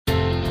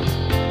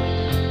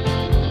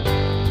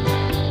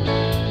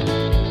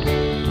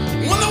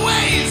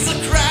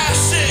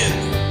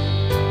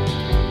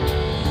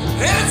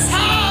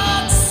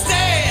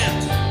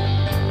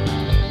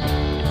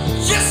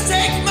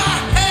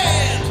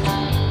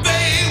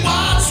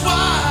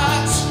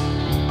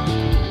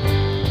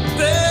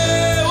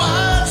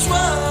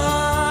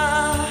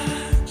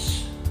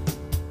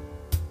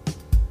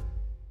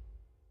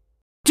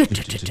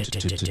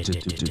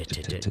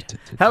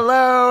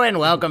Hello and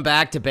welcome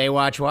back to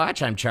Baywatch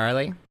Watch. I'm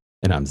Charlie.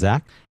 And I'm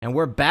Zach. And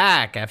we're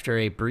back after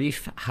a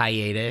brief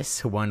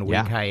hiatus, 1 week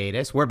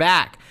hiatus. We're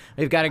back.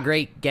 We've got a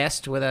great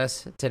guest with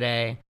us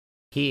today.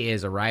 He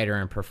is a writer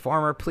and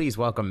performer. Please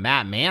welcome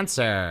Matt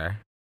Manser.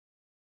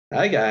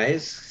 Hi,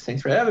 guys.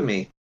 Thanks for having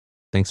me.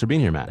 Thanks for being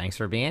here, Matt. Thanks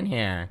for being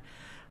here.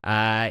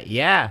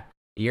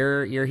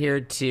 You're here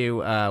to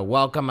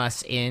welcome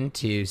us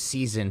into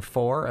season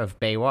 4 of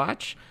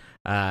Baywatch.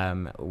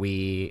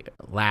 We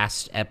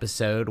last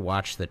episode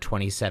watched the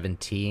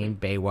 2017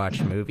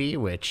 Baywatch movie,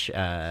 which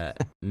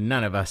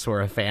none of us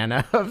were a fan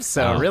of.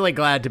 So really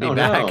glad to be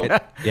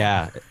back.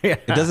 No.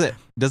 It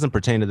doesn't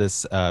pertain to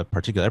this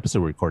particular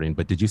episode we're recording,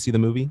 but did you see the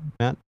movie,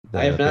 Matt?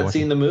 I have not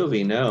seen the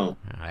movie. No.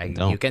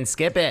 You can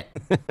skip it.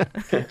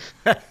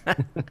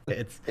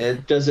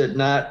 Does it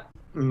not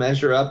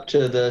measure up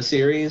to the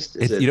series?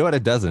 You know what?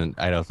 It doesn't.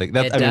 I don't think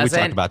that. It I mean, we doesn't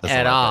talked about this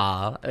at a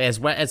lot, all.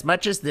 As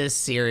much as this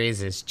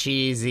series is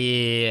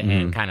cheesy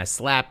and kind of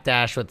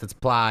slapdash with its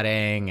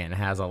plotting and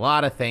has a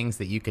lot of things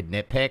that you could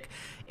nitpick,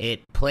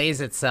 it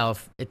takes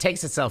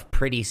itself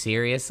pretty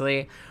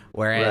seriously.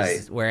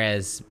 Whereas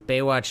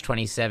Baywatch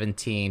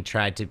 2017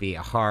 tried to be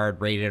a hard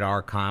rated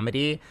R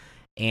comedy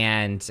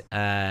and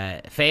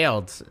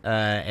failed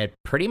at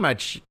pretty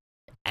much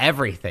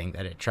everything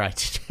that it tried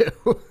to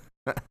do.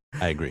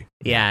 I agree.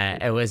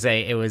 Yeah, it was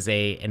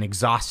an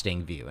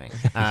exhausting viewing.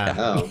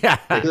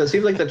 Because it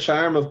seems like the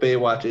charm of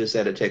Baywatch is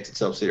that it takes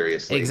itself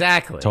seriously.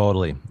 Exactly.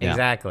 Totally. Yeah.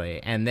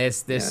 Exactly. And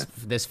this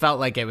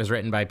felt like it was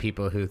written by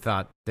people who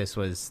thought this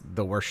was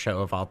the worst show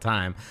of all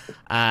time.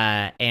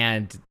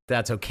 And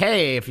that's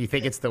okay if you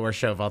think it's the worst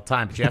show of all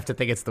time, but you have to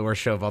think it's the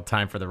worst show of all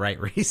time for the right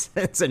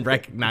reasons and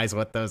recognize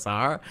what those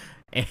are.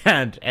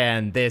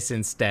 And this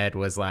instead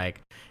was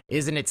like,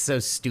 isn't it so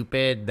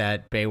stupid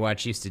that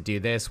Baywatch used to do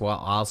this while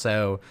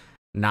also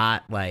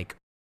not like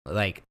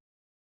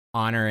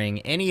honoring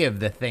any of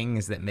the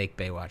things that make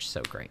Baywatch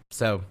so great?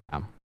 So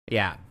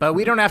yeah, but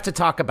we don't have to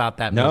talk about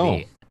that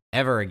movie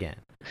ever again.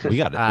 We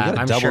got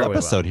a double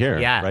episode here,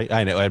 right?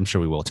 I know. I'm sure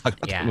we will talk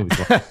about that movie.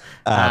 But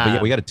yeah,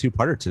 we got a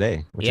two-parter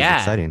today, which is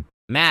exciting.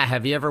 Matt,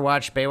 have you ever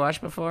watched Baywatch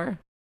before?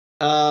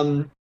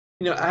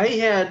 I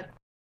had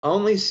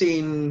only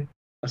seen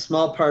a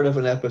small part of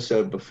an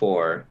episode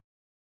before,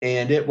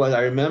 and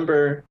I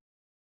remember,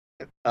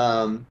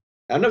 I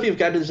don't know if you've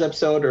gotten to this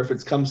episode or if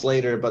it comes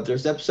later, but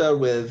there's an episode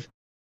with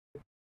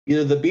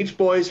either the Beach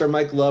Boys or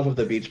Mike Love of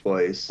the Beach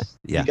Boys.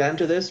 Yeah. You gotten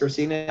to this or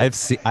seen it?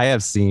 I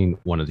have seen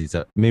one of these.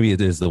 Maybe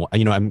it is the one.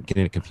 I'm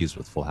getting it confused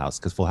with Full House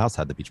because Full House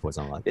had the Beach Boys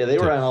on live. Yeah, they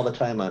were on all the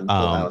time on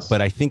Full House.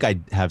 But I think I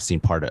have seen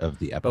part of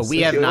the episode. But we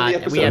have not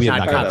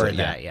covered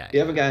that yet. You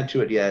haven't gotten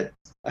to it yet.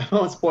 I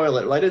won't spoil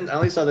it. Well, I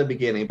only saw the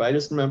beginning, but I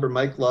just remember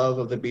Mike Love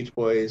of the Beach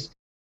Boys,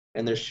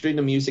 and they're shooting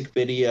a music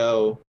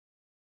video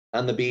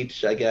on the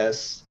beach, I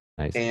guess.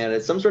 Nice. And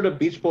it's some sort of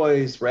Beach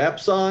Boys rap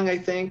song, I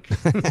think.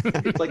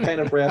 It's like kind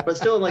of rap, but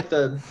still in like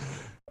the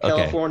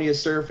California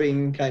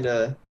surfing kind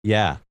of.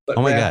 Yeah. But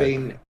oh my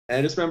rapping. God. And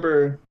I just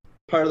remember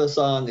part of the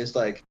song is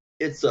like,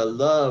 "It's a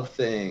love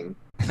thing,"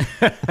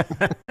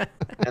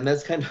 and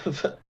that's kind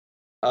of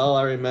all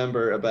I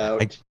remember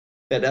about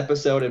that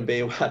episode and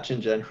Baywatch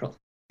in general.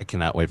 I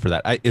cannot wait for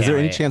that. Is there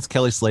any chance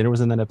Kelly Slater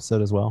was in that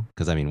episode as well?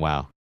 Because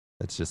wow,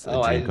 that's just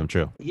a dream come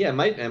true. Yeah, it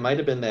might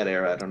have been that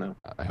era. I don't know.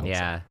 I hope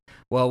so.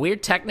 Well, we're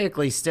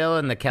technically still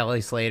in the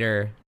Kelly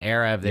Slater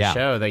era of the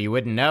show, though you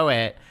wouldn't know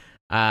it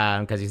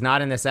because he's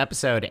not in this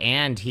episode,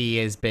 and he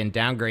has been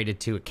downgraded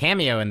to a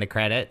cameo in the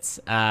credits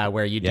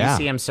where you do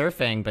see him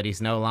surfing, but he's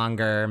no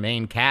longer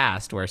main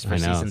cast. Whereas for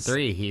season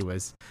 3, he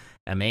was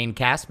a main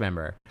cast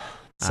member.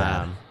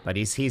 But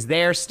he's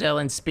there still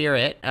in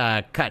spirit,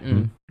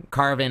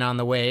 carving on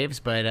the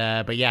waves.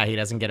 But yeah, he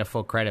doesn't get a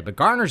full credit. But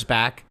Garner's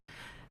back.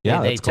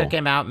 Yeah, they took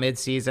him out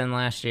mid-season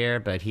last year,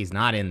 but he's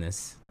not in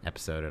this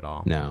episode at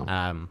all. No.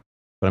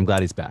 But I'm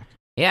glad he's back.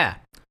 Yeah.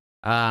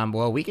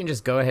 Well, we can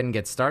just go ahead and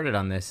get started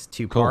on this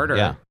two-parter.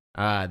 Cool,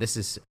 yeah. This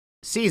is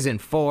season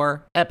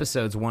 4,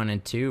 episodes 1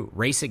 and 2,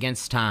 Race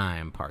Against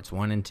Time, parts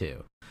 1 and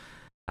 2.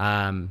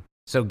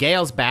 So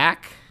Gail's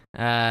back.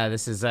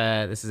 This is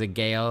a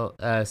Gail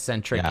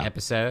centric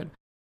episode.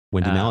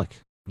 Wendy Malick.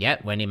 Yeah,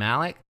 Wendy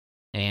Malick.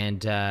 And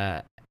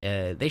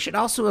they should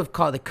also have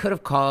called. They could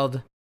have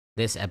called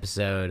this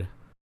episode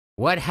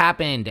 "What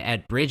Happened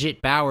at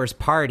Bridget Bauer's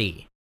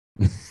Party."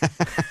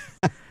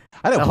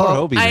 I know, poor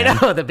Hobie. I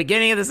know. The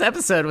beginning of this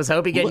episode was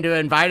Hobie getting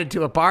invited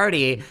to a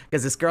party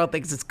because this girl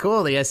thinks it's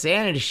cool. He has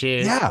sanity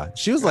shoes. Yeah,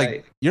 she was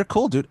like, "You're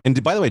cool, dude."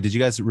 And by the way, did you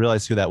guys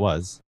realize who that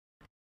was?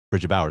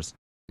 Bridget Bowers.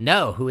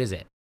 No, who is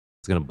it?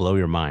 It's gonna blow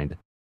your mind.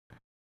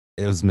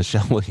 It was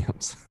Michelle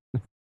Williams.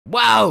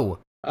 Whoa!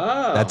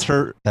 Oh, that's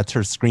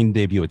her screen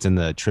debut. It's in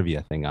the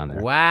trivia thing on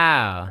there.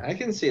 Wow! I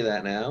can see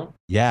that now.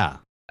 Yeah.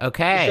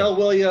 Okay. Michelle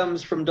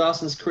Williams from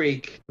Dawson's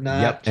Creek.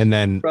 Not and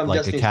then from like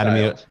Destiny's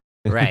Academy. Child.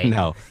 Right.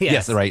 No.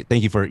 Yes. Right.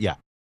 Thank you for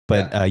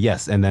But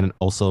yes, and then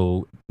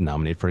also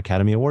nominated for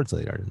Academy Awards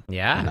later.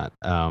 Yeah.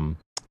 Not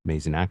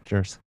amazing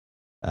actors.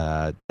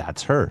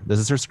 That's her. This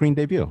is her screen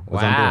debut.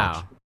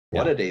 Wow.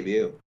 What a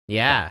debut.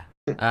 Yeah.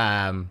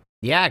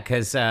 Yeah,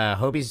 because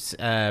Hobie's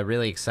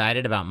really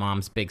excited about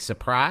Mom's big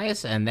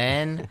surprise, and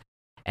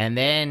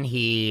then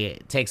he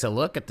takes a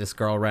look at this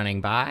girl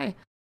running by,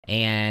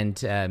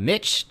 and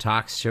Mitch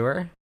talks to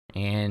her,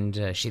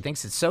 and she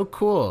thinks it's so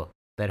cool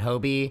that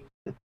Hobie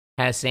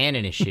has sand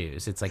in his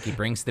shoes. It's like he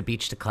brings the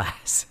beach to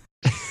class.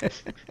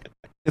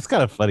 It's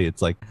kind of funny.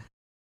 It's like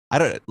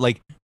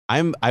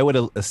I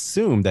would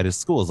assume that his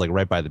school is like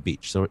right by the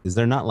beach. So is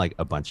there not like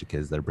a bunch of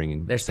kids that are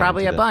bringing? There's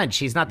probably a bunch.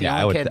 He's not the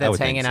only kid that's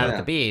hanging out at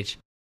the beach.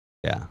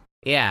 Yeah.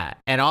 Yeah.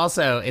 And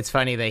also it's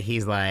funny that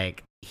he's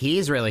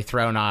really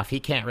thrown off. He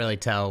can't really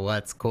tell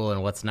what's cool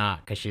and what's not,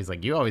 because she's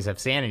like, you always have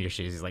sand in your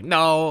shoes. He's like,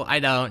 no, I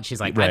don't.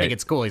 She's like, I think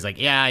it's cool. He's like,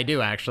 yeah, I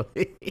do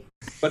actually.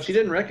 But she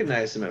didn't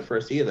recognize him at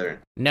first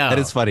either. No. That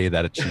is funny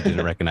that she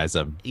didn't recognize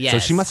him. Yes. So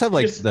she must have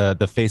like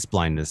the face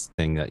blindness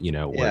thing that,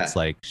 where it's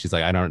like, she's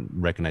like, I don't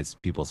recognize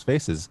people's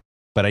faces.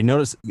 But I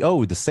noticed,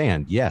 the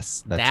sand.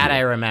 Yes. That I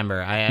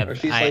remember. I have. Or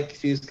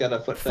she's got a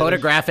foot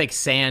photographic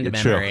sand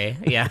memory.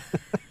 Yeah.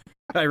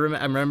 I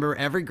remember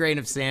every grain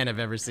of sand I've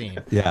ever seen.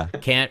 Yeah.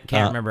 Can't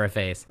remember a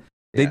face.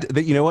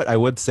 They, you know what? I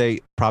would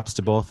say props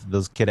to both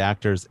those kid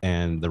actors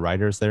and the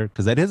writers there,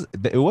 because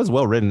it was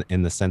well written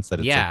in the sense that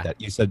it's like that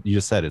you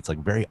just said it's like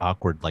very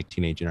awkward, like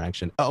teenage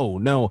interaction. Oh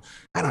no,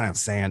 I don't have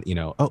sand.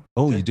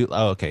 Oh you do.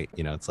 Oh okay.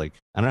 It's like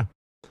I don't know.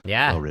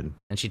 Yeah. Well written.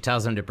 And she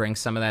tells him to bring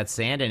some of that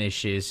sand in his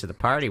shoes to the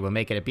party. We'll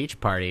make it a beach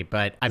party.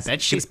 But I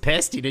bet she's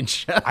pissed he didn't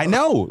show. I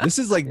know. This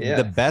is like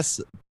the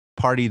best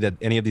party that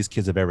any of these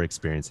kids have ever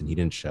experienced, and he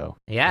didn't show.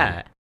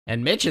 Yeah.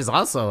 And Mitch is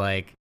also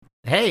like,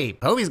 hey,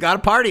 Hobie's got a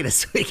party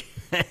this week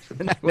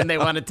when they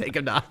want to take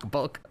him to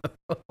Acapulco.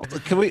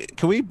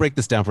 Can we break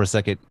this down for a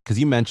second? Because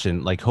you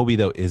mentioned like Hobie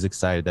though is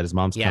excited that his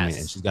mom's coming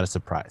and she's got a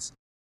surprise.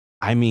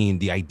 I mean,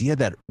 the idea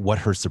that what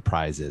her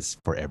surprise is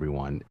for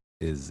everyone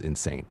is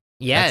insane.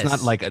 Yes.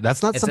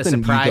 That's not it's something a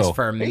surprise you go,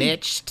 for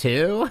Mitch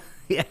too.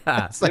 Yeah.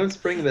 You don't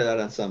spring that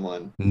on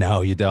someone.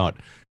 No, you don't.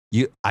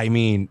 I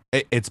mean,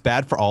 it's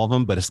bad for all of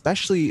them, but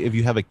especially if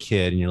you have a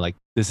kid and you're like,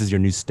 this is your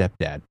new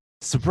stepdad.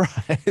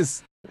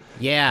 Surprise.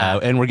 Yeah.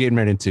 And we're getting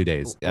married in 2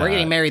 days. We're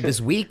getting married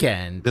this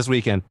weekend. This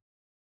weekend.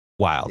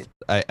 Wild.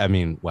 I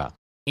mean, wow.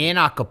 In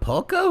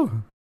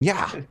Acapulco?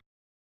 Yeah.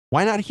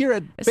 Why not here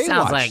at This Baywatch?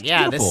 Sounds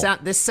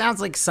like this sounds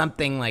like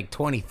something like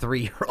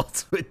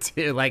 23-year-olds would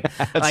do. Like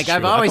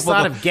I've always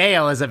thought of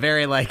Gail as a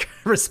very like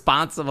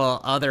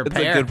responsible other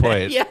parent. That's a good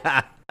point.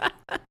 Yeah.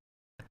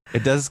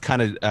 It does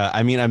kind of.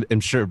 I mean, I'm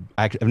sure.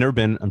 I've never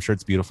been. I'm sure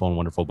it's beautiful and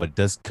wonderful, but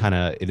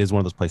it is one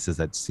of those places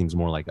that seems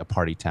more like a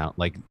party town.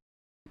 Like,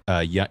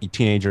 young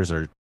teenagers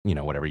or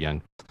whatever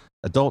young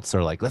adults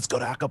are like, let's go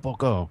to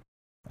Acapulco.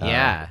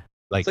 Yeah.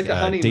 It's like a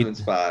honeymoon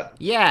spot.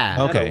 Yeah.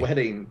 Not a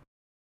wedding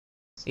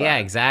spot. Yeah,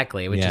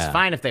 exactly. Which is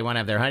fine if they want to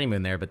have their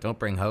honeymoon there, but don't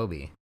bring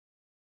Hobie.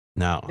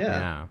 No. Yeah.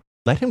 No.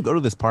 Let him go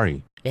to this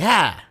party.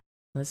 Yeah.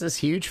 This is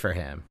huge for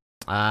him.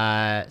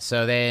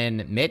 So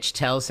then Mitch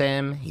tells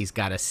him he's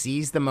got to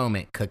seize the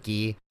moment,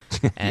 Cookie,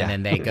 and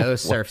then they go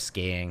surf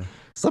skiing.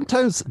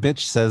 Sometimes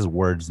Mitch says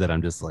words that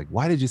I'm just like,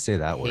 why did you say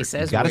that word? He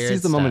says you got to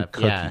seize the moment,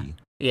 Cookie.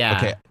 Yeah.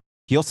 Okay.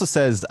 He also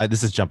says,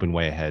 this is jumping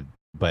way ahead,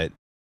 but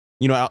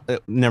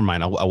never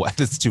mind.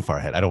 This is too far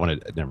ahead. I don't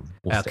want to.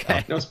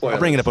 Okay. No spoilers. I'll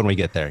bring it up when we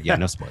get there. Yeah,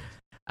 no spoilers.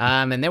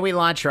 And then we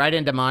launch right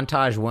into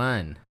montage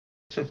 1,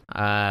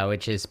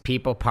 which is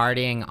people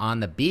partying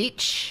on the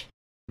beach.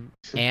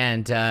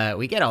 And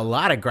we get a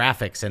lot of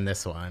graphics in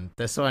this one.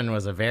 This one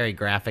was a very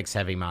graphics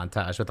heavy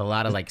montage with a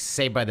lot of like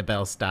Saved by the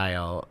Bell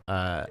style.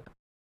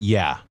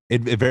 Yeah,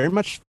 it very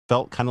much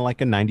felt kind of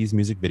like a 90s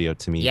music video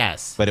to me.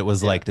 Yes. But it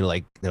was like, they're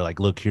like,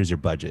 look, here's your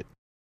budget.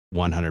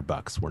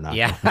 $100. We're not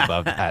going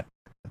above that.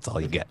 That's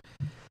all you get.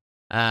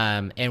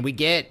 And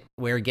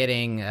we're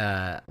getting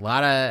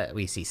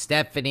we see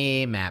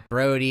Stephanie, Matt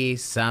Brody,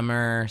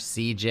 Summer,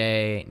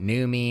 CJ,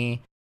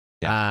 Numi.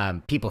 Yeah.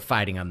 People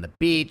fighting on the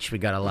beach. We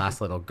got a lost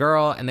little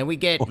girl, and then we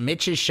get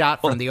Mitch's shot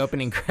from the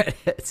opening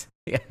credits.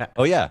 Yeah.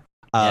 Oh yeah.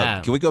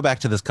 Can we go back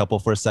to this couple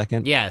for a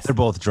second? Yes. They're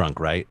both drunk,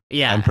 right?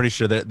 Yeah. I'm pretty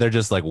sure they're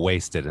just like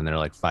wasted and they're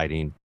like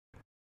fighting.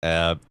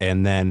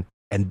 And then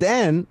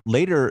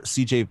later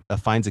CJ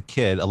finds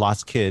a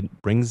lost kid,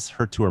 brings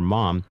her to her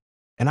mom,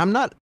 and I'm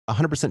not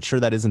 100%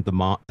 sure that isn't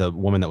the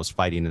woman that was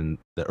fighting in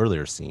the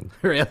earlier scene.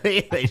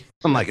 Really?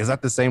 I'm like, is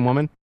that the same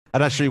woman?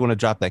 I'm not sure you want to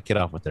drop that kid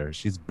off with her.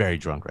 She's very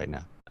drunk right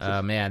now.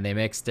 Oh man, they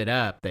mixed it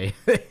up. They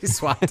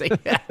swapped it.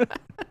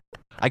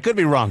 I could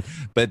be wrong,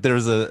 but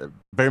there's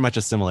very much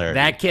a similarity.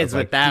 That kid's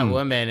with that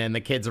woman, and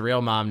the kid's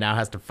real mom now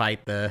has to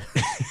fight the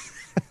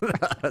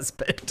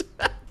husband.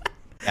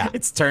 Yeah.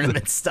 It's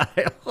tournament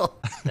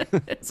style.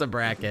 It's a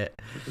bracket.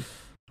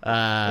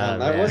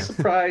 I was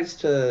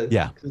surprised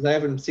because I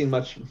haven't seen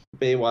much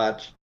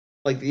Baywatch.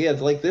 Like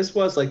this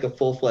was like a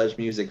full-fledged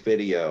music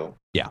video.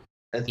 Yeah.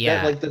 It's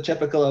like the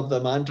typical of the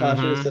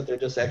montages that they're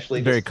just actually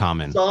very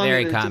common, song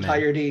very in its common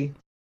entirety.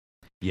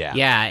 Yeah,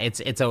 yeah.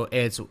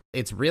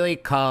 It's really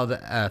called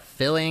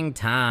filling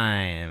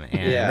time,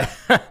 and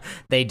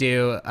they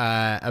do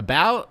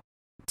about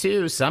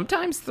 2,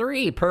 sometimes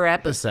 3 per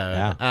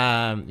episode.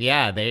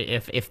 Yeah. They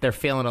if they're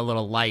feeling a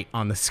little light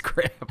on the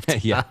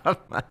script. Yeah.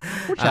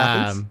 Which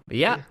happens.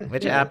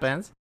 Which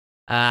happens.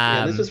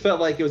 This just felt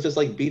like it was just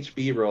like beach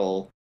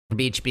B-roll.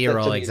 Beach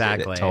B-roll,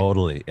 exactly.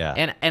 Totally,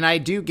 yeah. And I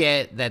do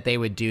get that they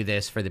would do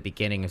this for the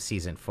beginning of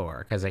season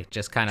 4 because it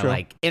just kind of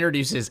like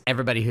introduces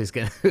everybody who's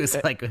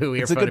like who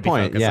we are going to be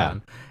focused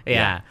on.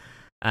 Yeah.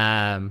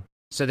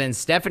 So then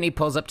Stephanie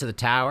pulls up to the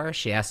tower.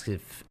 She asks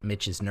if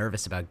Mitch is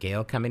nervous about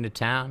Gale coming to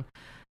town.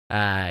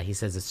 He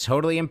says it's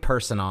totally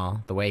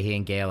impersonal the way he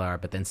and Gale are,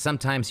 but then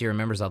sometimes he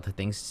remembers all the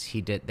things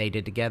they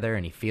did together,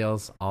 and he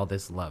feels all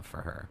this love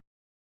for her.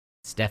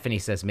 Stephanie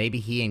says maybe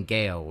he and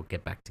Gale will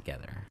get back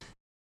together.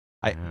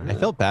 I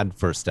felt bad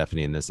for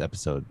Stephanie in this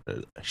episode.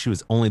 She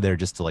was only there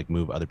just to like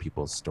move other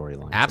people's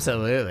storylines.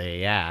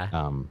 Absolutely, yeah.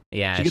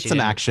 She gets some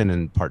action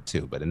in part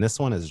 2, but in this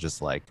one is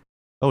just like,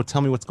 oh,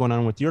 tell me what's going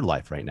on with your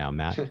life right now,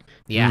 Matt.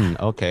 Yeah.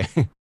 Okay.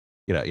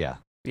 Yeah.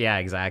 Yeah,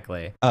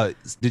 exactly.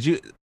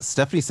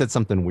 Stephanie said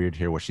something weird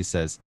here where she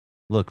says,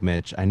 look,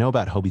 Mitch, I know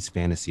about Hobie's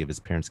fantasy of his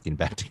parents getting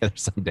back together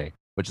someday,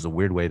 which is a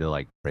weird way to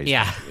like phrase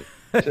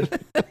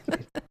it.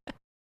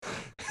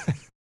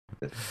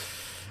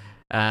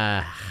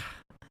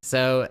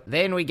 So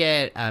then we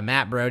get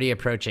Matt Brody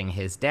approaching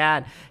his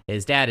dad.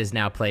 His dad is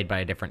now played by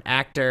a different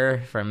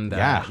actor from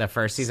the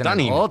first season.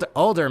 Stunning. An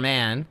older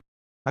man.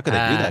 How could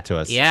they do that to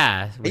us?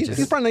 Yeah.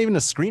 He's probably not even a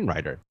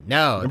screenwriter.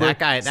 No, Remember that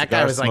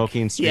guy was like,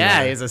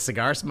 screenwriter? He's a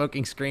cigar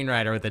smoking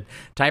screenwriter with a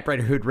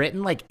typewriter who'd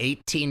written like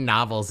 18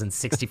 novels and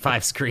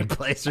 65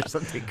 screenplays or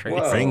something crazy.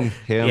 Whoa. Bring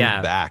him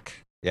back.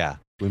 Yeah,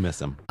 we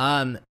miss him.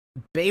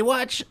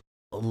 Baywatch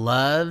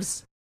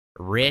loves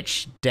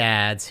rich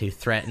dads who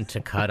threaten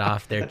to cut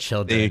off their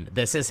children.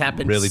 This has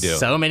happened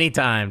so many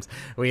times.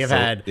 We have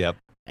had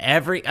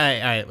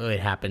it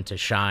happened to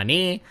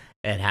Shawnee.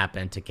 It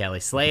happened to Kelly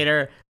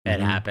Slater. It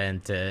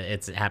happened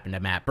to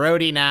Matt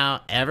Brody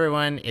now.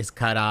 Everyone is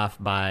cut off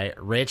by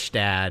rich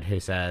dad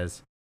who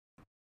says,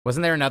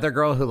 wasn't there another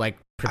girl who like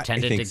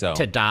pretended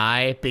to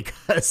die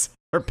because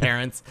her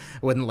parents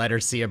wouldn't let her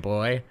see a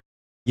boy?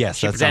 Yes,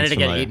 she pretended to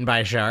get eaten by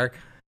a shark.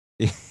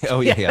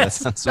 That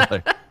sounds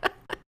familiar.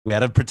 We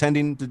had him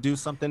pretending to do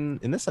something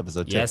in this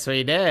episode too. Yes,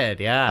 we did.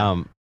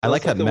 Yeah. I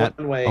like how Matt.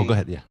 Go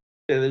ahead. Yeah.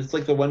 It's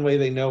like the one way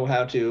they know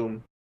how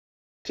to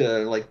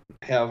like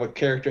have a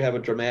character have a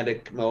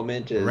dramatic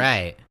moment is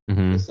right.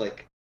 It's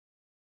like,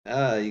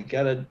 you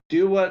gotta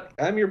do what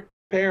I'm your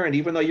parent,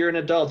 even though you're an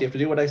adult. You have to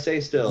do what I say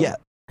still. Yeah.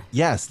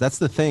 Yes, that's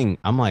the thing.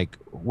 I'm like,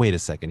 wait a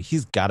second.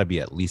 He's got to be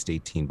at least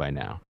 18 by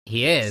now.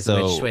 He is,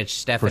 which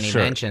Stephanie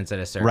mentions at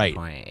a certain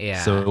point.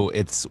 Yeah. So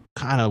it's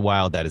kind of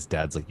wild that his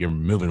dad's like, you're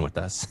moving with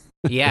us.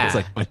 Yeah. It's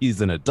like when he's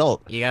an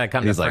adult. You got to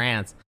come to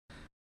France.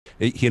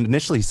 He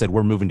initially said,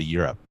 we're moving to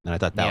Europe. And I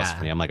thought that was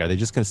funny. I'm like, are they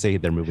just going to say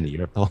they're moving to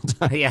Europe the whole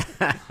time? Yeah.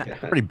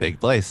 Pretty big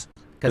place.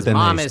 Because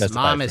mom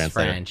is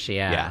French.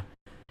 Yeah.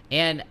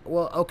 And,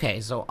 well,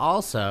 okay. So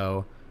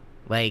also,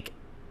 like,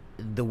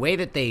 the way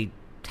that they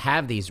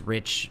have these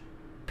rich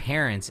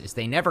parents is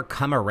they never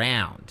come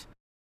around.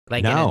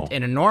 Like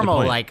in a normal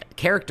like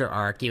character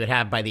arc, you would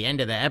have by the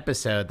end of the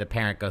episode, the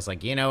parent goes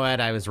like, you know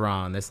what, I was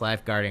wrong. This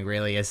lifeguarding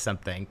really is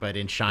something. But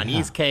in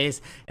Shawnee's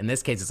case, in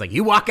this case, it's like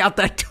you walk out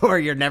that door,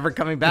 you're never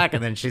coming back,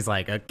 and then she's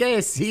like,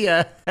 okay, see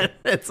ya.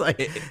 It's like,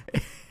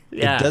 it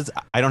does.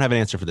 I don't have an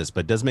answer for this,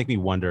 but it does make me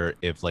wonder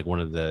if like one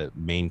of the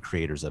main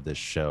creators of this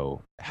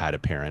show had a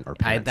parent or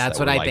parents. That's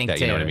what I think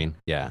too. You know what I mean?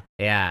 Yeah.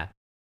 Yeah.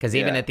 Because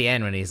even at the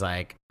end, when he's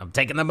like, I'm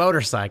taking the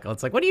motorcycle,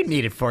 it's like, what do you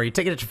need it for? You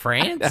taking it to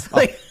France?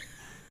 Like,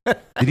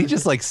 did he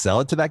just like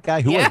sell it to that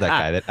guy? Who was that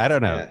guy? I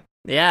don't know.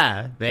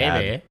 Yeah,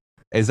 maybe.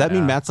 Does that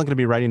mean Matt's not going to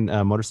be riding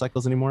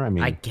motorcycles anymore? I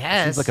mean, I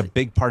guess it's like a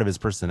big part of his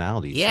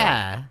personality.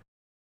 Yeah. So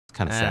it's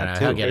kind of sad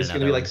too. He's going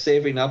to be like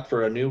saving up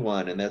for a new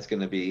one, and that's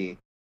going to be.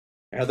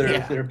 Are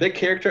there big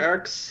character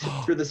arcs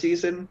through the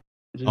season?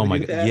 Oh my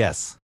god!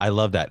 Yes, I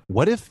love that.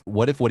 What if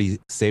what he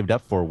saved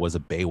up for was a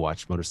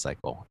Baywatch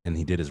motorcycle, and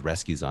he did his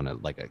rescues on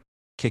it, like a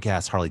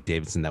kick-ass Harley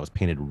Davidson that was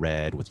painted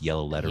red with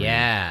yellow lettering.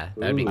 Yeah,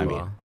 that'd be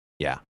cool.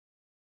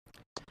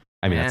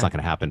 I mean, that's not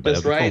going to happen. But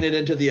just riding it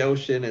into the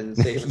ocean and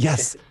saving.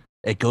 Yes,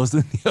 it goes in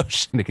the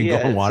ocean. It can go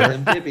in water.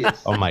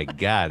 Amphibious. Oh my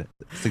god,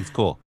 this thing's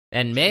cool.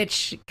 And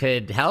Mitch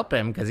could help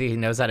him because he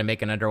knows how to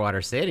make an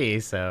underwater city.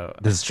 So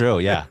this is true.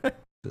 Yeah,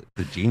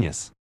 the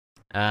genius.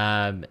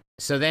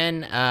 So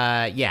then,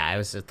 it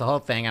was the whole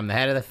thing. I'm the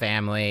head of the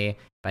family.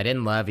 If I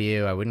didn't love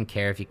you, I wouldn't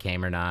care if you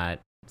came or not.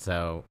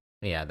 So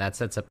yeah, that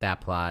sets up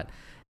that plot.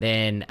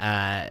 Then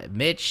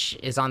Mitch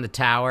is on the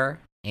tower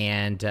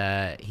and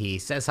he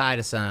says hi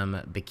to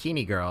some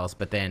bikini girls,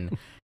 but then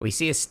we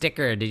see a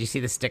sticker. Did you see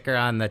the sticker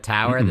on the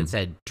tower that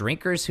said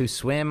 "Drinkers who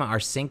swim are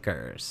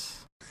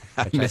sinkers"?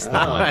 Which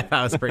I thought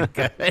was pretty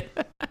good.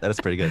 That is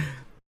pretty good.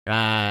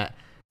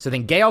 So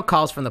then Gale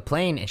calls from the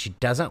plane, and she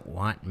doesn't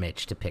want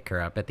Mitch to pick her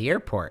up at the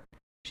airport.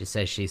 She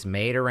says she's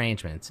made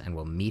arrangements and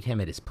will meet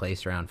him at his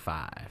place around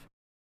 5.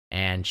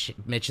 And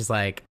Mitch is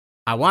like,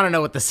 I want to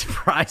know what the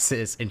surprise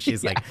is. And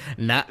she's like,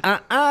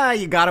 nah,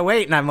 you gotta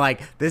wait. And I'm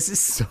like, this is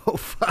so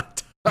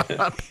fucked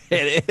up.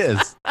 It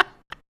is.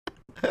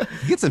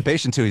 He gets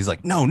impatient too. He's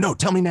like, no,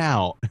 tell me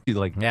now. He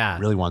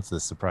really wants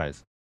this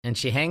surprise. And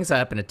she hangs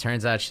up, and it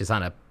turns out she's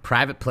on a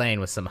private plane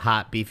with some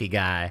hot, beefy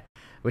guy,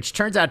 which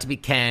turns out to be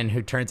Ken,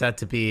 who turns out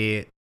to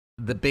be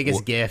the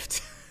biggest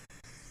gift.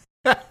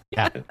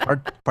 Yeah,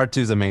 part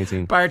 2 is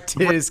amazing. Part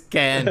 2 is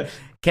Ken.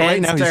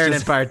 Ken's right turn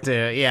in part 2.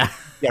 Yeah.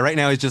 Yeah, right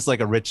now he's just like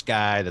a rich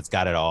guy that's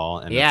got it all.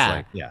 And it's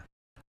like,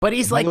 But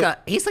he's like a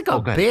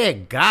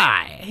big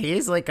guy.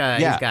 He's like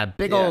he's got a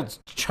big old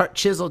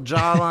chiseled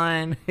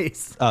jawline.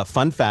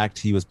 Fun fact,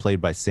 he was played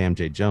by Sam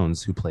J.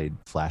 Jones, who played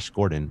Flash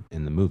Gordon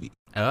in the movie.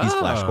 Oh, he's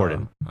Flash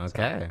Gordon.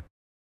 Okay.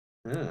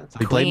 So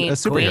he played a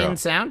superhero. Queen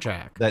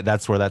soundtrack.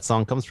 That's where that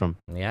song comes from.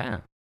 Yeah.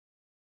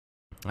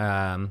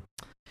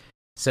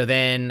 So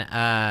then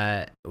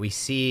we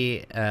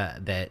see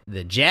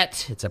the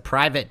jet. It's a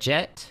private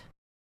jet.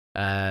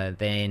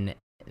 Then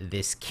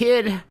this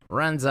kid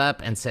runs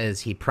up and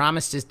says he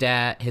promised his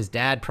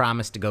dad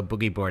promised to go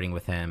boogie boarding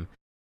with him,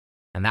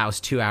 and that was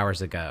 2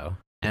 hours ago.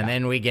 And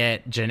then we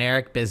get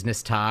generic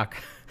business talk.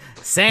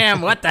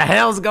 Sam, what the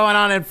hell's going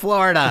on in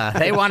Florida?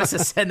 They want us to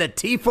send the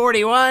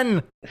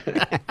T-41.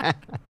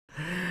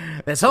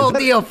 This whole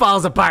deal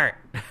falls apart.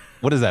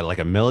 What is that, like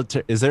a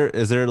military? Is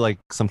there like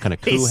some kind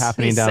of coup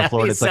happening down in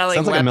Florida? It's like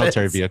sounds like a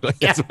military vehicle.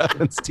 Yeah.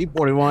 It's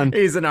T-41.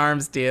 He's an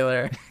arms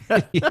dealer.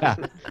 Yeah,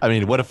 I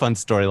mean, what a fun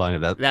storyline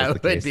if that was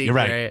the case. Be You're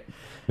right. great.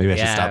 Maybe I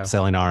should stop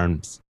selling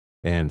arms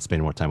and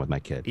spend more time with my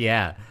kid.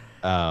 Yeah.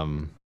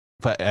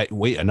 But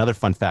wait, another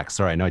fun fact.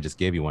 Sorry, I know I just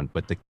gave you one,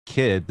 but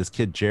this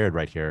kid Jared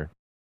right here,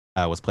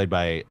 was played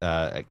by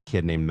a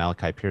kid named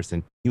Malachi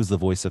Pearson. He was the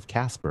voice of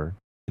Casper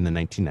in the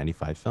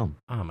 1995 film.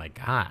 Oh my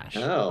gosh.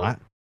 Oh.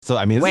 So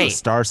I mean, this is a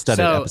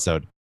star-studded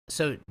episode.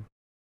 So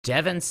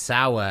Devon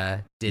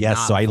Sawa did not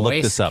voice I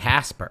looked this up.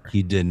 Casper.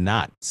 He did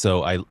not.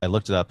 So I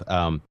looked it up.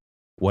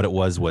 What it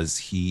was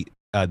he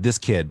this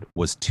kid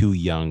was too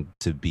young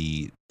to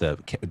be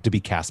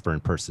Casper in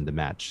person to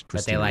match.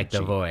 But they liked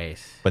the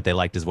voice. But they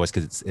liked his voice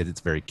because it's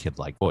very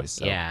kid-like voice.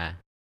 So, yeah.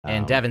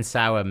 And Devon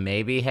Sawa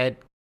maybe had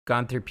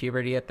gone through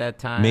puberty at that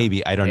time.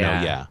 Maybe, I don't know.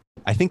 Yeah,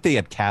 I think they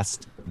had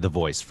cast the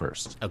voice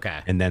first.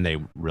 Okay. And then they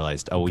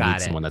realized, we need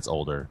someone that's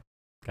older.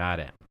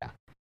 Got it.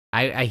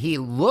 Yeah. He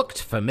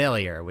looked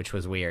familiar, which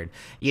was weird.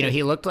 You know,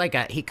 he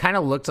kind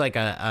of looked like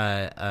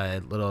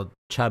a little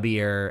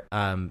chubbier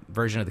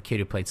version of the kid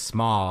who played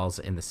Smalls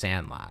in The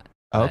Sandlot.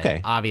 Oh,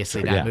 okay.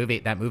 Obviously,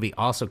 that movie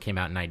also came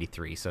out in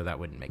 '93, so that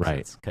wouldn't make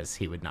sense because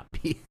he would not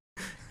be.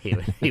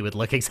 He would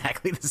look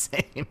exactly the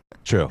same.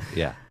 True.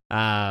 Yeah.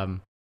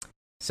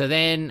 So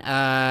then,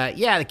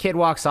 the kid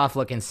walks off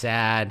looking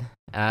sad.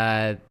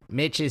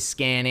 Mitch is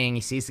scanning.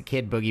 He sees the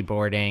kid boogie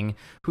boarding,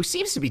 who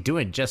seems to be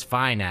doing just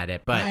fine at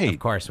it. But of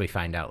course, we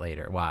find out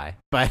later why.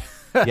 But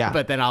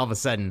but then all of a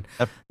sudden,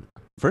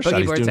 first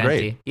shot, he's doing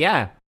great.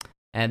 Yeah,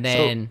 and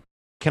then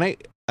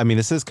I mean,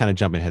 this is kind of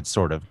jumping ahead,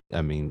 sort of.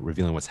 I mean,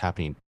 revealing what's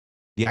happening.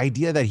 The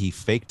idea that he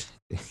faked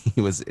he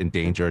was in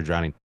danger of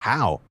drowning.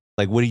 How?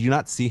 Like, would you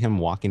not see him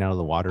walking out of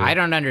the water? I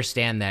don't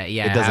understand that.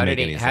 Yeah, it doesn't make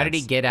any sense. How did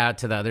he get out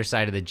to the other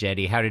side of the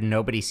jetty? How did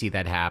nobody see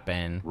that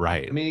happen?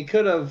 Right. I mean, he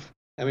could have.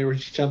 I mean, we're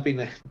jumping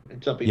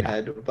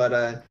ahead,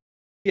 but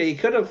he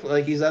could have,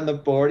 like, he's on the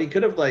board. He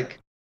could have, like,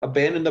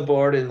 abandoned the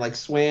board and, like,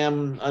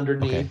 swam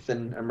underneath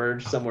and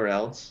emerged somewhere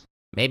else.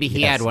 Maybe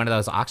he had one of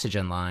those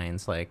oxygen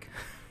lines, like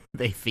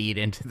they feed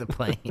into the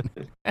plane.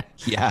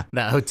 Yeah,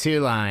 the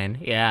O2 line.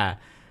 Yeah,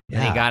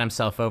 and he got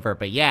himself over.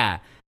 But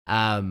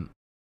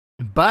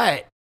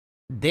but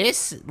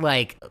this,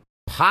 like,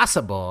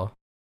 possible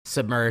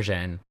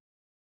submersion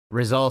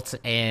results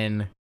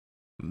in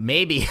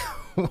maybe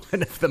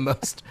one of the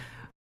most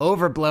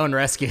overblown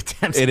rescue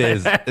attempts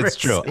it's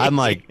true. Seen. I'm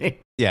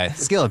like,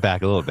 scale it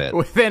back a little bit.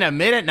 Within a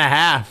minute and a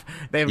half,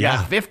 they've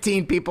got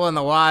 15 people in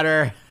the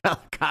water,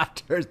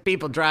 helicopters,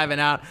 people driving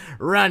out,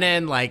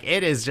 running. Like,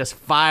 it is just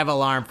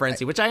 5-alarm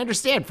frenzy, which I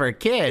understand for a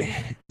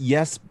kid.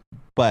 Yes,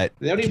 but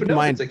they don't even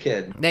know it's a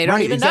kid. They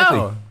don't even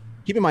know.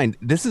 Keep in mind,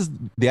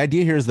 the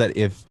idea here is that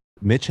if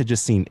Mitch had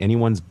just seen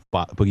anyone's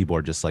boogie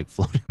board just like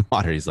floating in the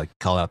water, he's like,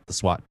 call out the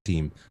SWAT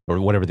team or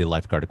whatever the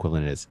lifeguard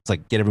equivalent is. It's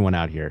like, get everyone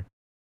out here.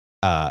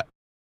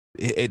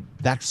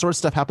 That sort of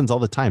stuff happens all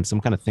the time. Some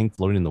kind of thing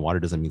floating in the water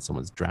doesn't mean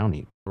someone's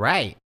drowning.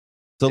 Right.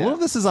 So a little of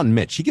this is on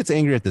Mitch. He gets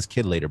angry at this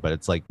kid later, but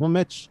it's like, well,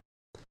 Mitch,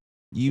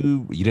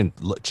 you didn't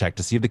check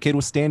to see if the kid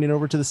was standing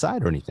over to the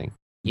side or anything.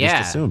 You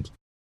just assumed.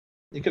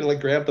 You could have,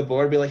 like, grabbed the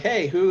board and be like,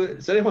 hey,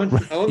 does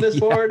anyone own this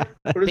board?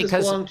 Who does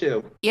this belong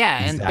to?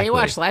 Yeah, and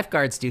Baywatch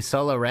lifeguards do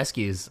solo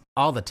rescues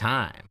all the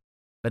time.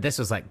 But this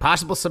was like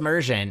possible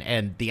submersion,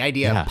 and the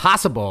idea of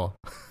possible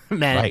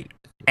meant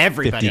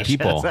everybody 50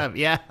 people. shows up.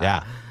 Yeah.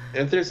 Yeah.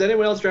 If there's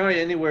anyone else drowning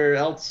anywhere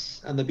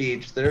else on the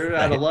beach, they're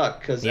out of luck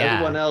because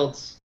everyone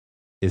else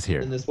is here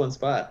in this one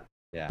spot.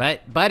 Yeah.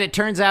 But it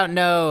turns out,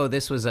 no,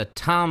 this was a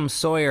Tom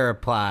Sawyer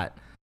plot.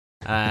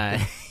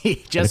 He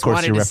just and of course,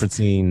 wanted you're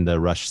referencing the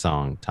Rush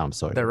song, Tom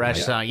Sawyer. The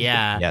Rush song,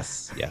 yeah.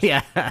 Yes.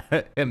 Yeah,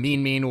 a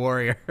mean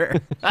warrior.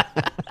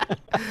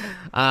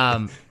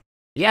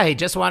 He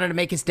just wanted to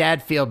make his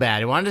dad feel bad.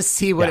 He wanted to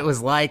see what it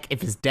was like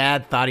if his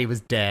dad thought he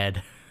was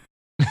dead.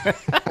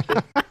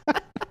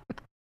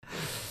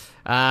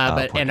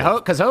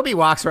 Because Hobie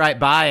walks right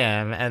by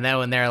him, and then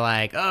when they're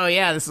like, "Oh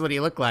yeah, this is what he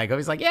looked like,"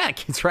 Hobie's like, "Yeah,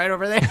 it's right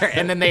over there,"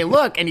 and then they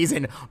look, and he's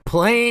in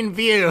plain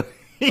view.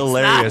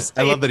 Hilarious!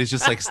 I love that he's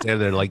just like standing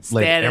there, like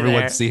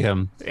everyone see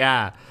him.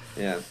 Yeah.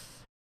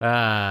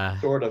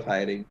 Sort of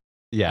hiding.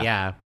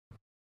 Yeah.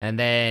 And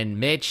then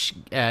Mitch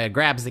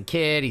grabs the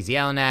kid. He's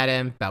yelling at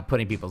him about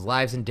putting people's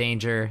lives in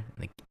danger.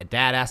 The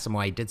dad asks him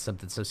why he did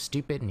something so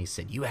stupid, and he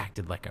said, "You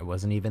acted like I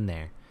wasn't even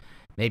there.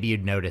 Maybe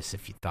you'd notice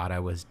if you thought I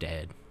was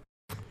dead."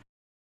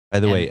 By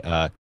the way,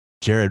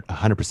 Jared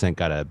 100%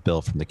 got a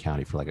bill from the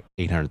county for like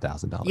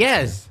 $800,000.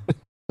 Yes.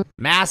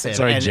 Massive.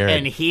 Sorry, Jared.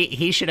 And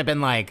he should have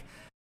been like,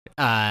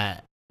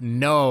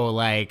 no,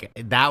 like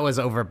that was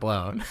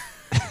overblown.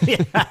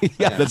 Yeah,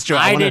 that's true.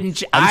 I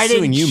didn't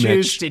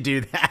choose to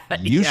do that.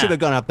 You should have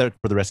gone out there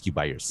for the rescue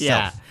by yourself.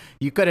 Yeah,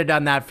 you could have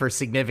done that for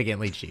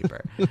significantly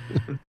cheaper.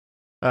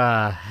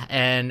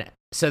 And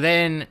so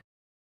then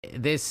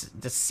the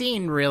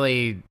scene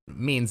really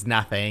means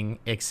nothing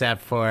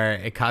except for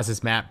it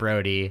causes Matt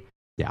Brody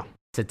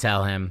to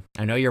tell him,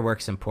 "I know your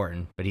work's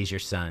important, but he's your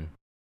son.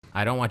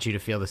 I don't want you to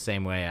feel the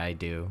same way I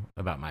do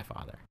about my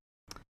father."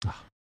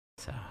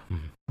 So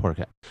poor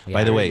cat.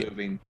 By the way,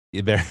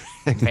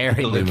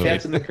 very the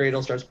cat's in the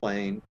cradle starts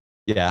playing.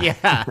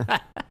 Yeah.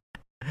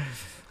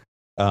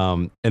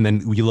 And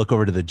then you look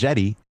over to the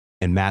jetty,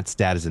 and Matt's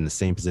dad is in the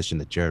same position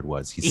that Jared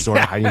was. He's sort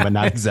of hiding, but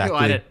not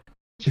exactly.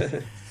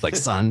 Like,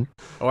 son.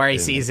 Or he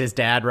sees his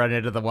dad run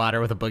into the water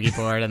with a boogie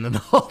board, and then the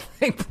whole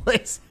thing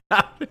plays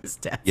out. His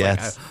dad's like,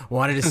 "I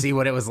wanted to see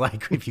what it was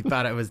like if you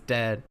thought I was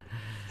dead."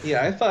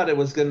 Yeah, I thought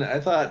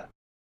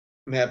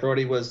Matt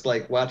Brody was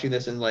like watching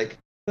this and like,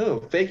 "Oh,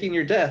 faking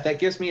your death, that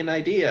gives me an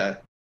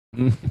idea."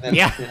 But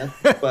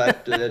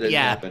that didn't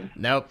happen.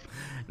 Nope,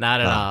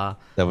 not at all.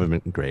 That would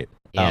have been great.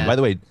 By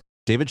the way,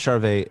 David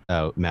Charvet,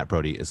 Matt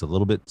Brody, is a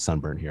little bit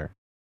sunburned here,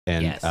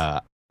 and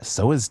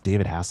so is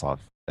David Hasselhoff.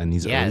 In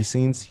these early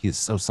scenes, he is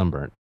so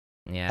sunburned.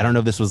 Yeah, I don't know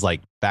if this was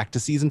like back to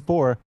season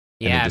 4.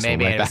 Yeah,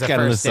 maybe it was the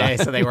first day,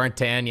 so they weren't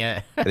tan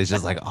yet. It's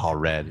just like all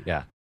red.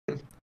 Yeah.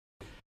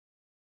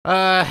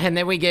 And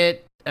then we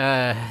get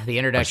the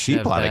introduction of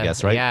C-plot, I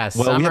guess, right? Yeah,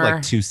 well, Summer, we have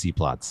like 2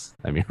 C-plots.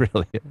 I mean,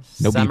 really.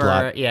 No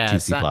Summer, B-plot, 2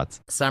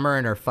 C-plots. Summer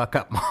and her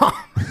fuck-up mom.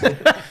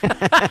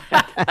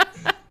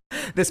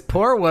 This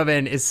poor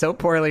woman is so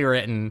poorly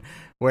written,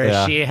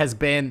 where they have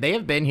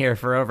been here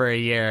for over a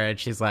year, and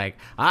she's like,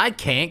 "I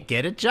can't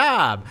get a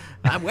job.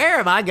 Where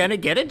am I going to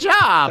get a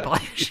job?"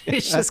 Like,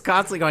 she's just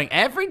constantly going,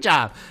 every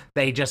job.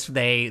 They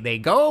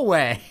go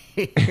away.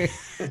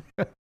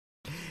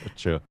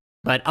 True.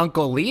 But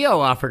Uncle Leo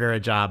offered her a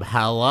job.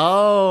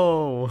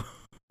 Hello.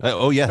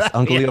 Oh, yes.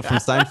 Uncle Leo from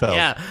Seinfeld.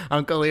 Yeah.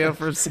 Uncle Leo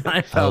from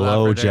Seinfeld.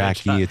 Hello,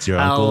 Jackie. It's your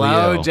Uncle Leo.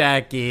 Hello,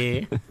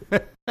 Jackie.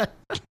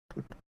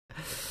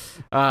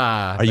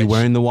 Are you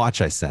wearing the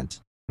watch I sent?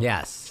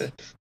 Yes.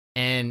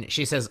 And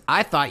she says,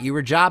 "I thought you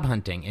were job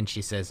hunting." And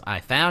she says, "I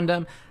found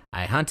him.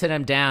 I hunted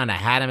him down. I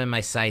had him in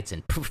my sights,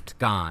 and poof,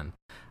 gone.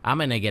 I'm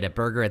going to get a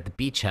burger at the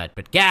Beach Hut."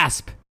 But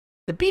gasp,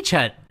 the Beach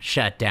Hut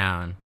shut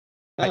down.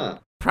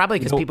 Probably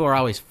because people were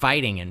always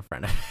fighting in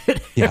front of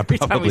it. Yeah,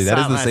 probably. That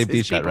is the same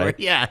Beach Hut, right?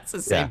 Yeah, it's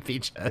the same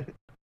Beach Hut.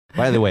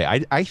 By the way,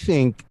 I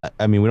think,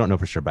 I mean, we don't know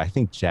for sure, but I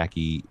think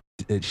Jackie,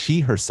 she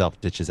herself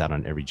ditches out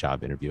on every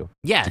job interview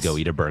to go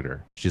eat a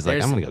burger. She's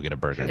like, "I'm going to go get a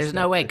burger." There's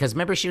no way, because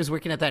remember she was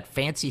working at that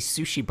fancy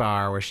sushi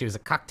bar where she was a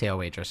cocktail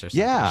waitress or something.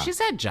 Yeah. She's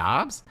had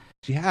jobs.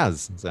 She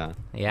has. So,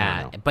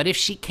 yeah, but if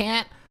she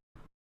can't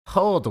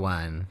hold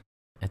one,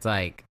 it's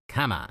like,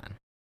 come on.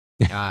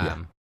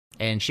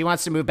 And she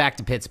wants to move back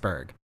to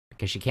Pittsburgh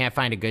because she can't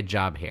find a good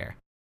job here.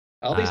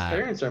 All these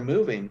parents are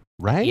moving.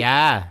 Right?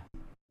 Yeah.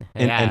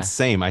 And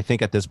same, I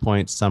think at this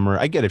point, Summer,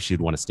 I get if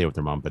she'd want to stay with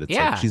her mom, but it's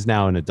like she's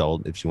now an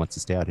adult. If she wants to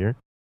stay out here,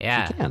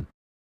 she can.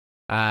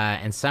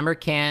 And Summer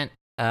can't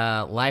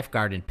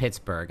lifeguard in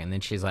Pittsburgh. And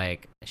then she's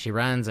like, she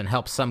runs and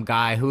helps some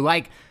guy who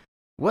like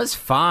was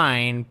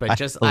fine, but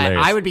just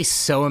I would be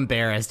so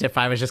embarrassed if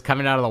I was just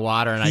coming out of the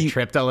water and I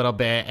tripped a little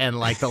bit and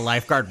like the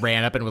lifeguard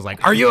ran up and was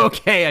like, "Are you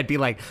okay?" I'd be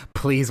like,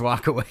 "Please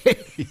walk away."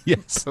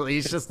 Yes.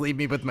 Please just leave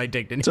me with my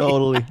dignity.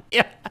 Totally.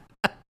 Yeah.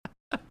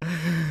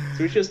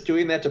 So he's just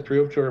doing that to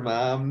prove to her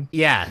mom.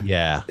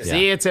 Yeah.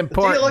 See, it's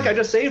important. See, look, I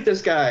just saved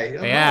this guy.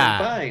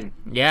 I'm fine.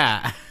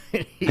 Yeah.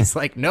 He's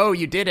like, "No,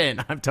 you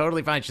didn't. I'm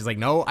totally fine." She's like,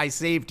 "No, I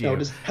saved you. No,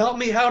 just help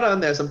me out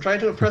on this. I'm trying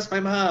to impress my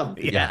mom."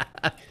 Yeah.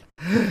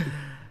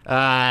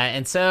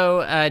 And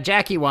so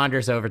Jackie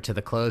wanders over to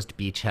the closed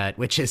beach hut,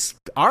 which has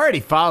already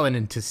fallen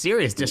into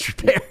serious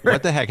disrepair.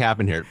 What the heck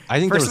happened here? I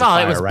think first there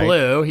was of all, it was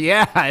blue.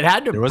 Yeah, it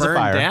had to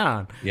burn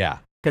down. Yeah.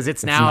 Because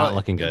it's now not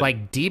looking good.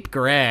 Like deep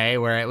gray,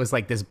 where it was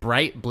like this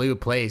bright blue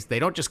place. They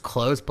don't just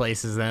close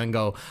places and then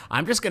go,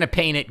 "I'm just going to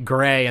paint it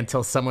gray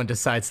until someone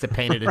decides to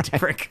paint it a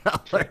different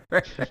color."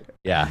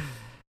 Yeah.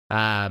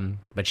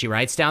 But she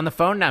writes down the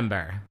phone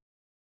number.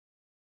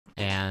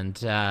 And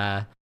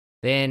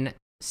then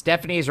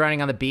Stephanie is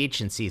running on the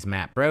beach and sees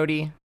Matt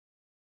Brody.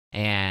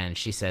 And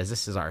she says,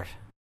 "This is our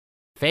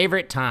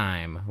favorite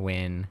time,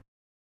 when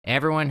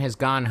everyone has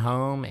gone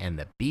home and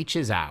the beach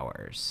is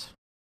ours."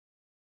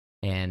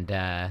 And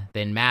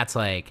then Matt's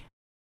like,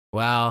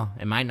 well,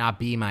 it might not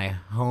be my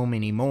home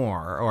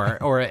anymore,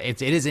 or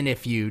it isn't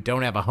if you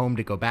don't have a home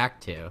to go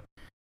back to.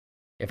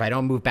 If I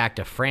don't move back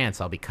to France,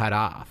 I'll be cut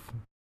off.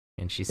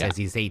 And she says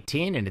he's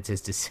 18 and it's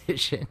his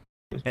decision.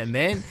 And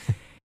then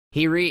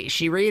she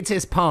reads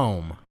his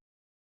poem,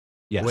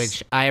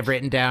 which I have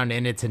written down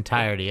in its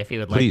entirety. If you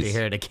would like to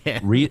hear it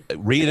again, read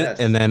it,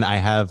 and then I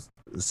have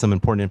some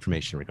important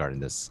information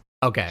regarding this.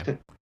 Okay.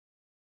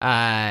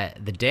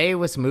 The day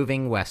was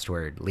moving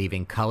westward,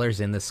 leaving colors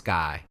in the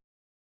sky.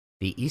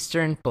 The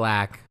eastern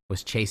black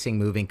was chasing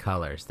moving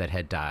colors that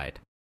had died.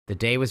 The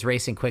day was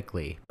racing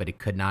quickly, but it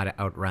could not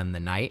outrun the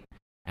night,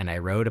 and I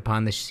rode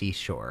upon the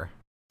seashore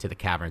to the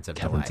Caverns of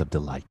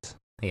Delight.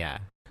 Yeah.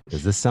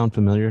 Does this sound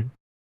familiar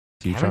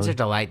to you, Caverns Charlie? of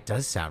Delight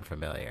does sound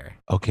familiar.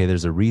 Okay,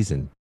 there's a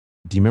reason.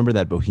 Do you remember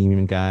that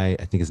Bohemian guy?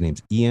 I think his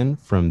name's Ian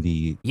from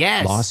the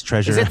Lost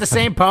Treasure. Is it the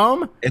same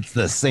poem? It's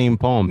the same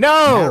poem.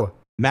 No!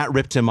 Matt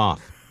ripped him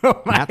off.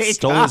 Oh Matt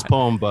stole his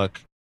poem book.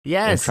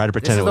 Yes. And tried to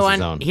pretend it was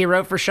his own. He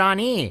wrote for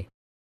Shawnee.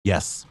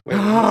 Yes. Wait,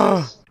 what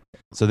is this?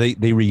 So they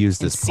reused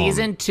this poem.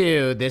 Season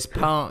 2, this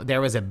poem,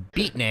 there was a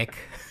beatnik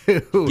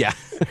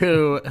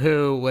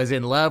who was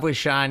in love with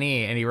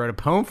Shawnee, and he wrote a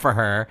poem for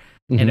her.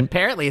 And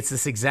apparently it's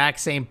this exact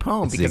same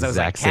poem, because I was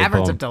like,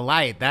 Caverns of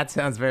Delight. That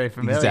sounds very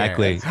familiar.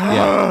 Exactly.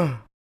 Yeah.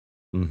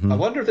 I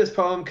wonder if this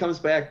poem comes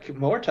back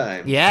more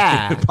times.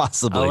 Yeah.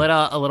 Possibly.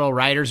 A little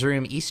writer's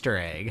room Easter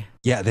egg.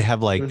 Yeah, they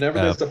have like... We've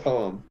never missed a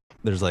poem.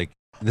 There's like...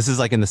 This is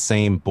like in the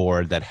same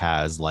board that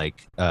has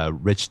like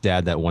rich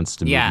dad that wants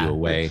to move you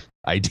away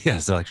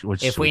ideas. So like,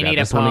 if we need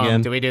a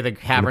poem, do we do the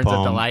Caverns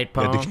of Delight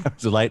poem? The Caverns of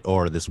Delight,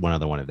 or this one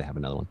other one if they have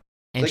another one.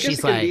 And she's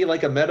it can be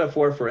like a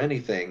metaphor for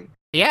anything.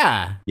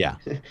 Yeah. Yeah.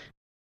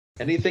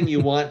 Anything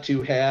you want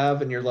to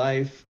have in your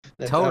life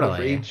that's out of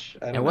reach.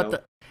 I don't know.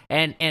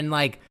 And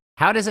like,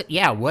 how does it?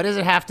 Yeah, what does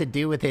it have to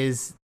do with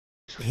his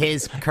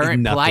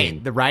current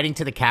plight? The riding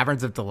to the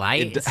Caverns of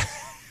Delight.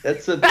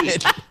 That's the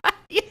beach.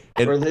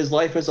 Or his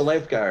life as a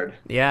lifeguard.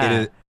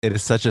 Yeah. It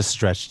is such a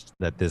stretch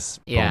that this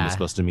poem is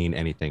supposed to mean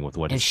anything with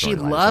what. And she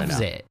loves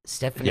it.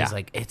 Stephanie's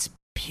like, it's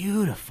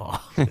beautiful.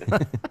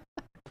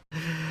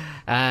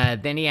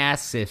 Then he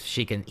asks if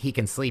he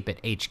can sleep at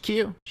HQ.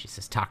 She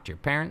says, talk to your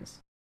parents.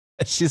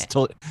 She's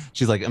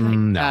like,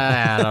 no.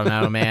 I don't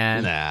know,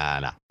 man.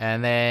 Nah.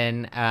 And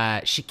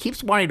then she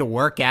keeps wanting to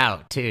work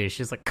out too.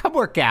 She's like, come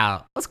work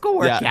out. Let's go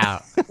work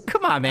out.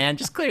 Come on, man.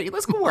 Just clear.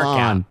 Let's go work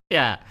out.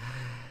 Yeah.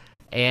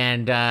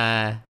 And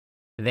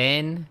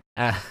then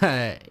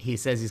he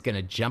says he's going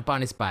to jump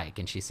on his bike.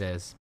 And she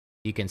says,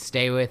 you can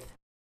stay with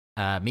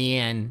me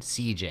and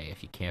CJ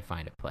if you can't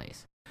find a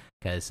place.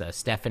 Because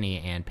Stephanie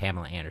and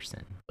Pamela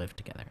Anderson live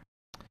together.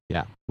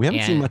 Yeah. We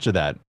haven't seen much of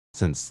that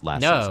since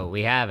last season. No,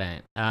 we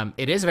haven't.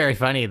 It is very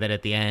funny that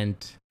at the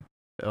end,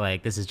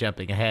 like, this is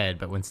jumping ahead,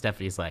 but when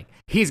Stephanie's like,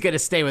 he's going to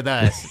stay with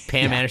us,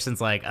 Pam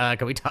Anderson's like,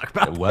 can we talk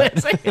about what?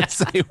 This?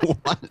 Say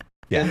what?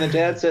 Yeah. And the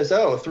dad says,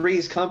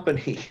 Three's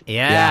Company.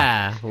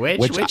 Yeah.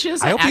 Which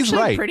is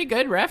actually a pretty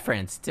good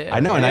reference, too. I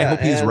know, and I hope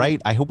he's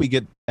right. I hope we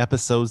get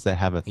episodes that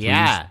have a Three's.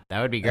 Yeah,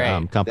 that would be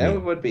great. Company.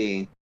 That would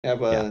be.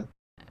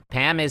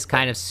 Pam is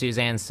kind of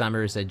Suzanne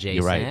Summers adjacent.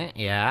 You're right.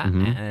 Yeah.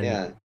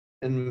 Mm-hmm.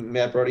 And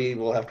Matt Brody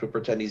will have to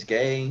pretend he's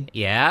gay.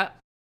 Yeah.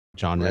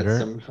 John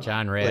Ritter.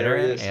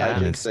 Yeah.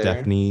 And then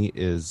Stephanie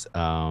is,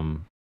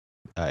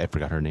 I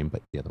forgot her name,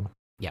 but the other one.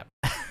 Yep.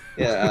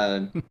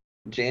 Yeah.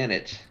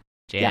 Janet.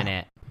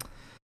 Yeah.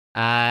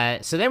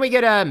 So then we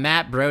get a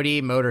Matt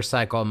Brody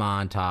motorcycle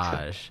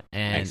montage,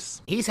 and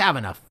he's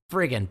having a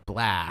friggin'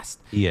 blast.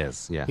 He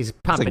is, yeah. He's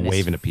pumping his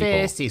waving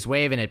fist. He's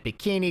waving at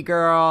bikini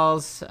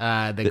girls.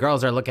 The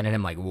girls are looking at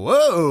him like,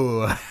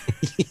 whoa.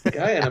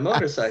 Guy on a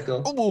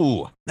motorcycle.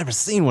 Ooh, never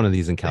seen one of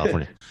these in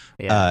California.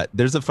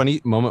 There's a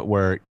funny moment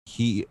where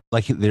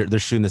they're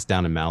shooting this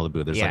down in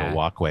Malibu. There's like a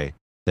walkway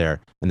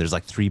there, and there's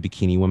like 3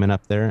 bikini women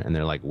up there, and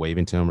they're like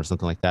waving to him or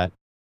something like that.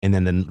 And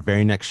then the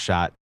very next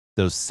shot,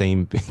 those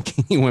same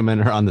bikini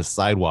women are on the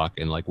sidewalk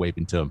and like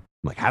waving to him.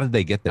 I'm like, how did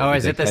they get there? Oh,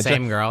 is it the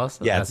same girls?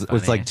 Yeah,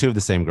 it's like 2 of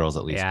the same girls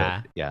at least.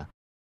 Yeah. But yeah.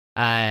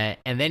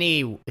 And then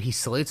he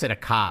salutes at a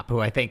cop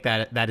who I think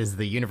that is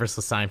the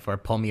universal sign for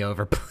pull me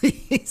over,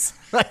 please.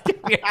 Like,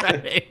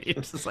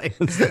 he's just like,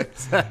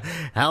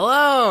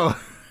 hello.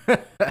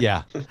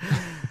 Yeah.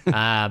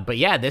 But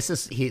yeah, this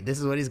is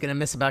what he's gonna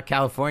miss about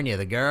California,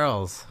 the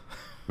girls.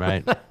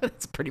 Right.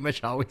 That's pretty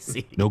much all we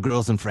see. No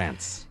girls in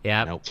France.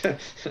 Yeah. Nope.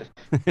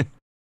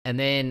 And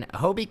then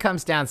Hobie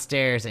comes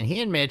downstairs, and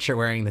he and Mitch are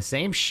wearing the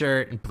same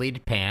shirt and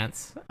pleated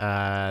pants.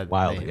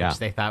 Which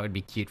they thought would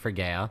be cute for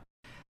Gail.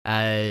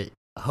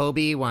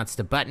 Hobie wants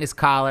to button his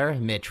collar.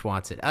 Mitch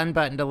wants it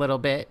unbuttoned a little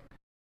bit.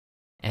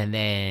 And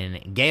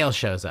then Gail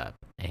shows up,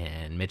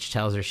 and Mitch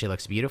tells her she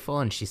looks beautiful,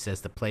 and she says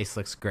the place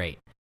looks great.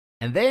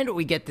 And then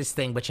we get this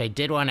thing, which I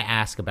did want to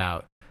ask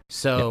about.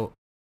 So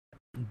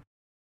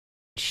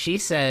she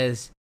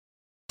says,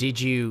 did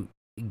you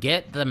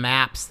get the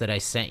maps that I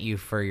sent you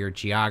for your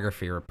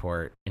geography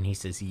report? And he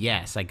says,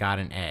 yes, I got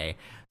an A.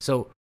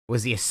 So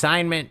was the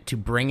assignment to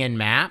bring in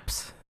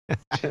maps?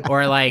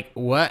 Or like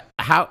what?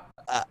 How?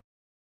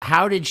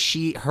 how did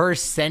her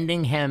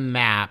sending him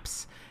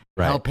maps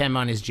Right. help him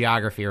on his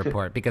geography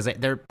report? Because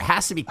there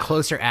has to be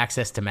closer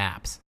access to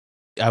maps.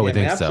 I would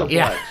think maps so. of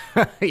Yeah.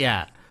 what?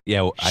 Yeah.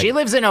 Yeah. She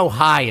lives in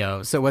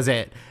Ohio, so was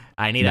it,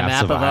 I need a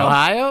Maps map of of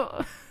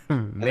Ohio?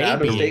 An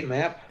out-of-state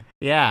map?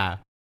 Yeah.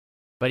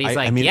 But he's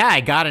I mean, yeah,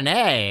 I got an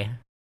A.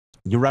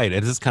 You're right.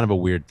 It is kind of a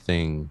weird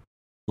thing.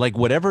 Like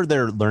whatever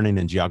they're learning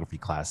in geography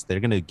class,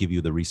 they're going to give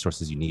you the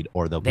resources you need,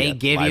 or they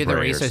give you the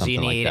resources you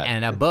need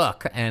and a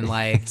book and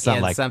like,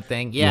 like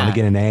something. You Yeah. want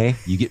to get an A?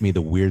 You get me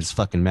the weirdest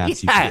fucking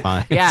maps you can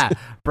find. Yeah.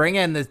 Bring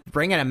in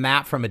a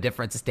map from a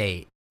different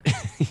state.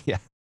 Yeah.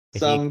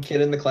 Some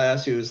kid in the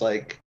class who's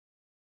like,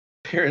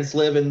 parents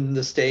live in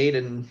the state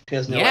and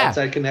has no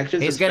outside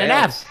connections. He's getting an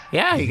F.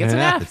 Yeah, he gets an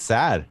F. It's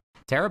sad.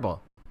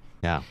 Terrible.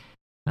 Yeah.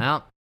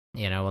 Well,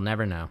 we'll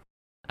never know.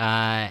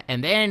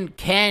 And then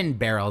Ken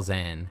barrels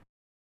in.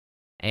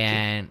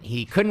 And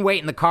he couldn't wait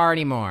in the car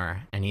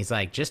anymore. And he's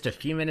like, just a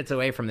few minutes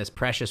away from this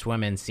precious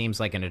woman seems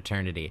like an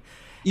eternity.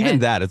 Even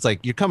that, it's like,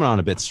 you're coming on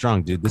a bit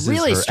strong, dude. This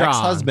really is her strong.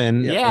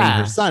 ex-husband and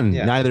her son.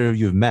 Yeah. Neither of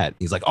you have met.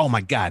 He's like, oh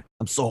my God,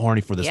 I'm so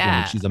horny for this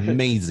woman. She's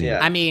amazing.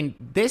 Yeah. I mean,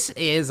 this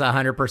is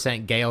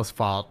 100% Gail's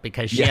fault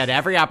because she had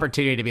every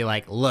opportunity to be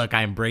like, look,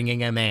 I'm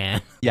bringing a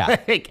man. Yeah.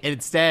 Like,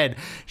 instead,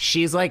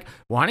 she's like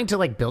wanting to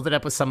like build it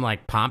up with some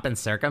like pomp and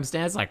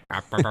circumstance, like,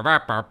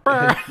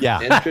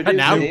 Yeah.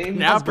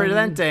 now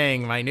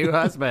presenting my new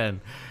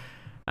husband.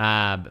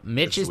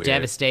 Mitch is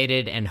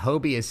devastated and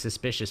Hobie is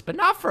suspicious, but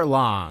not for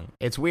long.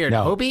 It's weird.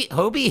 No.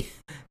 Hobie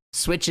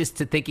switches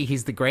to thinking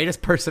he's the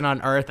greatest person on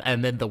earth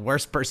and then the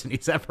worst person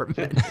he's ever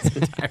met in his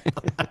entire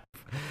life.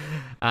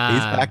 He's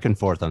back and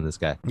forth on this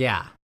guy.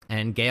 Yeah.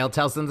 And Gail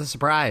tells them the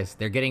surprise.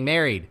 They're getting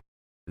married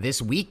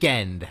this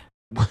weekend.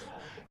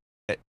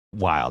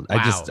 Wild.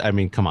 Wow. I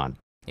mean, come on.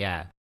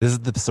 Yeah. This is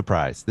the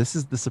surprise.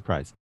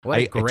 What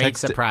a great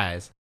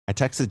surprise. I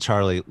texted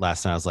Charlie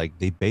last night. I was like,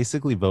 they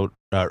basically wrote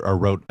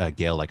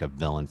Gail like a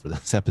villain for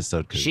this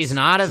episode. She's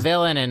not a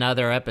villain in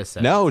other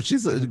episodes. No,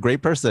 she's a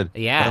great person.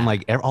 Yeah. But I'm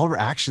like, all her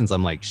actions,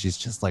 I'm like, she's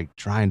just like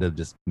trying to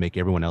just make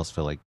everyone else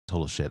feel like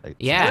total shit. Like,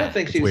 yeah. I don't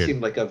think she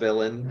seemed like a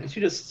villain. She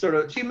just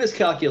she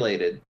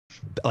miscalculated.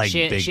 Like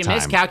she big time.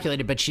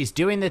 miscalculated, but she's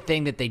doing the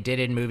thing that they did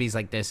in movies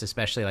like this,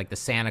 especially like the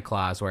Santa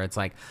Claus, where it's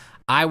like,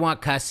 I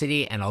want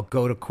custody and I'll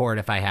go to court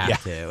if I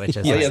have to. Which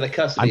is the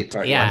custody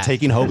part. Yeah. I'm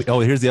taking Hobie.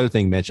 Oh, here's the other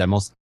thing, Mitch.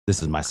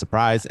 This is my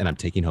surprise, and I'm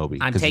taking Hobie.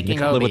 I'm taking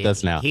Nick Hobie. Live with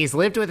us now. He's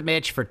lived with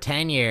Mitch for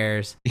 10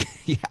 years.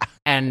 Yeah.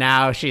 And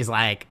now she's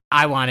like,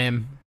 I want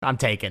him. I'm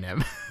taking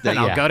him. And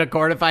I'll go to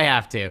court if I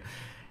have to.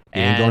 He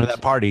ain't going to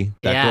that party.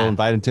 That girl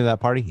invited him to that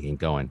party. He ain't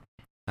going.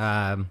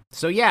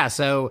 So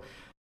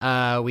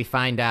we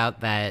find out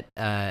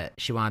that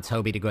she wants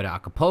Hobie to go to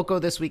Acapulco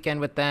this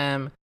weekend with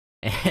them.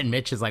 And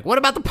Mitch is like, what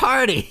about the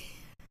party?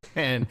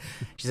 And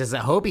she says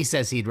that Hobie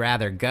says he'd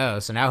rather go.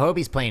 So now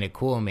Hobie's playing it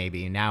cool,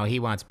 maybe. Now he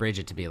wants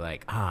Bridget to be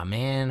like, oh,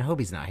 man,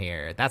 Hobie's not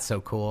here. That's so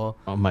cool.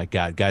 Oh, my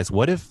God. Guys,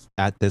 what if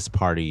at this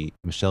party,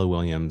 Michelle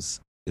Williams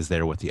is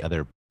there with the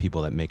other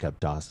people that make up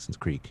Dawson's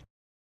Creek,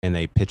 and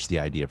they pitch the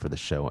idea for the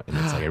show, and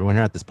it's like, everyone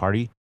here at this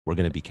party, we're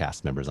going to be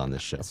cast members on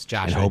this show. It's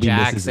Joshua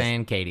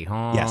Jackson, Katie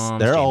Holmes, yes,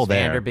 they're James all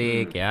there. Van Der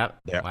Beek, yep.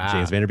 Wow.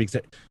 James Van Der Beek's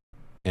there,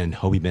 and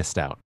Hobie missed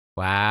out.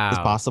 Wow. It's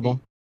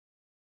possible.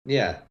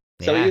 Yeah.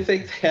 So you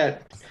think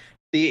that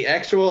the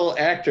actual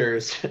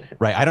actors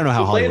right, I don't know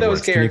how who play Hollywood those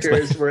works.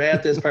 characters were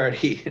at this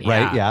party.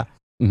 Right, yeah.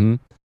 Mm-hmm.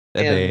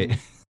 And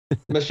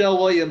Michelle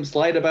Williams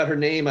lied about her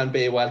name on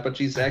Baywatch, but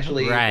she's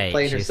actually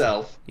playing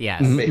herself on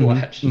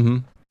Baywatch. Mm-hmm.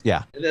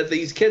 Yeah. And that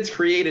these kids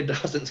created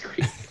Dawson's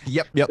Creek.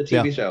 Yep. The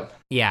TV show.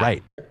 Yeah.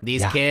 Right.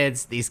 These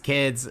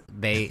kids,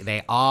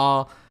 they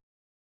all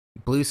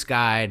blue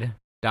skied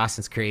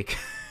Dawson's Creek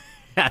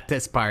at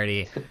this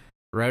party,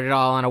 wrote it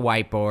all on a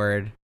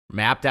whiteboard,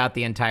 mapped out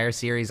the entire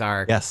series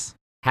arc. Yes.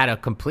 Had a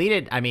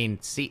completed,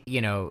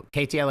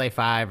 KTLA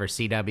 5 or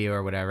CW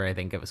or whatever. I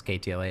think it was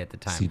KTLA at the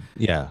time.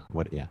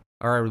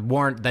 Or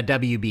Warren, the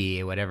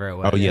WB, whatever it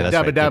was. Oh, yeah, that's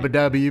right.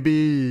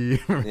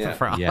 WB. Yeah.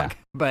 Frog. Yeah.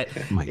 But,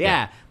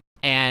 yeah.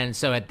 And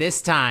so at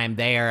this time,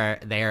 they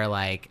are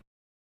like,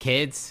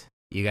 kids,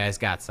 you guys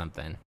got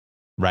something.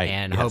 Right.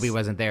 And Hobie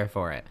wasn't there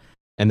for it.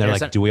 And they're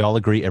like, do we all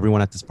agree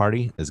everyone at this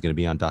party is going to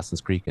be on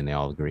Dawson's Creek? And they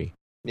all agree.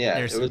 Yeah,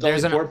 it was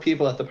only 4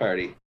 people at the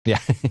party. Yeah.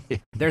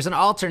 There's an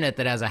alternate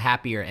that has a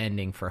happier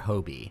ending for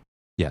Hobie.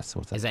 Yes,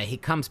 what's that? Is that he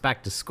comes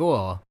back to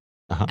school,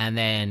 and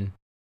then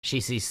she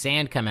sees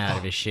sand come out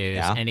of his shoes,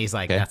 and he's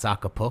like, that's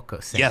Acapulco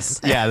sand. Yes,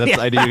 yeah, I knew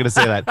you were going to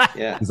say that.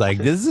 Yeah. He's like,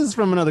 this is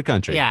from another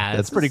country. Yeah.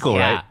 That's pretty cool,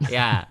 right?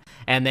 Yeah.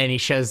 And then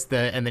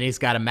he's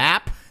got a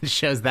map,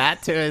 shows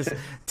that to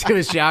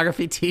his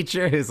geography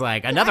teacher, who's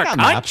like, another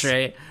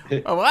country?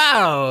 Oh,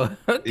 wow.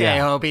 Okay,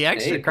 Hobie,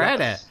 extra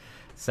credit.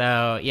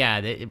 So,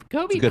 yeah,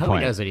 Hobie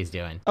knows what he's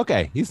doing.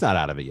 Okay, he's not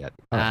out of it yet.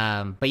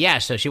 But yeah,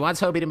 so she wants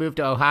Hobie to move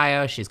to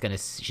Ohio. She's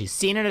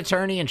seen an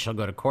attorney, and she'll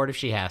go to court if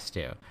she has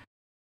to.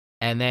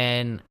 And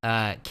then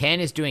Ken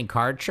is doing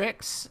card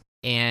tricks,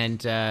 and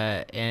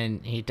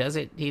he does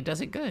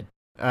it good.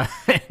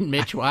 And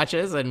Mitch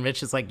watches, and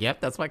Mitch is like,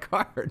 "Yep, that's my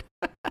card."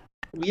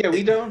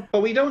 we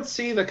don't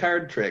see the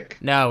card trick.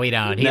 No, we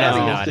don't. He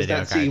doesn't know how to does do a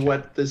not card see trick.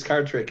 what this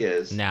card trick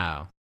is.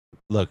 No.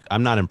 Look,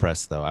 I'm not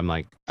impressed though. I'm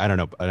like, I don't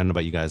know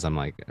about you guys. I'm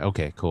like,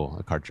 okay, cool,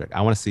 a card trick.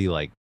 I want to see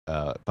like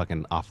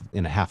fucking off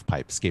in a half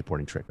pipe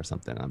skateboarding trick or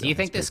something. Do you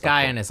think this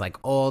guy in his like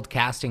old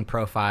casting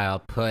profile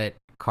put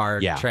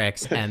card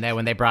tricks, and then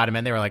when they brought him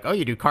in, they were like, "Oh,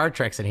 you do card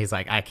tricks," and he's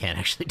like, "I can't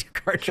actually do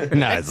card tricks."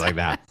 No, it's like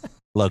that.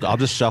 Look, I'll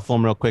just shuffle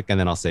them real quick, and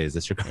then I'll say, "Is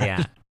this your card?"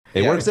 Yeah,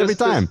 it works every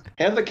time.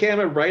 Have the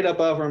camera right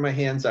above where my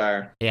hands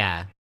are.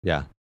 Yeah.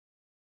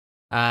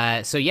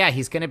 So yeah,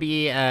 he's gonna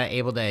be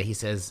able to. He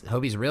says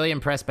Hobie's really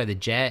impressed by the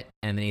jet,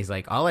 and then he's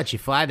like, "I'll let you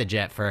fly the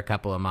jet for a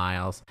couple of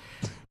miles."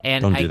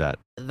 And don't do that.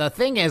 The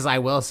thing is, I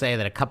will say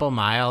that a couple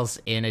miles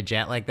in a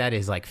jet like that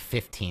is like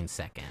 15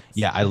 seconds.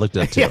 Yeah, I looked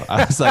it up too.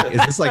 I was like,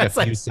 is this like a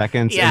few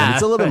seconds? Yeah, and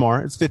it's a little bit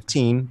more. It's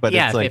 15, but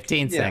yeah, it's like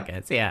 15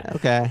 seconds. Yeah.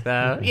 Okay.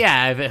 So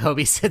yeah, if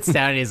Hobie sits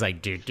down and he's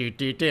like, do.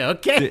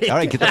 Okay. All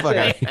right, get the fuck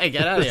out. Get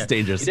out of here. It's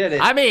dangerous. You did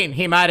it. I mean,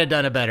 he might have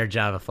done a better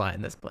job of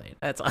flying this plane.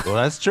 That's all. Well,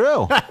 that's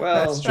true.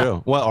 Well, that's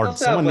true. Well, or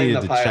someone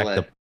needed to check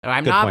the.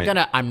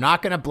 I'm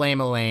not gonna blame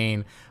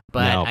Elaine,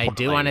 but I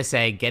do want to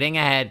say, getting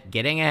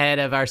ahead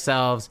of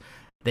ourselves.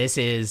 This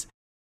is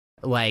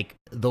like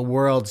the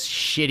world's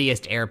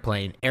shittiest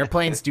airplane.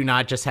 Airplanes do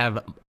not just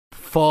have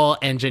full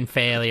engine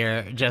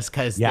failure just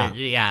because,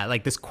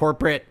 like this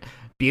corporate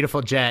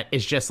beautiful jet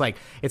is just like,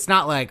 it's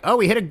not like, oh,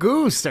 we hit a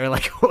goose or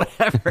like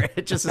whatever.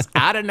 It just is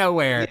out of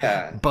nowhere.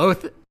 Yeah.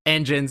 Both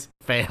engines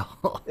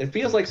fail. It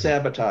feels like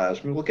sabotage.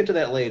 I mean, we'll get to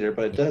that later,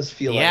 but it does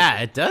feel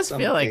like it does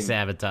feel like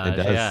sabotage. It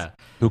does. Yeah.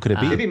 Who could it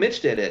be? Maybe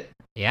Mitch did it.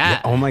 Yeah.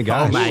 Oh my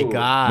gosh. Oh my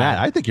god. Matt,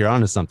 I think you're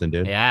onto something,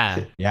 dude.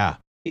 Yeah. Yeah.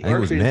 He I think it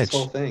was orchestrated this Mitch.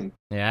 whole thing.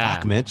 Yeah.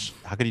 Fuck, Mitch.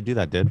 How could he do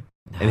that, dude?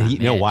 And you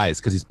know why?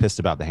 It's because he's pissed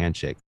about the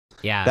handshake.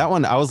 Yeah. That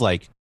one, I was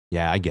like,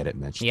 yeah, I get it,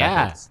 Mitch. Yeah.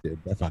 That hurts, dude.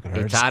 That fucking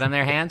hurts. He taught him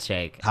their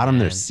handshake. Taught him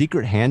their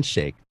secret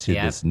handshake to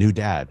this new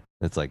dad.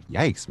 It's like,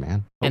 yikes,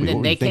 man. And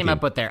then they came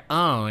up with their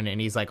own,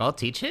 and he's like, I'll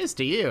teach his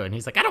to you. And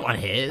he's like, I don't want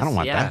his. I don't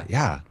want that.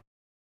 Yeah.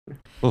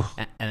 And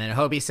then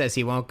Hobie says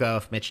he won't go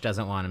if Mitch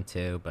doesn't want him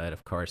to, but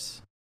of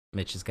course,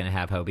 Mitch is going to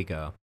have Hobie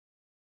go.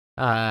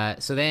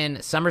 So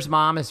then Summer's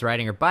mom is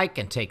riding her bike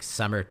and takes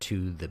Summer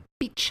to the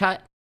beach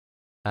hut.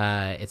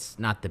 It's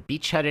not the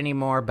beach hut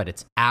anymore, but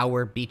it's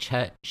our beach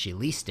hut. She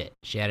leased it.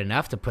 She had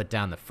enough to put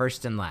down the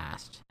first and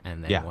last.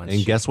 And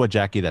then guess what,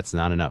 Jackie? That's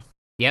not enough.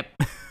 Yep.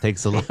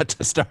 Takes a lot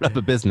to start up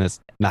a business.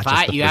 Not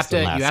just the you first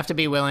and last. You have to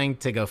be willing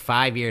to go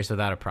 5 years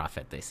without a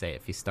profit, they say,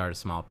 if you start a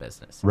small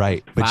business.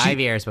 Right. But 5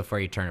 years before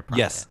you turn a profit.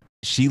 Yes.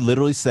 She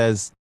literally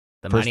says,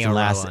 the first and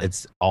last,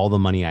 it's all the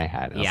money I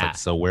had. And I was like,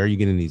 so where are you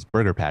getting these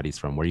burger patties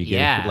from? Where are you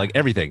getting like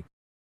everything?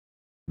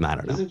 I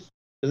don't know.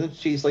 Doesn't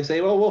she like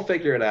say, well, we'll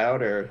figure it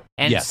out?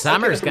 And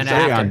Summer's going to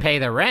have to pay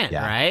the rent,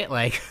 right?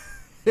 Like,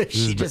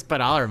 she just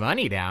put all her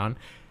money down.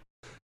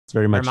 It's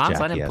very much her mom's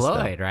Jackie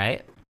unemployed,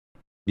 right?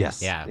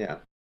 Yes. Yeah.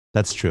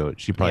 That's true.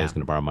 She probably is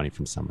going to borrow money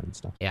from Summer and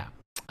stuff.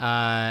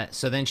 Yeah.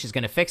 So then she's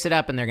going to fix it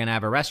up, and they're going to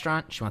have a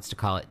restaurant. She wants to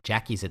call it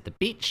Jackie's at the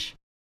Beach.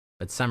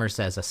 But Summer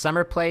says a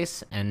summer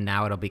place, and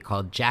now it'll be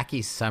called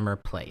Jackie's Summer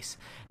Place.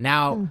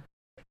 Now,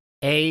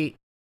 a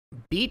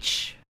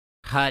beach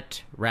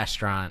hut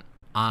restaurant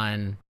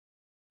on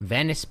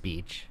Venice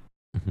Beach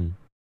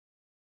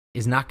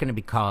is not going to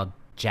be called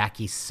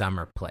Jackie's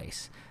Summer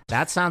Place.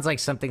 That sounds like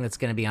something that's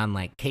going to be on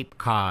like Cape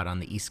Cod on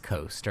the East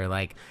Coast, or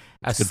like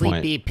a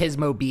sleepy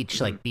Pismo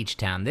Beach, like beach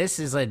town. This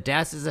is a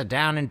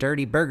down and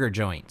dirty burger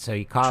joint. So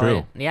you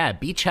call it,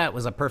 Beach Hut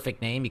was a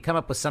perfect name. You come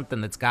up with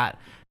something that's got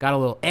a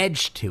little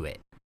edge to it.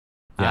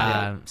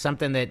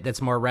 Something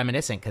that's more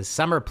reminiscent, because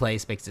Summer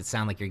Place makes it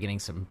sound like you're getting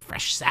some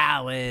fresh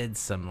salads,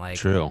 some like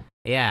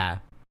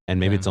and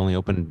maybe it's only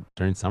open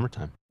during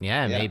summertime.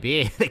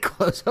 Maybe they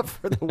close up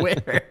for the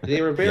winter.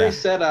 They were very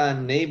set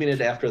on naming it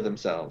after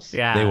themselves.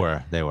 They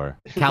were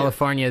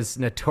California's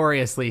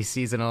notoriously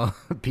seasonal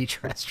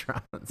beach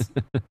restaurants.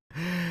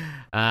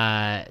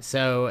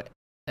 So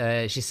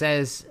she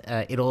says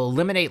it'll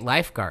eliminate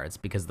lifeguards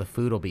because the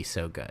food will be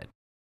so good.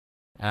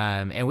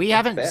 And we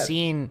haven't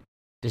seen.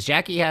 Does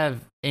Jackie have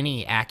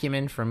any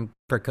acumen for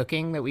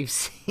cooking that we've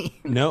seen?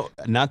 No,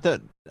 not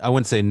that. I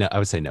wouldn't say no. I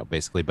would say no,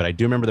 basically. But I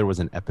do remember there was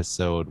an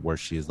episode where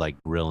she's like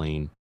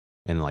grilling,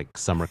 and like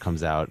Summer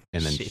comes out,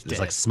 and then there's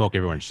like smoke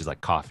everywhere, and she's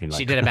like coughing. Like,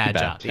 she did a bad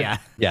job.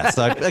 Yeah.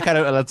 So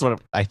that's what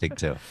I think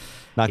too.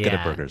 Not good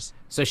at burgers.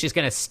 So she's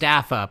gonna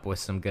staff up with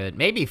some good,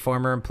 maybe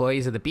former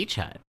employees of the Beach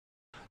Hut.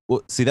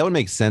 Well, see, that would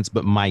make sense.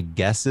 But my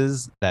guess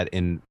is that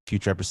in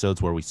future episodes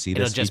where we see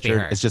this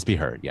feature, it's just be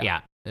her.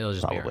 Yeah. It'll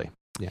just probably.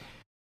 Be her. Yeah.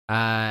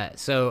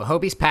 So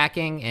Hobie's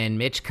packing, and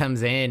Mitch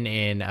comes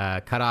in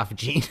cut off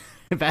jean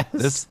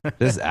vest.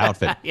 This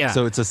outfit.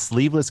 So it's a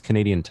sleeveless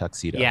Canadian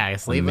tuxedo. Yeah, a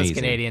sleeveless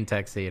Canadian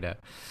tuxedo.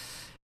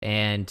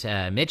 And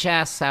Mitch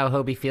asks how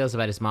Hobie feels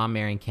about his mom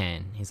marrying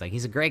Ken. He's like,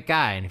 he's a great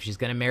guy, and if she's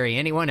gonna marry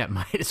anyone, it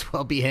might as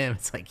well be him.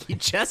 It's like, you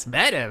just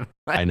met him.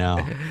 I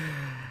know.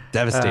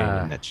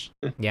 Devastating, Mitch.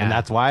 Yeah. And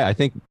that's why I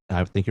think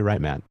you're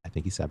right, Matt. I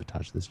think he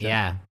sabotaged this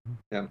job.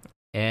 Yeah.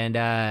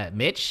 And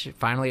Mitch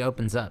finally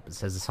opens up and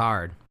says, it's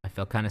hard. I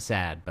feel kind of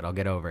sad, but I'll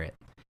get over it.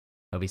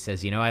 Hobie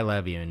says, I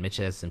love you. And Mitch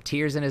has some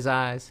tears in his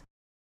eyes.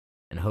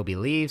 And Hobie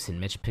leaves, and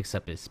Mitch picks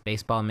up his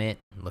baseball mitt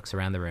and looks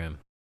around the room.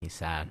 He's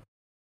sad.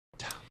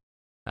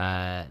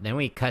 Then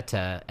we cut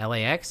to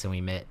LAX, and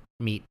we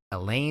meet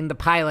Elaine the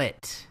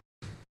pilot.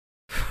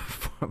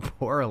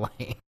 Poor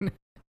Elaine.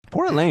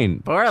 Poor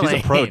Elaine. Poor Elaine.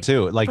 She's a pro,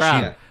 too. Like,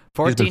 pro.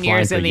 14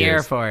 years in the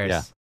Air Force.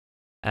 Yeah.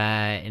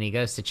 And he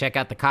goes to check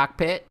out the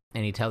cockpit,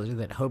 and he tells her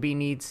that Hobie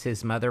needs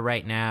his mother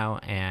right now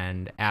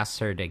and asks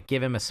her to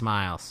give him a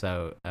smile.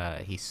 So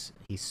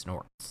he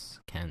snorts.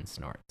 Ken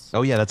snorts.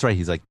 Oh, yeah, that's right.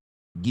 He's like,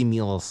 give me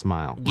a little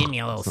smile. Give me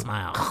a little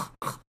smile.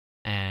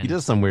 And he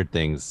does some weird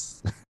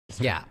things.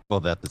 Yeah.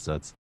 Both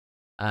episodes.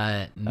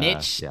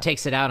 Mitch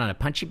takes it out on a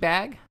punching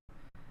bag.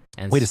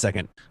 And wait a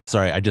second.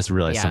 Sorry, I just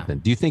realized something.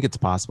 Do you think it's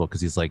possible?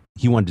 Because he's like,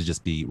 he wanted to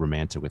just be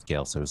romantic with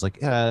Gail. So it was like,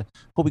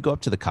 Hobie, go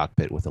up to the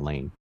cockpit with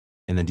Elaine.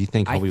 And then do you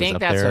think Hobie was up there? I think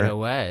that's what it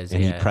was.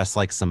 And he pressed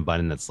like some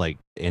button that's like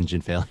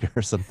engine failure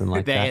or something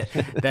like that.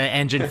 The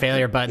engine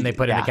failure button they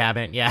put in the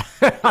cabinet. Yeah.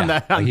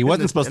 He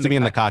wasn't supposed to be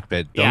in the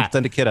cockpit. Don't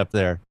send a kid up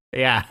there.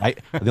 Yeah.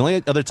 The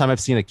only other time I've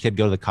seen a kid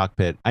go to the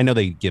cockpit, I know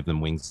they give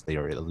them wings.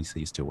 Or at least they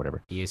used to,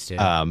 whatever. Used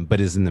to. But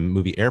is in the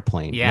movie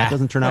Airplane. Yeah. That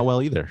doesn't turn out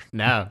well either.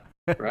 No.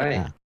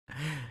 Right.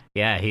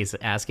 Yeah, he's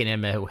asking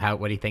him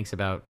what he thinks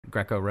about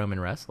Greco-Roman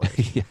wrestlers.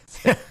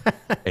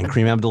 And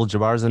Kareem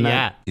Abdul-Jabbar's in that.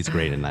 Yeah. He's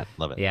great in that.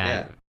 Love it.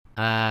 Yeah.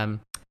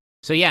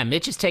 So yeah,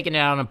 Mitch is taking it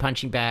out on a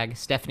punching bag.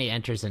 Stephanie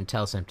enters and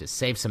tells him to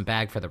save some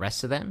bag for the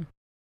rest of them.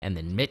 And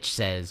then Mitch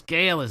says,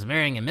 Gail is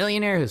marrying a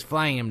millionaire who's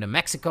flying him to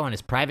Mexico on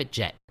his private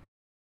jet.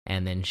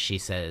 And then she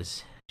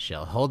says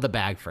she'll hold the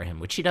bag for him,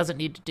 which she doesn't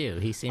need to do.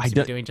 He seems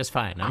to be doing just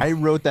fine. Huh? I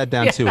wrote that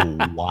down too.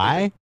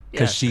 Why?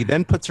 Because she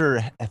then puts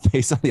her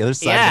face on the other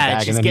side of the bag.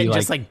 She's and then getting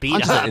just like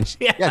beat up.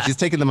 She's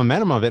taking the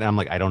momentum of it. And I'm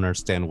like, I don't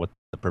understand what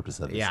the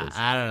purpose of this is.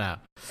 I don't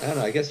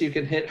know. I guess you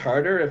can hit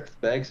harder if the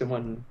bag's in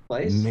one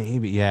place.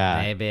 Maybe,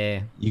 yeah.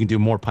 Maybe. You can do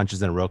more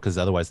punches in a row because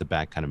otherwise the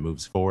bag kind of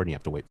moves forward and you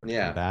have to wait for it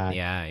to come back.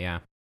 Yeah.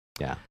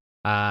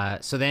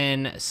 So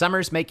then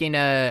Summer's making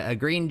a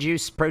green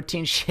juice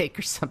protein shake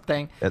or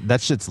something.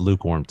 That shit's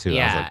lukewarm too.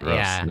 Yeah, I was like,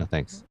 gross. No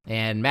thanks.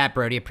 And Matt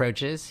Brody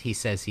approaches. He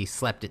says he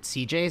slept at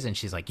CJ's, and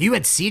she's like, "You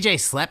and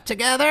CJ slept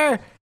together?"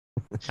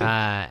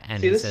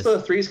 And see, this is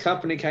the Three's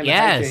Company kind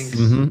of things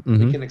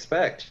we can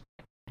expect.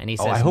 And he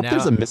says, I hope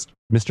there's a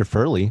Mr.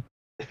 Furley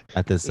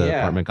at this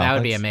apartment complex. That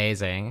would be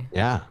amazing.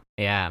 Yeah.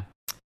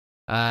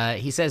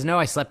 He says, no,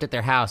 I slept at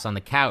their house on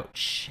the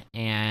couch.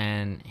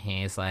 And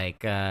he's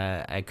like,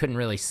 I couldn't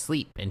really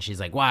sleep. And she's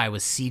like, why?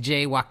 Was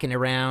CJ walking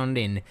around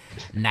in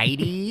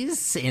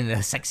 90s in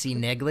a sexy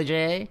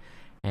negligee?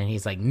 And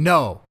he's like,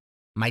 no,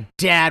 my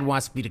dad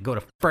wants me to go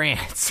to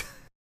France.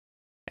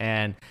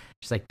 And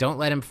she's like, don't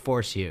let him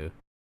force you.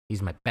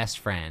 He's my best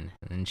friend.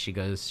 And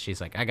she's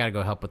like, I got to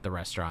go help with the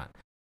restaurant.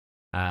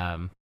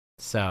 And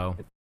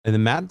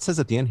then Matt says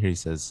at the end here, he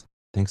says,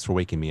 thanks for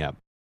waking me up.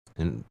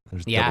 And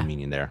there's double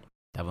meaning there.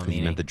 Double meaning.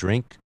 He meant the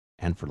drink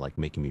and for like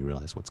making me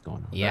realize what's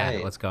going on.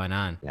 Yeah, what's going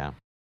on. Yeah.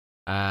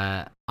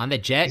 On the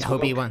jet,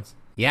 Hobie wants.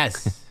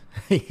 Yes.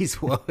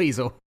 he's woke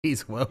now.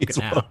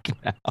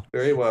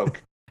 Very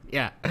woke.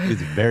 Yeah.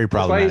 He's very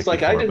problematic. That's why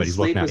he's like, I didn't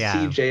sleep with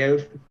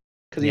CJ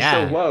because he's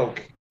so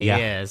woke. He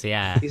is,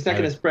 yeah. He's not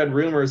going to spread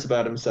rumors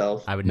about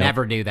himself. I would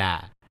never do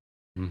that.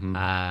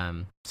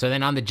 Mm-hmm. So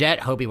then on the jet,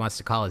 Hobie wants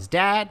to call his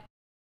dad.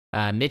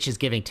 Mitch is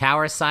giving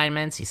tower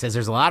assignments. He says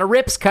there's a lot of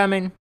rips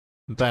coming,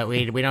 but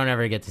we don't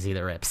ever get to see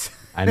the rips.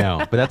 I know,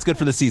 but that's good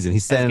for the season.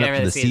 He's setting up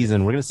for the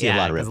season. We're going to see a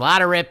lot of rips. There's a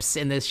lot of rips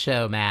in this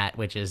show, Matt,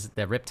 which is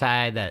the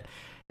riptide that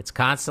it's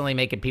constantly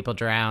making people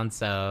drown.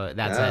 So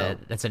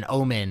that's an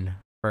omen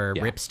for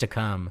rips to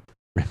come.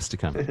 Rips to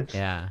come.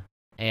 Yeah.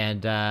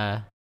 And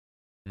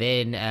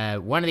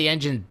then one of the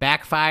engines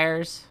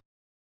backfires.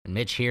 And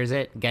Mitch hears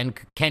it. Again,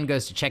 Ken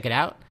goes to check it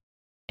out.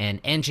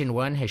 And engine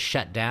 1 has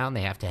shut down.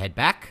 They have to head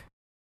back.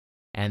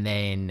 And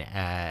then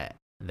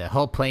the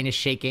whole plane is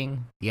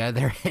shaking. The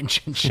other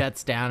engine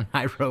shuts down.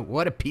 I wrote,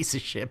 what a piece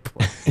of shit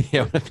plane.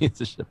 Yeah, what a piece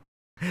of shit.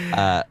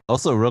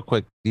 Also, real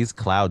quick, these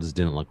clouds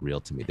didn't look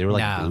real to me. They were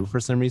like blue for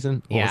some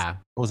reason. What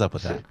was up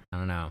with that? I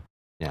don't know.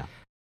 Yeah.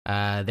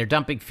 They're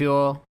dumping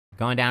fuel,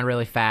 going down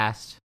really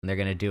fast. And they're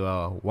going to do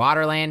a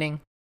water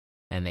landing.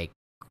 And they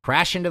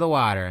crash into the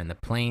water and the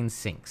plane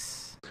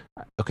sinks.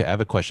 Okay, I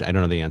have a question. I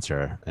don't know the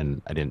answer,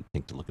 and I didn't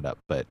think to look it up.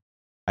 But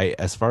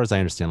as far as I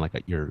understand, like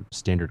your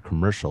standard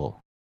commercial,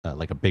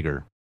 like a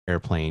bigger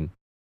airplane,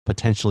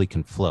 potentially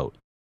can float.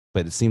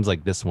 But it seems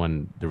like this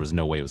one, there was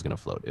no way it was going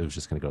to float. It was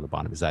just going to go to the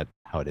bottom. Is that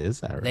how it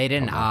is? They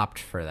didn't opt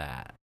for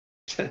that.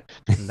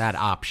 That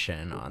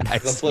option on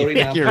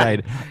that. You're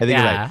right. I think you're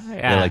right.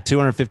 They're like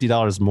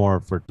 $250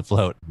 more for it to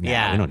float. We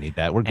don't need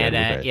that. We're good.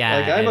 And,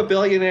 like I'm a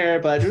billionaire,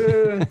 but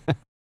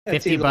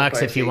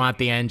 $50 if you want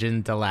the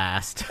engine to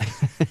last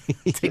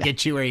to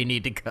get you where you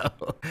need to go.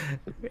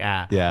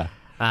 Yeah.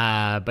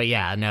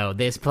 But no,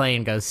 this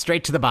plane goes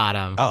straight to the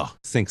bottom. Oh,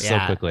 sinks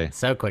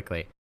so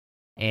quickly.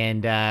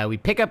 And we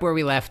pick up where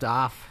we left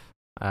off.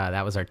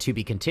 That was our to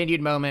be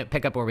continued moment.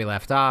 Pick up where we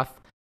left off.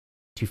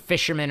 Two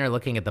fishermen are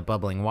looking at the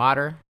bubbling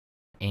water.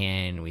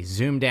 and we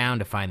zoom down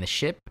to find the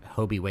ship.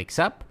 Hobie wakes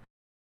up.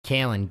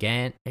 Gale and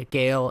Ken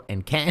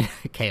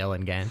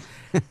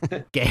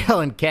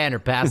are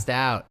passed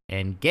out,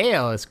 and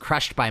Gale is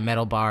crushed by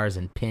metal bars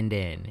and pinned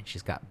in.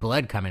 She's got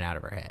blood coming out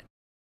of her head.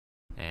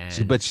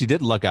 But she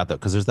did luck out though,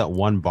 because there's that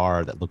one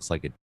bar that looks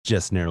like it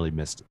just narrowly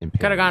missed.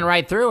 Could have gone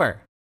right through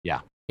her.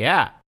 Yeah.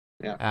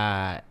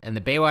 And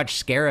the Baywatch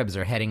Scarabs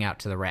are heading out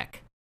to the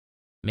wreck.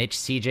 Mitch,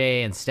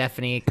 CJ, and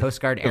Stephanie,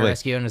 Coast Guard air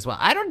rescuing as well.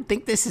 I don't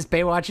think this is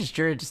Baywatch's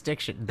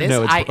jurisdiction.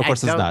 No, of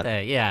course it's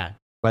not. Yeah.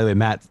 By the way,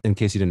 Matt, in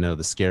case you didn't know,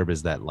 the Scarab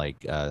is that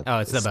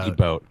it's the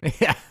boat.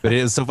 Yeah. But it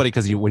is so funny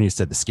because when you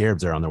said the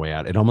Scarabs are on their way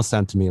out, it almost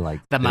sounded to me like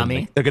the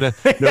Mummy. They're gonna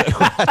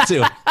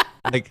too.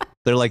 Like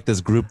they're like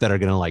this group that are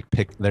gonna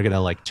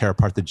tear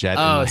apart the jet.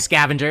 Oh,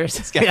 scavengers.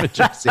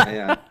 Scavengers.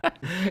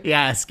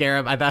 Yeah,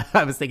 Scarab.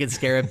 I was thinking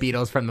Scarab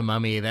beetles from the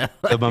Mummy. The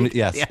Mummy.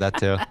 Yes, that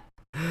too.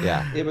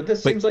 Yeah. Yeah, but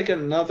this seems like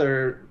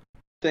another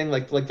thing,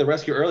 like the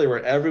rescue earlier,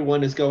 where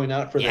everyone is going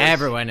out for this.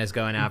 Everyone is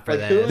going out for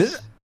this.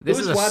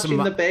 Who's watching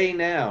the bay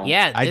now?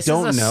 Yeah, this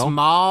is a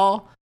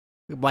small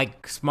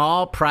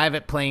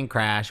private plane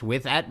crash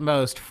with at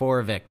most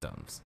 4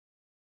 victims.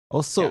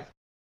 Also,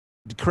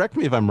 correct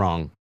me if I'm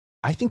wrong.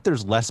 I think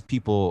there's less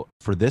people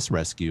for this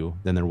rescue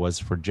than there was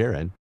for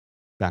Jared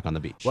back on the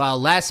beach. Well,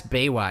 less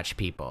Baywatch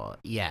people,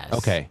 yes.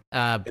 Okay.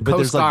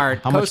 Coast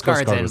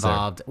Guard's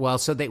involved. Well,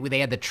 so they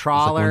had the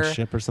trawler, one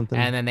ship or something,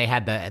 and then they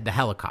had the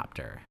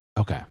helicopter.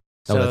 Okay.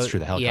 So that's true.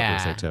 The helicopter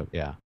was there too.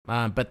 Yeah.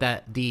 But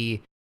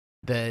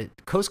the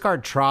Coast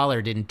Guard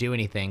trawler didn't do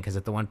anything because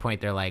at the one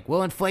point they're like,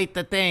 we'll inflate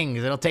the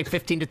things. It'll take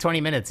 15 to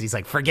 20 minutes. He's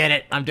like, forget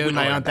it. I'm doing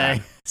my own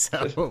thing.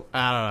 So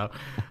I don't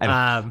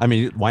know. I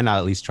mean, why not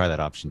at least try that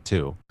option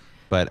too?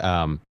 But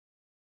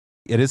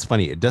it is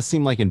funny. It does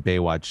seem like in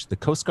Baywatch, the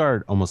Coast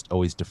Guard almost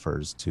always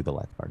defers to the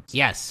lifeguards.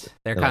 Yes.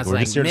 They're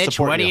constantly like, Mitch,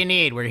 what do you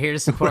need? We're here to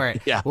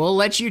support. Yeah. We'll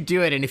let you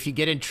do it. And if you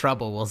get in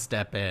trouble, we'll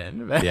step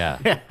in.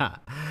 Yeah.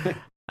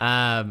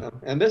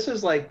 And this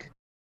is like,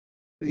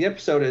 the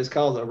episode is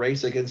called A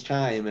Race Against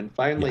Time, and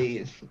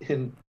finally,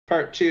 in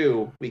part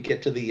 2, we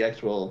get to the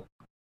actual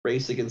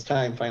race against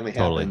time finally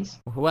happens.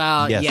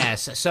 Well,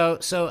 yes.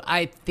 So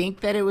I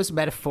think that it was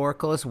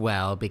metaphorical as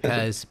well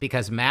because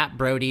Matt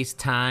Brody's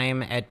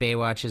time at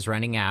Baywatch is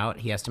running out.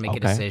 He has to make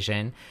a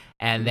decision.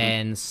 And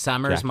then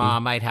Summer's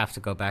mom might have to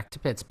go back to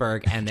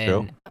Pittsburgh, and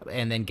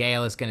then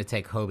Gale is going to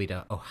take Hobie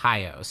to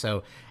Ohio.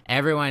 So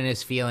everyone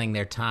is feeling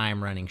their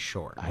time running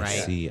short, right?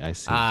 I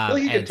see. Well,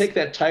 you could take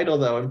that title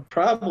though and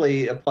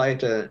probably apply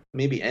it to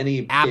maybe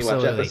any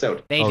Baywatch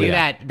episode.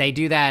 They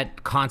do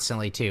that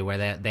constantly too,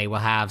 where they will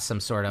have some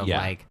sort of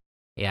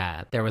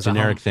there was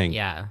generic thing.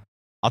 Yeah,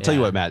 I'll tell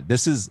you what, Matt.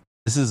 This is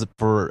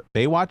for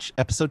Baywatch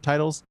episode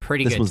titles.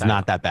 Pretty good. This one's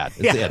not that bad.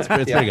 It's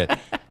pretty good.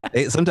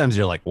 Sometimes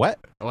you're like, what?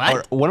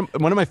 What? Or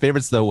one of my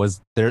favorites though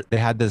was they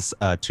had this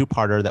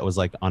 2-parter that was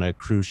like on a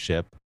cruise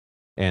ship,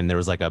 and there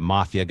was like a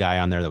mafia guy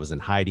on there that was in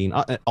hiding.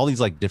 All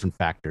these like different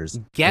factors.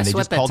 Guess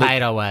what the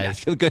title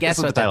was? Guess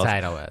what the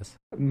title was?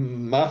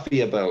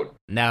 Mafia Boat.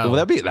 No.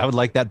 Well, I would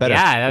like that better.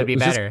 Yeah, that would be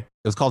better.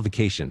 It was called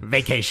Vacation.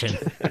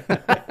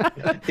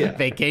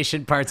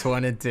 Vacation parts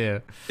 1 and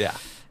 2.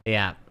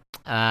 Yeah.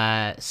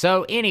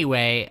 So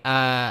anyway,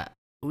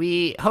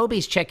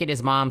 Hobie's checking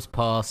his mom's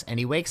pulse, and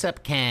he wakes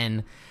up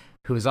Ken,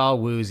 who's all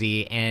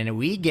woozy, and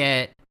we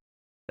get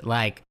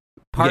like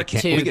part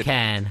 2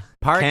 Ken.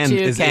 Part Ken 2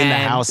 is in the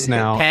house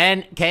now.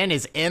 Ken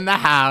is in the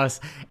house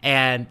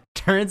and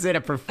turns in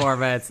a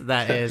performance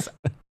that is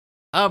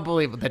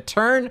unbelievable. The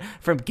turn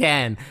from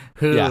Ken,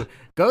 who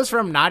goes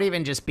from not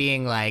even just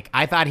being like,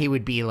 I thought he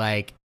would be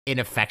like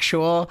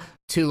ineffectual,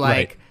 to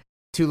like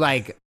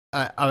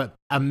a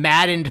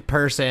maddened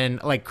person,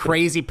 like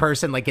crazy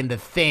person, like in The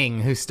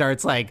Thing, who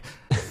starts like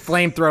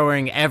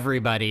flamethrowing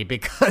everybody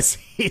because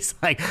he's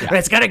like,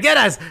 it's gonna get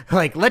us.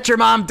 Like, let your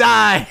mom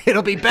die.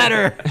 It'll be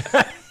better.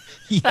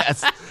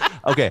 Yes.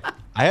 Okay.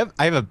 I have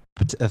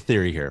a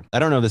theory here. I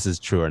don't know if this is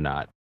true or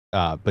not,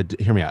 but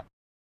hear me out.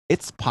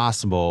 It's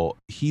possible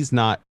he's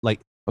not like,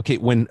 okay,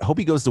 when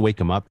Hobie goes to wake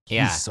him up,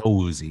 he's so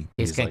woozy.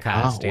 He's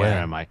concussed. Like, where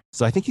am I?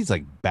 So I think he's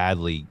like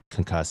badly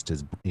concussed.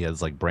 His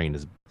brain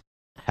has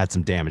had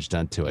some damage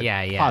done to it.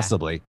 Yeah.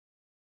 Possibly.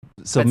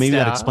 So but maybe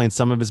that explains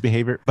some of his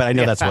behavior, but I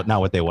know that's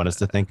not what they want us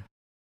to think.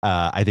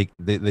 I think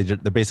they're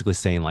basically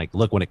saying like,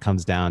 look, when it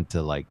comes down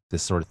to like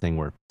this sort of thing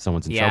where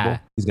someone's in trouble,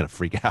 he's gonna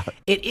freak out.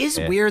 It is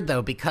weird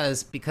though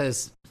because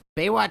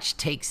Baywatch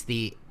takes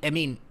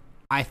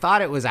I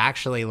thought it was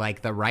actually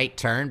like the right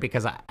turn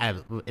because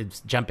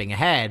it's jumping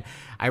ahead.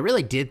 I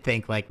really did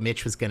think like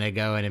Mitch was gonna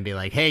go in and be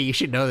like, hey, you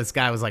should know this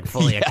guy was like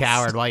fully a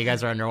coward while you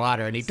guys are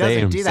underwater, and he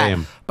doesn't do that.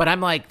 But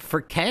I'm like,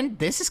 for Ken,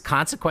 this is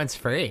consequence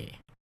free.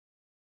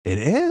 It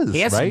is.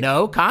 He has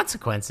no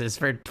consequences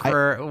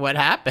for what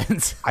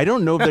happens. I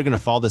don't know if they're going to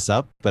follow this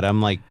up, but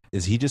I'm like,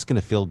 is he just going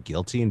to feel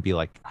guilty and be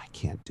like, I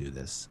can't do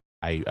this?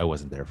 I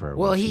wasn't there for it.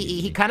 Well,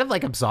 he kind of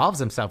like absolves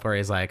himself where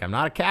he's like, I'm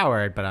not a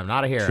coward, but I'm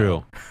not a hero.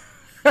 True.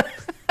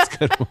 That's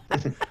good.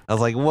 I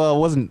was like, well, it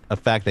wasn't a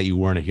fact that you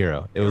weren't a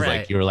hero. It was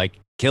like, you were like,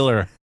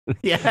 killer.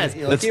 Yes.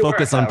 Let's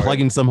focus on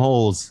plugging some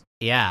holes.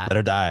 Yeah. Let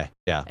her die.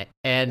 Yeah.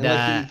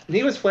 And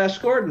he was Flash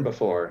Gordon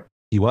before.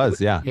 He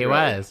was, yeah. He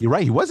was. You're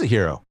right. He was a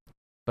hero.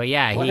 But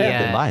yeah, What he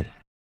happened?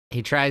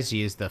 he tries to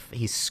use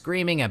he's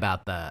screaming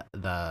about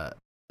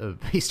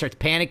he starts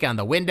panicking on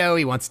the window.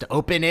 He wants to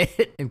open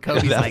it, and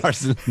Kobe's like,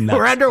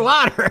 "We're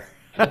underwater."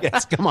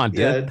 Yes, come on, dude.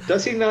 Yeah,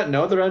 does he not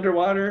know they're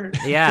underwater?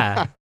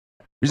 Yeah.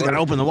 We just gotta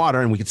open the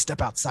water and we can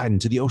step outside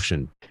into the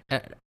ocean.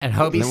 And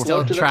Hobie's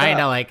still trying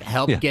to like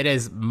help Yeah. get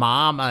his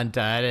mom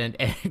undone,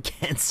 and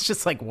Ken's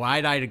just like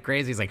wide-eyed and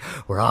crazy. He's like,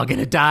 "We're all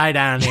gonna die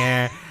down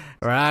here.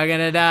 We're all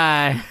gonna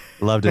die."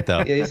 Loved it though.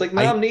 Yeah, he's like,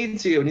 Mom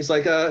needs you, and he's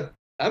like,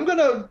 I'm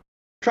gonna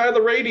try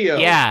the radio.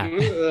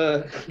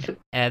 Yeah.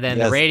 And then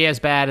the radio's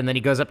bad, and then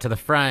he goes up to the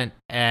front,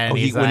 and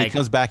he's when like, he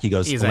comes back, he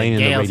goes, he's Elaine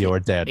like, and the Gale's- radio are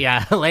dead.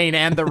 "Yeah, Elaine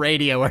and the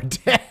radio are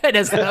dead."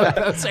 As though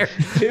those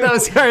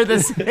are the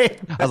same.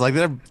 I was like,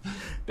 they're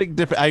big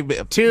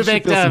different. Two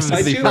victims,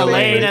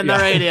 Elaine and the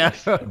radio.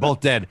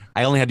 Both dead.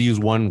 I only had to use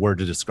one word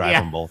to describe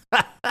them both.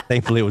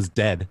 Thankfully, it was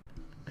dead.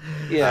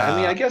 Yeah, I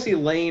mean, I guess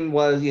Elaine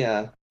was,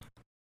 was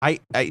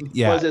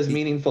as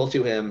meaningful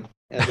to him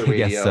as a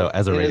radio. I guess so,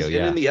 as a radio,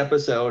 And in the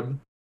episode,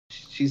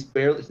 she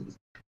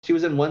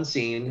was in one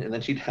scene, and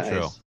then she dies.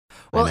 True.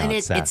 Well, and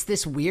it's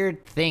this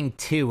weird thing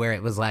too, where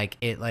it was like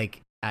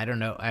I don't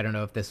know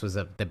if this was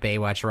the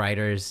Baywatch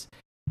writers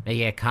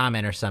maybe a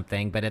comment or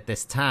something, but at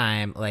this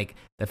time, like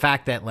the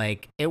fact that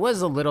like it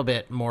was a little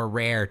bit more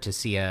rare to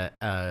see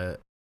a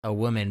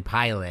woman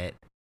pilot,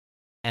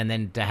 and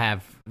then to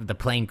have the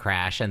plane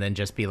crash and then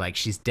just be like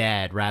she's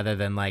dead, rather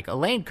than like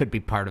Elaine could be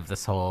part of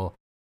this whole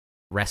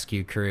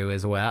rescue crew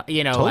as well.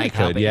 You know, totally like could,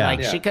 helping, yeah.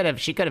 like she could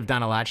have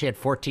done a lot. She had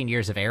 14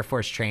 years of Air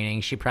Force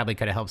training. She probably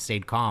could have helped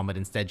stayed calm, but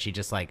instead she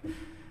just like.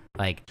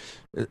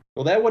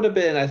 Well, that would have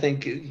been, I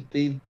think,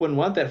 they wouldn't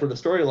want that for the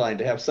storyline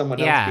to have someone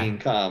else being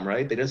calm,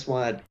 right? They just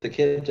want the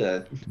kid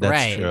to.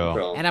 That's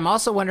true. And I'm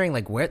also wondering,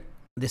 like, where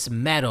this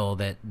metal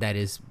that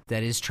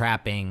is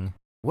trapping.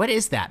 What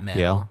is that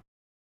metal?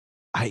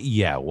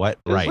 Yeah. What?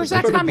 Right. Where's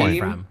that coming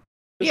from?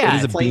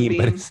 Yeah, it's a beam,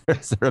 but it's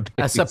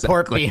a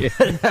support beam,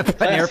 an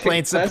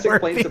airplane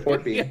support plane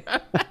support beam.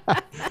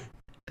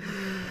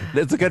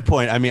 That's a good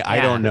point. I mean,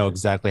 I don't know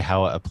exactly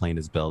how a plane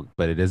is built,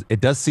 but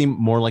it does seem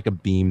more like a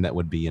beam that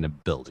would be in a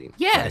building.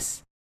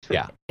 Yes. Right?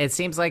 Yeah. It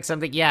seems like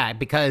something,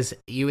 because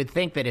you would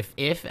think that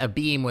if a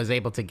beam was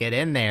able to get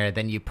in there,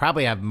 then you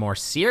probably have more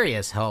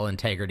serious hull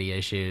integrity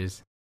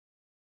issues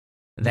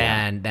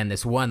than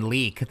this one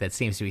leak that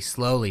seems to be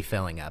slowly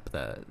filling up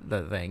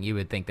the thing. You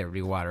would think there would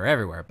be water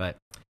everywhere, but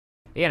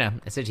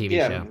it's a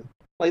TV show.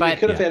 Like they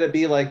could have had it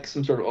be like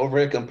some sort of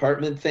overhead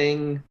compartment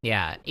thing.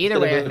 Yeah. Either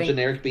way, I think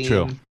generic beam.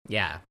 True.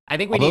 Yeah, I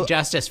think we need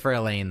justice for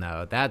Elaine,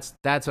 though. That's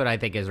what I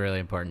think is really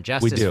important.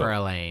 Justice for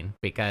Elaine,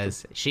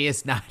 because she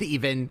is not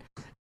even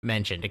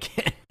mentioned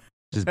again.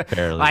 Just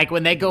barely. Like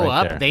when they go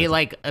up, there. they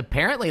like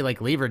apparently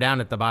like leave her down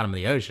at the bottom of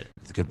the ocean.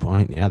 That's a good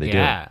point. Yeah, they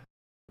do.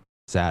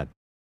 Sad.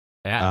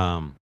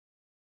 Yeah.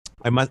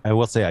 I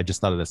will say, I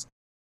just thought of this.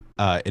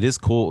 It is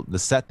cool. The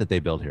set that they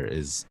build here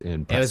is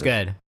impressive. It was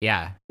good.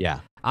 Yeah. Yeah.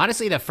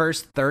 Honestly, the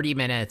first 30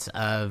 minutes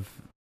of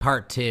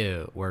part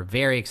 2 were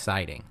very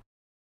exciting.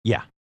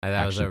 Yeah.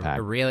 That was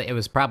it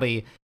was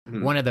probably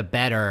one of the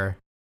better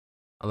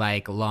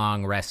like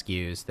long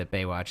rescues that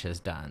Baywatch has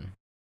done.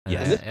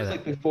 Yeah. And this was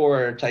like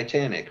before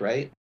Titanic,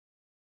 right?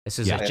 This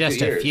is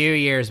just a few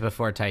years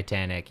before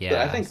Titanic. Yeah. But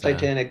I think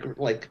Titanic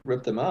like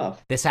ripped them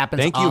off. This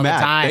happens Thank all you, the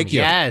Matt. time. Thank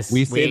you. Yes.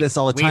 We say this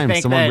all the time.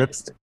 Someone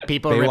rips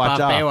people rip off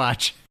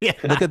Baywatch. Yeah.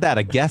 Look at that.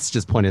 A guest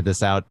just pointed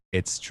this out.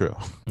 It's true.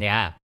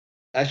 Yeah.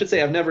 I should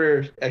say I've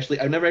never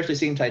actually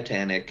seen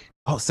Titanic.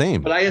 Oh,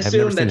 same. But I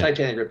assume that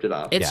Titanic ripped it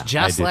off. It's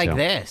just like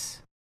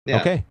this. Yeah.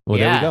 Okay. Well,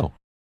 there we go.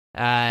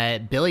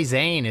 Billy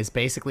Zane is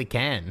basically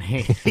Ken.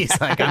 He's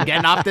like, I'm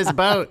getting off this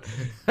boat.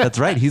 That's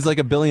right. He's like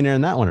a billionaire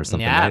in that one or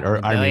something, right? Or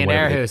a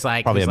billionaire who's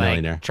probably a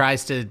millionaire.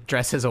 Tries to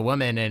dress as a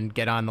woman and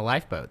get on the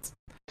lifeboats.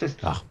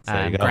 Oh,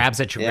 there you go. Grabs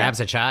a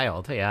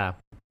child. Yeah.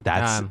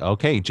 That's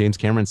okay. James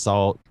Cameron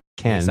saw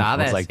Ken. Saw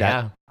this, was like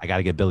that. I got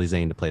to get Billy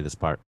Zane to play this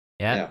part.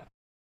 Yeah.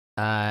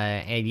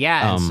 So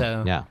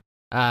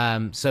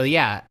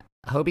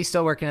Hobie's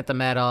still working at the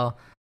metal.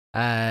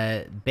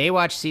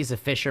 Baywatch sees a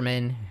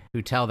fisherman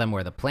who tell them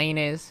where the plane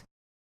is.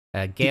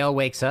 Gale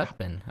wakes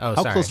up and how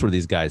close were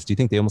these guys? Do you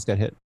think they almost got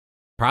hit?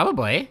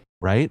 Probably.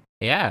 Right?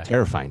 Yeah.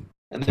 Terrifying.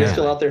 And they're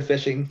still out there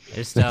fishing.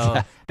 They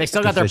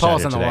still got their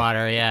poles in the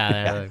water.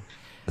 Yeah.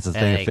 That's the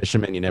thing.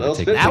 Fishermen, you never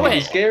take that. Would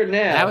be scared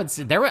now.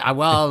 There was a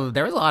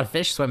lot of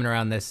fish swimming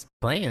around this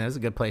plane. That was a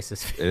good place to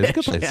fish. It is a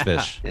good place to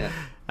fish.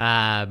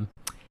 Yeah.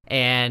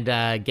 And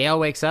Gale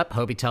wakes up.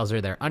 Hobie tells her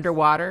they're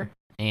underwater,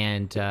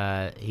 and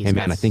he's hey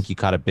man, I think you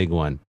caught a big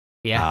one.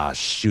 Yeah. Ah,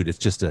 shoot! It's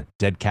just a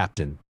dead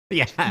captain.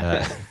 Yeah.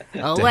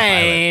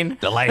 Elaine.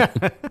 Elaine,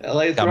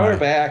 throw her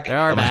back.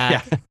 Throw her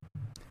back.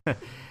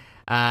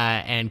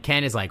 And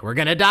Ken is like, "We're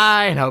gonna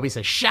die," and Hobie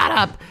says, "Shut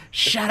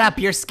up!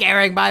 You're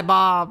scaring my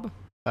mom."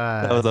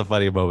 That was a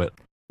funny moment.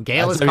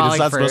 Gale is calling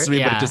not for supposed to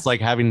be, but just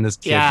like having this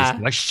kid just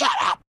like, "Shut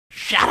up!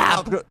 Shut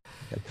up!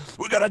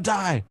 We're gonna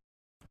die."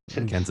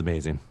 Ken's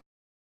amazing.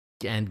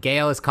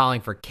 Gail is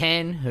calling for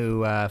Ken,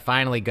 who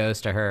finally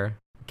goes to her.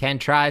 Ken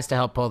tries to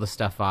help pull the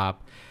stuff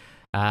up.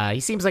 He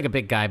seems like a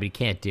big guy, but he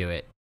can't do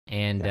it.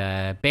 And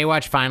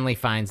Baywatch finally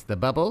finds the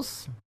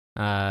bubbles.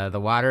 The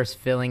water's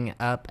filling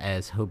up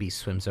as Hobie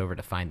swims over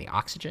to find the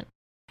oxygen.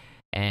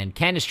 And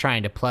Ken is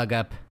trying to plug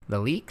up the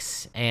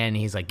leaks, and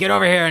he's like, get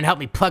over here and help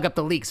me plug up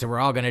the leaks or we're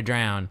all going to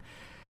drown.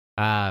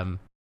 And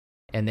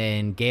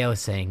then Gail is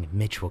saying,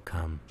 Mitch will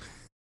come.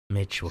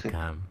 Mitch will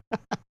come.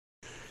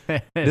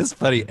 It is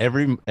funny.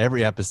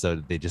 Every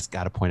episode, they just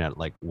got to point out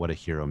like what a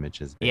hero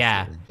Mitch is. Basically.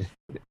 Yeah.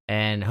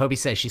 And Hobie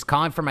says, she's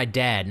calling for my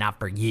dad, not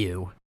for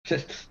you.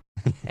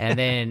 And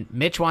then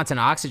Mitch wants an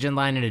oxygen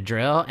line and a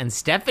drill. And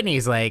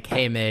Stephanie's like,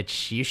 hey,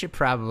 Mitch, you should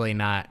probably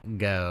not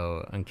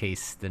go in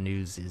case the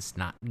news is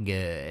not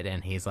good.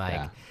 And he's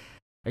like,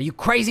 are you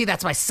crazy?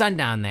 That's my son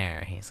down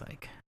there. He's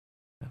like,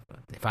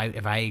 if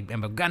I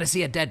am going to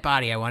see a dead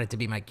body, I want it to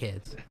be my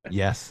kids.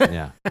 Yes.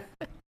 Yeah.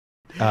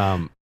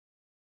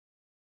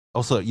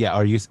 Also,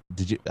 yeah,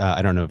 did you,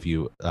 I don't know if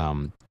you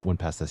went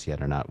past this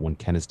yet or not, when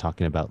Ken is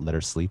talking about let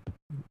her sleep,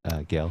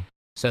 Gail.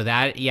 So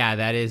that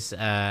is,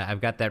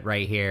 I've got that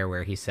right here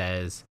where he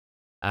says,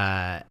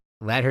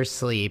 let her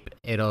sleep.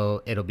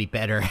 It'll be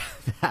better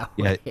that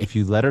way. Yeah, if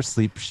you let her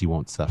sleep, she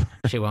won't suffer.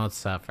 She won't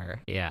suffer.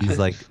 Yeah. He's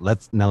like,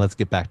 let's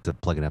get back to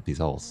plugging up these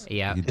holes.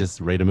 Yeah. He's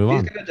just ready to move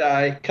on. He's gonna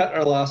die. Cut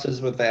our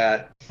losses with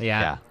that.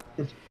 Yeah.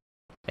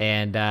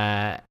 And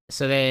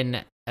so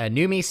then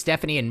Numi,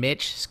 Stephanie, and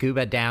Mitch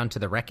scuba down to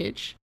the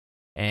wreckage.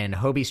 And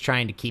Hobie's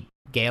trying to keep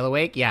Gail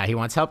awake. Yeah, he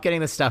wants help getting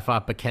the stuff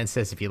up, but Ken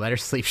says if you let her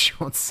sleep, she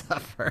won't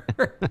suffer.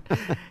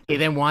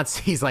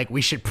 He's like,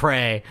 we should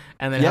pray.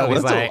 And then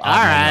Hobie's like, all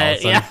right.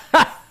 Yeah.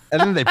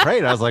 And then they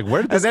prayed. I was like,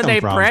 where did this come from?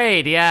 And then they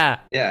prayed, yeah.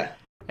 Yeah.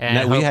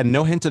 And we had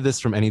no hint of this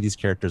from any of these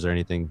characters or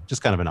anything.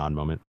 Just kind of an odd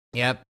moment.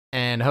 Yep.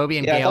 And Hobie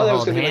and Gail Gail hold hands. I thought it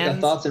was going to be like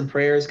a thoughts and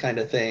prayers kind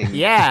of thing.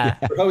 Yeah.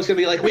 Hobie's going to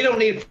be like, we don't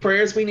need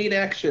prayers, we need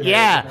action.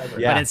 Yeah.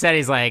 But instead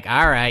he's like,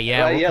 all right,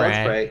 we'll pray.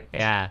 Let's pray.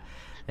 Yeah.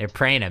 They're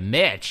praying to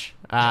Mitch.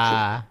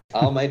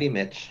 Almighty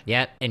Mitch.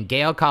 Yeah, and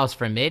Gail calls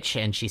for Mitch,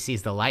 and she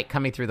sees the light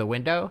coming through the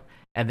window.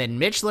 And then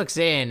Mitch looks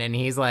in, and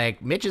he's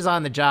like, Mitch is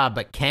on the job,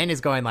 but Ken is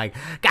going like,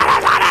 get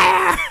us out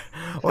of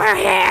here! We're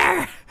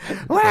here!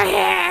 We're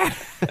here!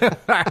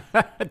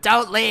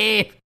 Don't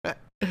leave!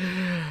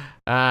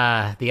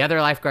 The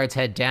other lifeguards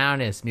head down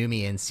as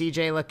Numi and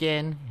CJ look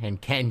in, and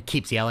Ken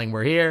keeps yelling,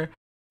 we're here.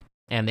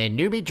 And then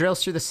Numi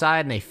drills through the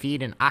side, and they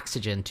feed an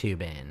oxygen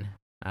tube in.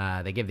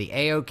 They give the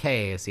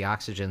A-OK as the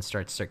oxygen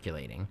starts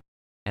circulating.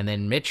 And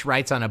then Mitch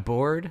writes on a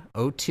board,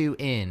 O2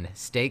 in,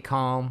 stay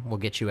calm, we'll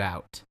get you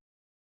out.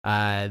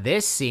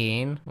 This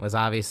scene was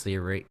obviously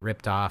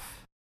ripped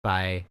off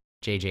by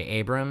J.J.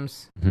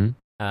 Abrams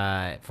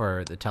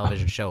for the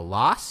television show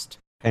Lost.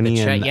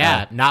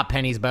 Not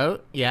Penny's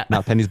Boat. Yeah.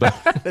 Not Penny's Boat.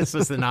 This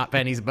was the Not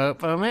Penny's Boat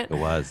moment. It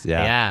was,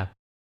 yeah. Yeah.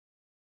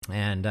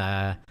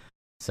 And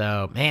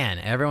so, man,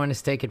 everyone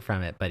is taken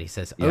from it. But he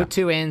says,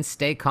 O2 in,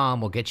 stay calm,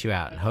 we'll get you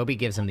out. And Hobie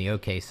gives him the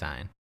OK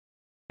sign.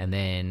 And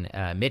then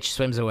Mitch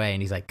swims away,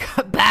 and he's like,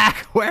 come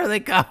back! Where are they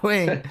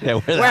going? Yeah,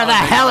 where the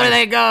hell are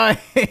they going?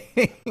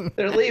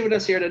 They're leaving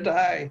us here to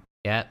die.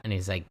 Yeah, and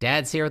he's like,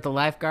 Dad's here with the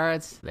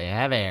lifeguards. They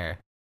have air.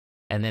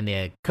 And then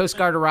the Coast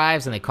Guard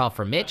arrives, and they call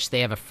for Mitch.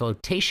 They have a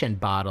flotation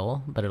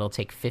bottle, but it'll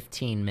take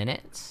 15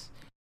 minutes.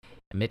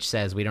 And Mitch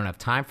says, we don't have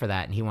time for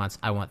that. And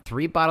I want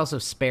 3 bottles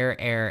of spare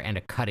air and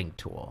a cutting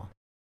tool.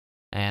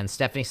 And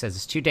Stephanie says,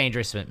 it's too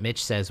dangerous. But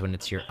Mitch says, when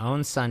it's your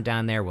own son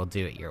down there, we'll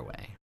do it your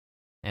way.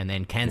 And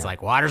then Ken's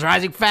like, water's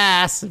rising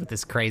fast, with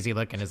this crazy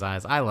look in his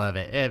eyes. I love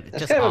it. That's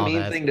just kind of a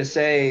mean thing to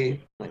say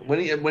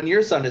when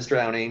your son is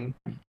drowning.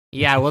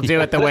 Yeah, we'll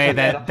do it the way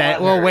that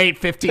we'll wait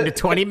 15 to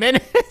 20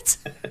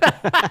 minutes.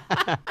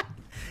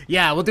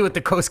 Yeah, we'll do it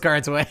the Coast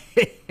Guard's way.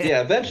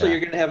 Yeah, eventually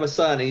you're going to have a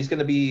son, and he's going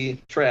to be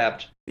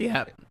trapped.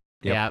 Yep.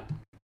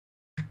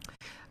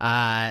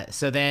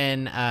 So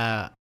then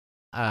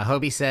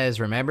Hobie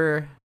says,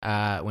 remember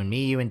when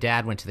me, you, and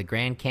Dad went to the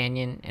Grand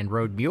Canyon and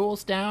rode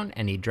mules down,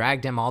 and he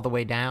dragged him all the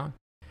way down?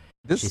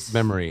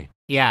 Memory.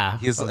 Yeah.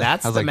 That's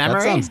the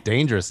memory? That sounds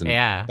dangerous and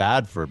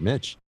bad for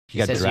Mitch. He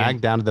got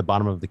dragged down to the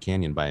bottom of the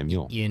canyon by a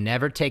mule. You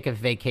never take a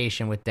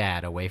vacation with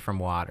Dad away from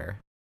water.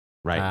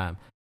 Right.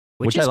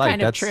 Which is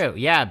kind of true.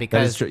 Yeah,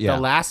 because the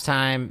last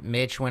time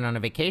Mitch went on a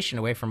vacation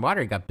away from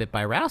water, he got bit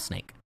by a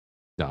rattlesnake.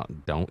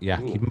 Don't. Yeah,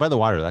 keep him by the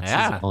water. That's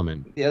his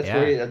element. Yeah,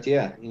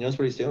 he knows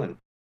what he's doing.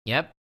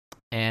 Yep.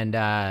 And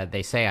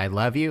they say, I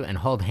love you, and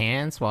hold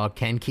hands while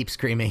Ken keeps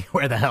screaming,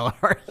 where the hell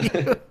are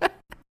you?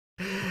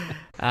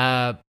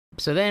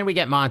 So then we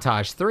get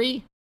montage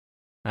 3.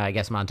 I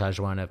guess montage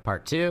 1 of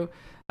part 2.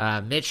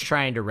 Mitch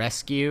trying to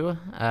rescue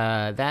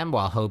them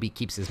while Hobie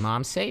keeps his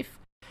mom safe.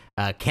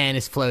 Ken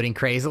is floating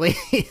crazily.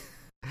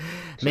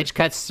 Mitch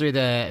cuts through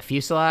the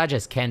fuselage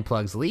as Ken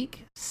plugs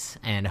leaks,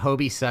 and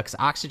Hobie sucks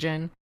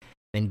oxygen.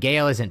 Then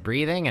Gail isn't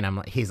breathing,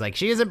 and he's like,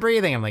 she isn't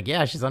breathing. I'm like,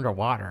 yeah, she's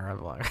underwater.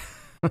 I'm like,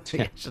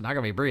 she's not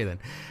gonna be breathing.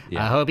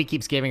 Yeah. Hobie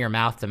keeps giving her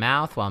mouth to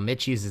mouth while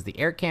Mitch uses the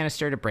air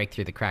canister to break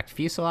through the cracked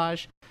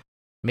fuselage.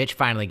 Mitch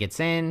finally gets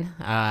in,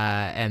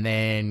 and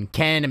then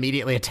Ken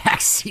immediately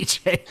attacks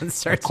CJ and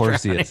starts. Of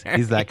course he drowning is. her.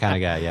 He's that kind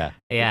of guy. Yeah.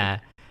 Yeah.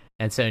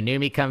 And so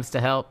Numi comes to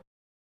help,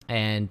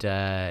 and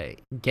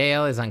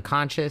Gale is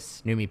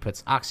unconscious. Numi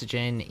puts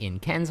oxygen in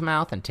Ken's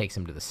mouth and takes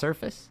him to the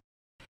surface.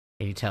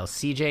 And he tells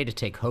CJ to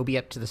take Hobie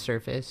up to the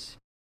surface.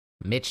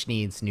 Mitch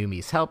needs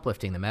Numi's help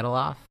lifting the metal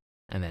off.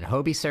 And then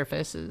Hobie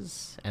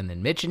surfaces, and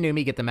then Mitch and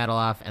Numi get the metal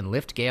off and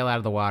lift Gale out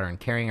of the water and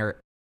carrying her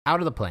out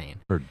of the plane.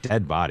 Her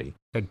dead body.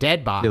 Her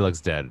dead body. She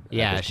looks dead.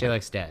 Yeah, she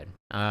looks dead.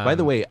 By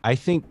the way, I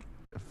think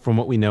from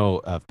what we know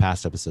of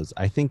past episodes,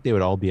 I think they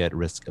would all be at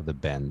risk of the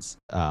bends.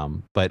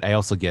 But I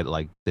also get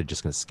like they're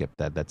just going to skip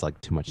that. That's like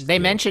too much. They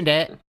mentioned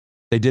it.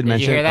 They did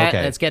mention you hear that?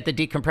 Okay. Let's get the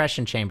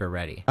decompression chamber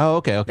ready. Oh,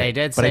 okay. They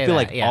did but say I feel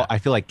that, like yeah. I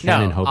feel like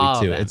Ken and Hobie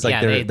too. It's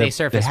like they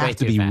surface they way have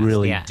to too be fast.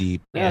 really Yeah.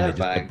 deep, Yeah, and they just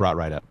fine. get brought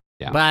right up.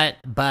 Yeah.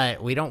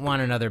 But we don't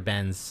want another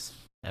Ben's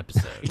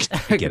episode.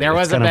 Get it. There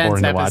was It's a kinda Ben's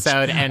boring to watch.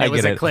 episode, and I it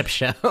was get a it. clip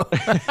show.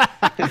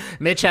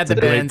 Mitch had the a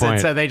great Ben's, and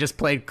point. so they just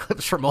played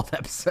clips from old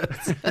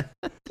episodes.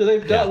 So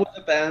they've dealt with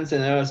the bands,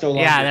 and now it's no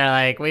longer. Yeah, they're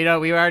like, we've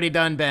already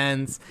done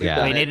Ben's.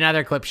 Yeah. We need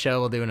another clip show.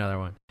 We'll do another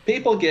one.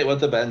 People get what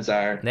the bands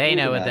are. They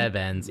know what Moving the on.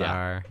 Ben's Yeah.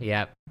 are.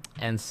 Yep.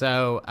 And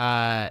so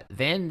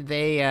then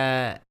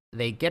they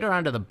get her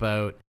onto the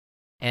boat,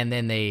 and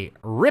then they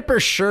rip her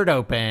shirt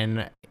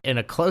open in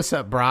a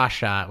close-up bra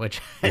shot, which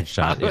I Good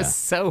shot, thought was yeah.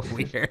 so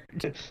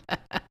weird.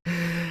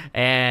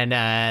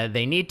 And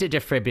they need to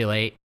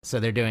defibrillate, so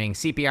they're doing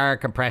CPR,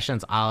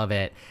 compressions, all of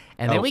it.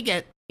 And then Oh. we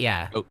get,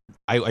 yeah.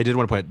 I did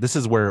want to point out, this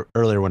is where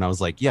earlier when I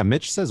was like, yeah,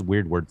 Mitch says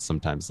weird words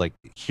sometimes. Like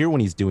here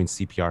when he's doing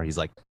CPR, he's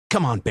like,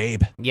 come on,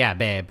 babe. Yeah,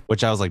 babe.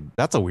 Which I was like,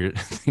 that's a weird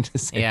thing to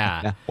say.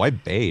 Yeah. Why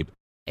babe?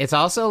 It's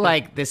also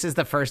like this is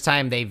the first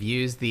time they've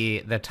used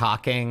the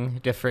talking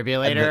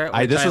defibrillator,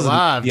 which This I was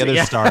loved. the other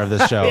Yeah. star of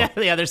the show. Yeah,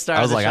 the other star.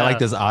 I was of the like, show. I like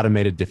this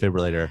automated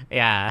defibrillator.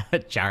 Yeah,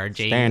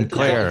 charging. Stand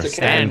clear. It's a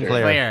Stand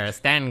character. clear.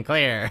 Stand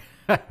clear.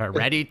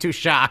 Ready to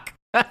shock.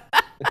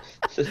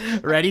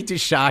 Ready to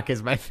shock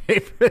is my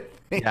favorite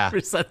thing Yeah.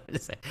 for something to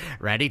say.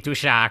 Ready to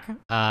shock.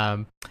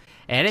 And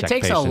it Check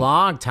takes a patient.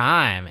 long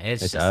time.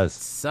 It's It just does.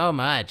 so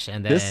much,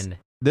 and This- then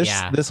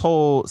This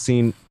whole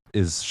scene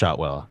is shot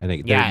well. I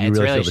think yeah, you it's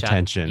really really feel the shot.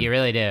 tension. You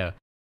really do.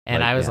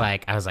 And Like, I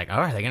was yeah. like, oh,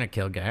 are they gonna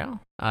kill Gale?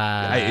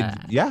 Yeah,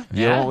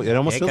 yeah, it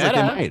almost it feels like they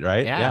coulda. might,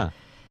 right? Yeah.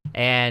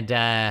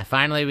 And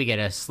finally, we get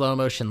a slow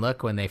motion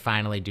look when they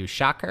finally do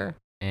shock her,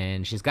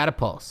 and she's got a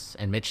pulse.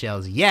 And Mitch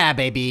yells, "Yeah,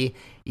 baby,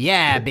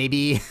 yeah,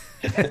 baby,"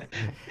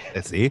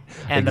 See?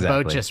 and the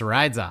boat Exactly. just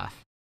rides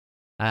off.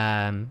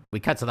 We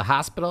cut to the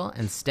hospital,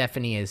 and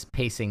Stephanie is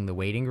pacing the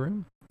waiting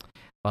room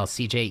while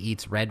CJ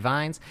eats red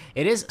vines.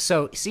 It is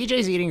so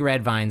CJ's eating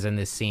red vines in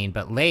this scene,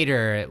 but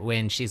later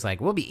when she's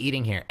like, "We'll be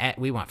eating here.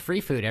 We want free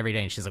food every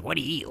day," and she's like, "What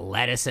do you eat?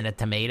 Lettuce and a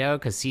tomato?"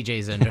 Because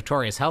CJ's a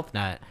notorious health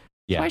nut.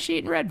 Yeah. Why is she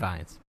eating red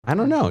vines? I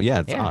don't know.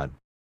 Yeah, it's Yeah. odd.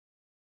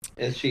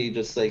 Is she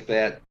just like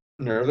that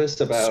nervous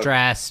about?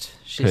 Stressed.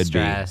 She's Could be.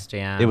 stressed.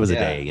 Yeah. It was a Yeah.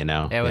 day, you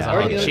know. It was Yeah. a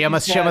Or whole, you know, she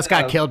almost she's got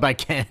got, killed by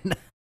Ken.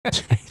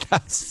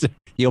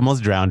 He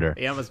almost drowned her.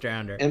 He almost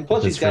drowned her. And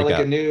plus, Just she's got freak like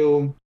out. a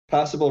new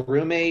possible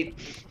roommate.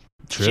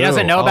 She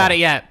doesn't know about it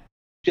yet.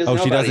 She doesn't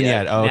know She about doesn't it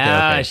yet. Oh, okay,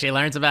 no, okay. she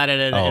learns about it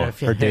in, Oh, in a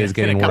few, her day's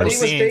getting in a couple But he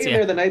was scenes. staying Yeah.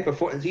 there the night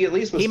before. He at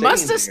least was. He staying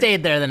must have there.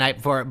 stayed there the night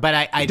before, but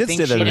I did think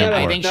stay she there the didn't. night I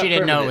before. think Not she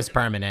didn't know it permanent. was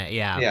permanent.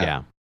 Yeah.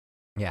 Yeah.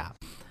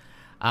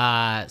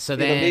 Yeah. So You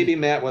know, then maybe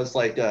Matt was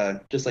like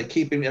just like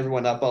keeping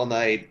everyone up all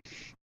night,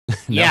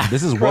 Yeah.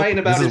 This is woke. crying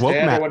about This is his woke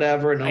dad or Matt.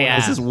 whatever. And no one Yeah.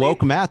 else This is was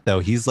woke Matt though.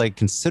 He's like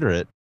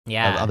considerate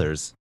yeah, of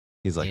others.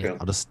 He's like, Yeah.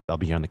 I'll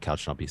be here on the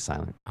couch and I'll be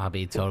silent. I'll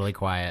be totally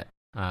quiet.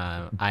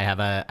 I have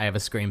a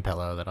scream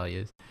pillow that I'll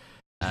use.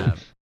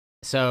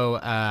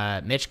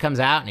 So Mitch comes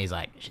out and he's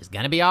like, "She's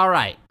gonna be all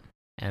right."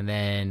 And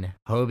then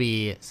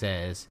Hobie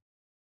says,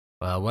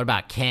 "Well, what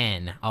about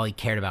Ken? All he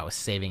cared about was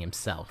saving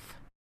himself."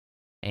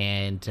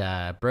 And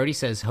Brody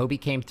says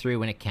Hobie came through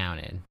when it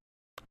counted.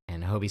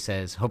 And Hobie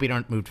says, "Hope you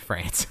don't move to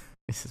France."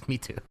 This is me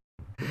too.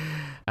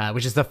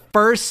 Which is the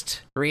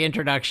first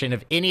reintroduction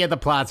of any of the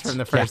plots from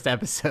the first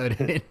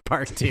episode in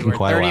part 2. In We're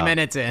quite a 30 while.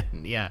 minutes in.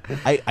 Yeah.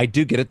 I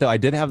do get it though. I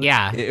did have.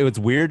 Yeah. It was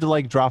weird to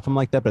like drop him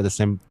like that, but at the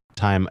same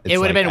time, It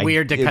would have been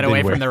weird to cut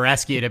away from the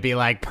rescue to be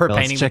like her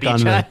painting the check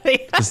on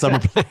beach. the summer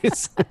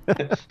place.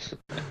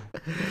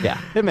 Yeah,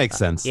 it makes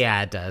sense.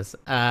 Yeah, it does.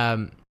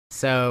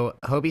 So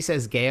Hobie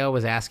says Gale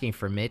was asking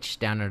for Mitch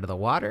down under the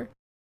water.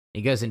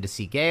 He goes in to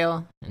see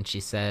Gale, and she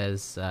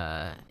says,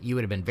 "You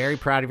would have been very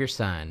proud of your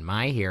son,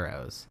 my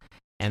heroes."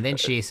 And then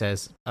she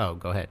says, "Oh,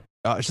 go ahead."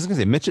 She's gonna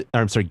say Mitch.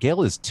 I'm sorry,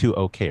 Gail is too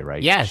okay,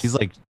 right? Yes. She's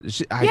like,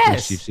 I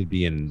Yes. think she should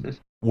be in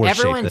worse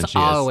shape Everyone's than she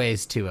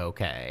always too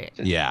okay.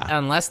 is. Yeah.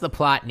 Unless the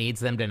plot needs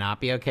them to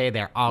not be okay,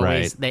 they're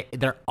always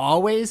they're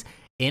always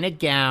in a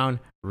gown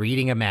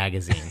reading a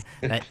magazine.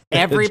 That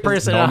every Just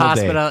person in a normal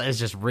day. hospital is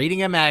just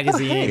reading a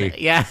magazine. hey.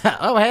 Yeah.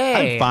 Oh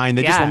hey. I'm fine.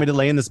 They just Yeah. want me to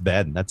lay in this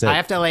bed. That's it. I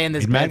have to lay in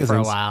this Read bed for a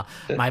magazines. while.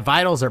 My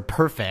vitals are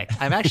perfect.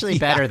 I'm actually Yeah.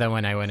 better than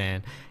when I went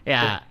in.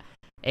 Yeah.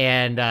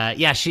 And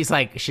she's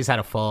had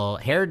a full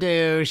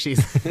hairdo.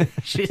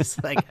 She's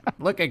like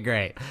looking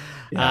great.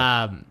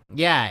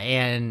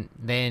 And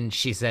then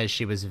she says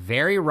she was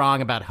very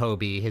wrong about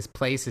Hobie. His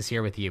place is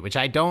here with you, which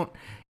I don't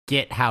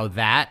get how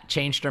that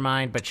changed her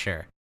mind, but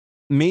sure.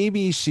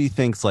 Maybe she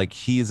thinks like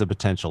he's a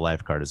potential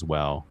lifeguard as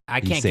well. I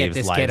can't get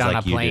this kid on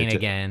a plane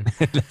again.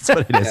 That's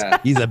what it is. Yeah.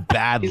 He's a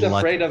bad He's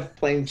afraid of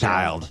plane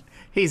child.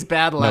 He's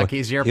bad luck.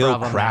 He's your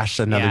problem. He'll crash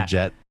another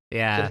jet.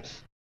 Yeah.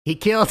 He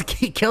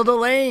killed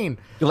Elaine.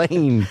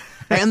 Elaine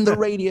and the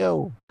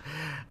radio.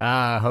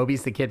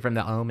 Hobie's the kid from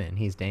The Omen.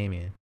 He's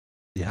Damien.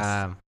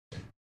 Yes.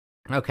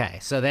 Okay,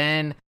 so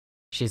then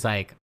she's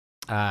like,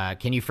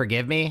 can you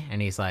forgive me?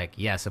 And he's like,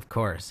 yes, of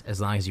course, as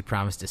long as you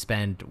promise to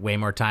spend way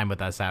more time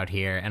with us out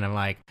here. And I'm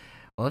like,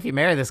 well, if you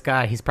marry this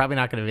guy, he's probably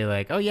not going to be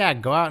like, oh yeah,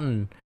 go out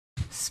and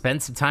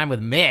spend some time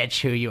with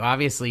Mitch, who you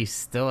obviously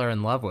still are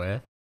in love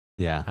with.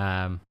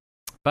 Yeah.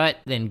 But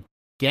then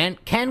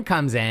Ken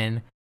comes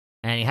in.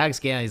 And he hugs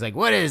Galen. He's like,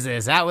 what is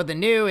this? Out with the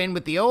new, in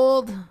with the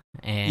old?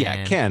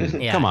 And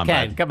Ken. Come on,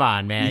 Ken, come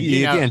on, man.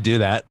 You can't do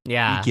that.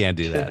 Yeah. You can't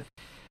do that.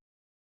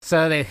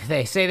 So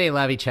they say they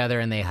love each other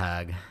and they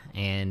hug.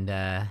 And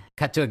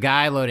cut to a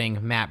guy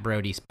loading Matt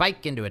Brody's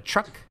bike into a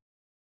truck.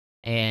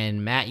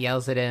 And Matt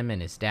yells at him,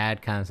 and his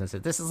dad comes and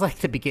says, this is like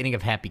the beginning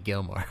of Happy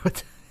Gilmore.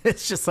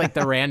 It's just like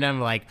the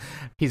random, like,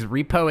 he's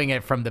repoing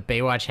it from the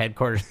Baywatch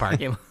headquarters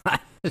parking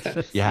lot.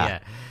 Track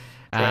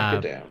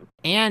it down.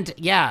 And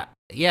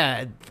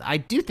I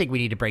do think we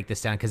need to break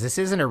this down because this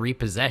isn't a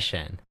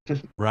repossession.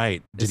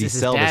 Right. Did he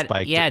sell this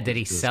bike? Yeah, did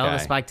he sell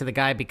this bike to the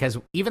guy? Because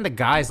even the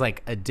guy's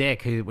like a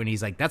dick who, when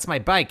he's like, that's my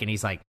bike. And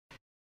he's like,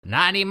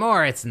 not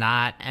anymore. It's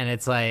not. And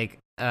it's like,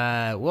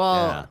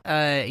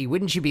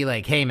 wouldn't you be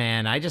like, hey,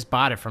 man, I just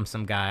bought it from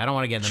some guy. I don't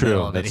want to get in the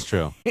middle of it. That's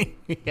true.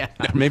 Yeah.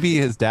 Maybe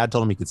his dad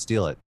told him he could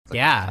steal it. Like,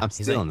 yeah. I'm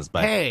stealing this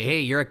bike.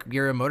 Hey,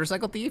 you're a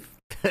motorcycle thief?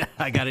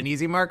 I got an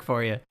easy mark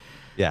for you.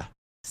 Yeah.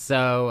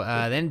 So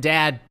then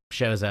Dad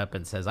shows up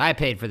and says, I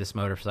paid for this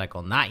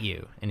motorcycle, not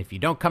you. And if you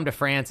don't come to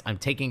France, I'm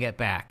taking it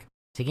back.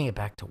 Taking it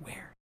back to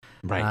where?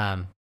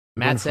 Right.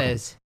 Matt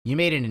says, you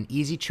made it an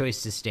easy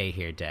choice to stay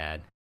here,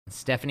 Dad. And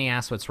Stephanie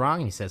asks what's wrong,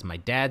 and he says, my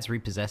dad's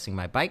repossessing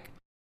my bike.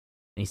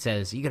 And he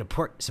says, you got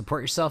to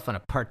support yourself on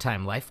a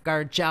part-time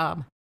lifeguard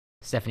job?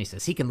 Stephanie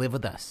says, he can live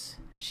with us.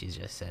 She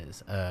just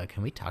says,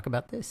 can we talk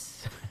about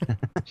this?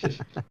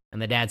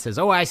 And the dad says,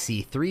 oh, I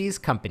see. Three's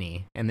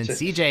company. And then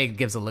CJ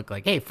gives a look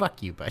like, hey,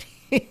 fuck you,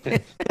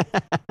 buddy.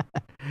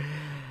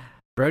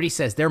 Brody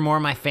says, they're more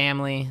my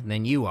family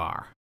than you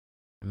are.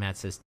 And Matt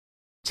says,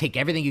 take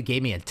everything you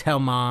gave me and tell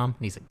Mom.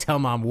 And he's like, tell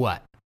Mom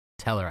what?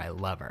 Tell her I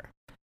love her.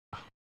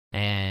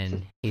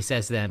 And he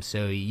says to them,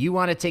 so you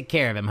want to take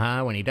care of him,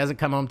 huh? When he doesn't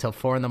come home till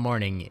 4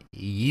 a.m,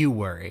 you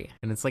worry.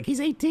 And it's like, he's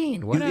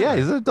 18. Whatever. Yeah,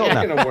 he's an adult. You're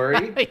not going to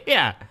worry.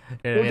 Yeah.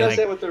 Who does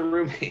that with their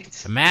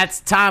roommates?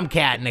 Matt's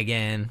tomcatting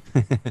again.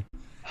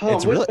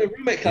 When's my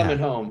roommate coming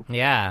home?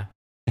 Yeah.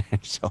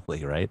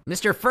 Actually, right?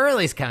 Mr.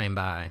 Furley's coming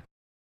by.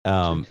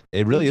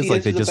 It really is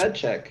like they just bed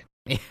check.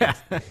 Yeah.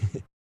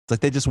 It's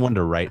like they just wanted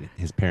to write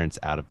his parents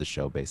out of the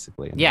show,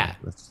 basically. And yeah.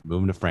 Let's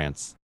move him to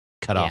France.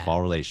 Cut off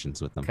all relations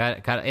with them.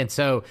 Cut.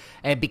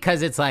 And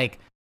because it's like,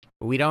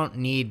 we don't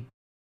need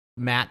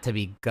Matt to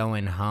be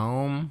going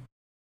home.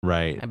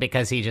 Right.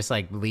 Because he just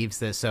like leaves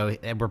this. So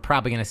we're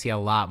probably going to see a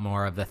lot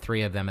more of the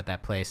three of them at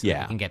that place. So we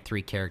can get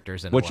 3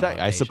 characters in which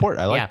I support.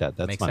 I like that.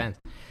 That's makes fun.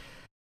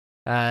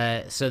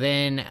 sense. So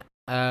then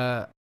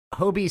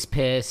Hobie's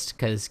pissed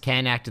because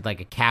Ken acted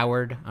like a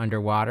coward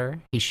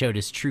underwater. He showed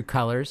his true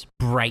colors,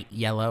 bright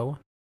yellow.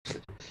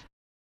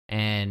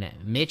 And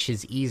Mitch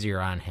is easier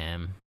on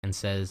him and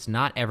says,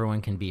 not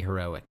everyone can be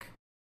heroic.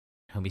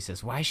 Hobie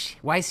says,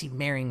 why is he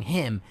marrying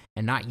him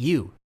and not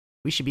you?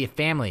 We should be a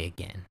family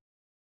again.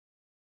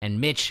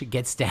 And Mitch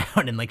gets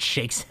down and like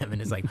shakes him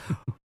and is like,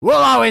 we'll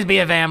always be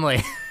a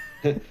family.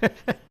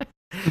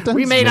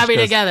 We may not be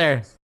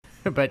together.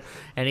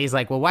 And he's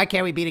like, well, why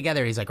can't we be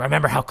together? He's like,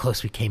 remember how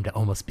close we came to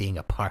almost being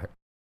apart.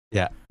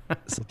 Yeah.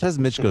 Sometimes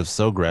Mitch goes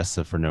so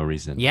aggressive for no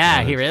reason.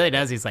 Yeah, he really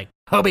does. He's like,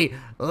 Hobie,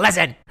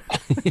 listen.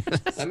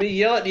 Let me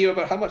yell at you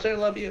about how much I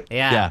love you.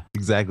 Yeah,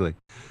 exactly.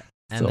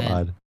 And so then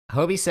odd.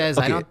 Hobie says,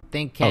 Okay. I don't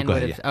think Ken Go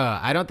would ahead, have.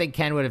 I don't think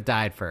Ken would have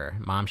died for her.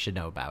 Mom should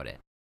know about it.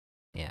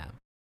 Yeah.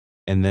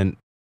 And then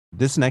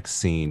this next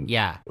scene.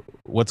 Yeah.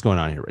 What's going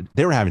on here?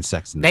 They were having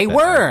sex in this They bed,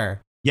 were. Right?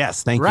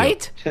 Yes, thank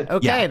right? you.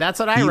 Okay, Yeah. that's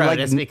what I He, wrote. like,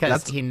 Is because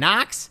that's- he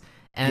knocks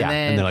and then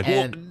and they're like,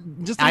 well,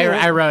 just a little-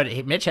 I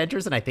wrote Mitch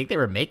enters and I think they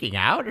were making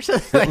out or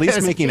something. at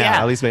least making out.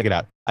 At least make it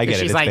out. I get it.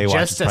 She's It's like, Baywatch,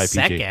 just it's a probably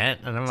second. PG. And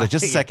I'm It's like,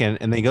 just a second.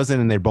 And then he goes in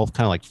and they're both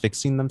kind of like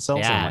fixing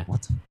themselves. And I'm Yeah. like,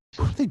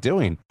 what are they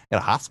doing? At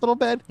a hospital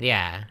bed?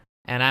 Yeah.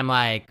 And I'm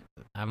like,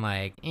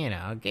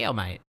 Gail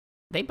might.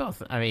 They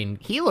both, I mean,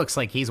 he looks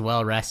like he's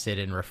well rested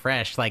and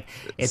refreshed. Like,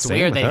 it's Same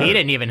weird with that her. he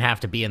didn't even have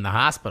to be in the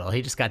hospital.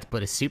 He just got to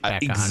put his suit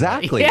back on.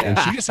 Exactly. Yeah. And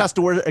she just has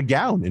to wear a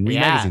gown and read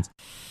Yeah. magazines.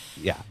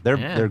 Yeah,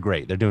 they're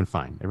great. They're doing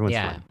fine. Everyone's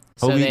fine.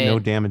 So Hobie, no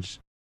damage.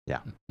 Yeah.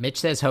 Mitch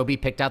says Hobie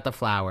picked out the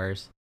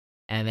flowers.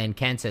 And then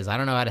Ken says, I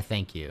don't know how to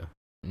thank you.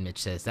 Mitch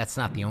says, that's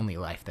not the only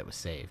life that was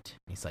saved.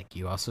 He's like,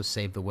 you also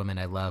saved the woman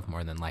I love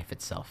more than life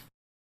itself.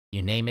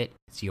 You name it,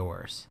 it's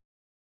yours.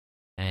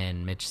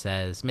 And Mitch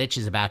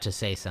is about to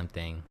say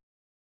something.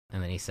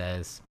 And then he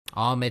says,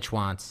 all Mitch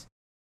wants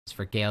is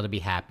for Gale to be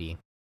happy.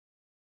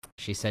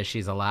 She says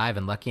she's alive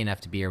and lucky enough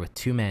to be here with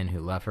 2 men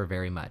who love her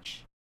very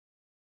much.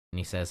 And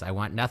he says, I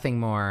want nothing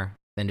more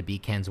than to be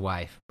Ken's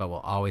wife, but will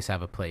always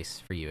have a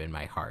place for you in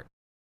my heart.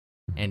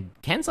 And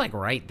Ken's like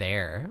right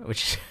there,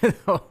 which is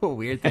a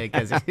weird thing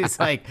because he's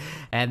like,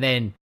 and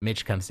then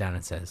Mitch comes down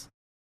and says,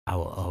 I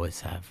will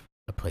always have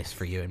a place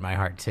for you in my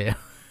heart too.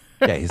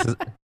 Yeah, he says,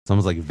 it's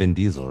almost like Vin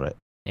Diesel, right?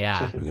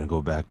 Yeah. We're going to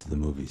go back to the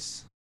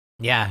movies.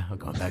 Yeah, we're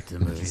going back to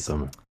the movies.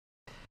 Summer.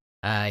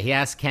 He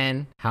asks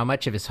Ken how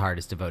much of his heart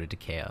is devoted to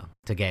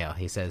Gale.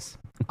 He says,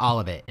 all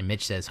of it. And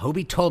Mitch says,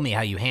 Hobie told me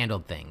how you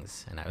handled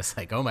things. And I was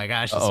like, oh my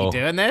gosh, is he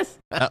doing this?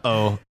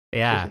 Uh-oh.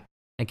 Yeah.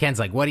 And Ken's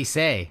like, what'd he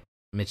say?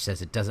 Mitch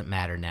says, it doesn't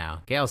matter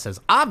now. Gale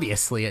says,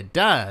 obviously it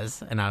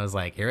does. And I was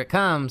like, here it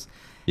comes.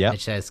 Yep.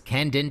 Mitch says,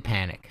 Ken didn't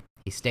panic.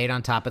 He stayed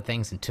on top of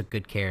things and took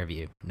good care of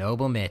you.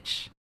 Noble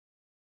Mitch.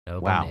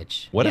 Wow.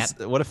 Mitch. What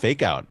a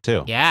fake out,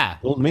 too. Yeah.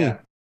 Told me. Yeah.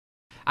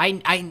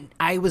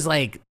 I was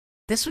like,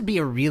 this would be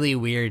a really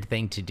weird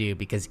thing to do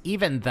because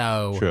even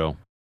though, True.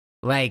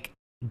 like,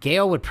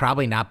 Gale would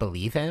probably not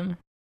believe him.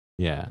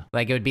 Yeah.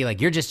 Like, it would be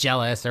like, you're just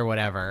jealous or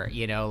whatever,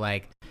 you know,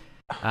 like.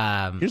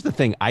 Here's the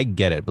thing. I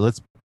get it, but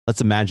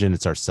let's imagine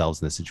it's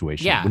ourselves in this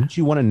situation. Yeah. Wouldn't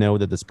you want to know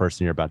that this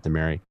person you're about to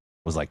marry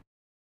was like,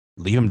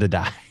 leave him to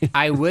die?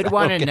 I would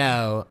want to Okay.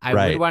 know. I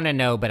Right. would want to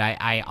know, but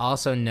I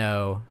also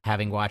know,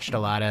 having watched a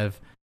lot of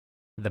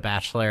The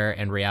Bachelor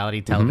and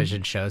reality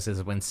television shows,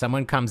 is when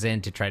someone comes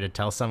in to try to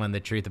tell someone the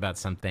truth about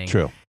something.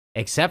 True.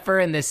 Except for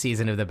in this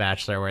season of The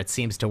Bachelor, where it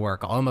seems to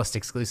work almost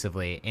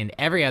exclusively. In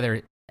every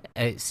other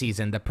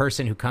season, the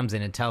person who comes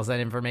in and tells that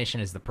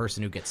information is the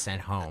person who gets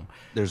sent home.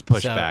 There's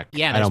pushback. So,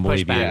 yeah, I there's don't believe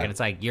you. pushback, and it's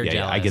like, you're Yeah,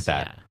 jealous. I get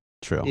that. Yeah.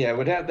 True. Yeah,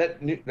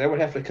 that would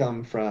have to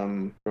come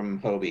from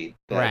Hobie.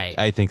 Right.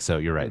 I think so.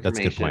 You're right. That's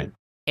a good point.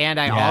 And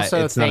I Yeah,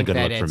 also it's not a think good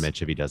that look for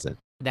Mitch if he does it.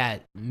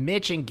 that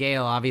Mitch and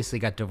Gale obviously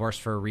got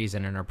divorced for a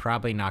reason and are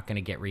probably not going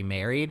to get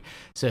remarried.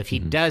 So if he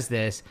does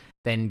this,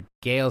 then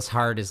Gale's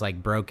heart is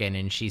like broken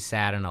and she's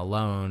sad and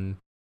alone.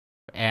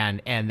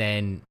 And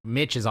then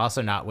Mitch is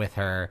also not with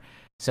her.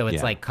 So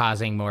it's like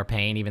causing more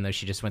pain, even though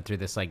she just went through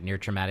this like near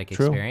traumatic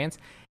experience.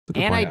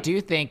 And I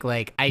do think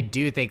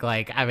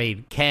I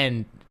mean,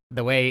 Ken,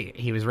 the way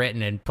he was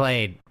written and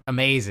played,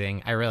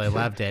 amazing. I really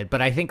loved it.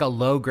 But I think a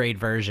low grade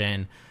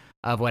version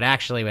of what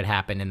actually would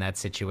happen in that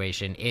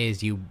situation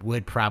is you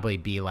would probably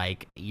be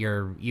like,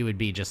 you would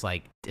be just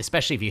like,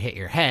 especially if you hit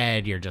your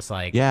head, you're just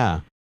like, yeah.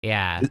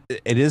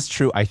 It is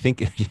true. I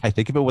think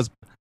if it was,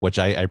 which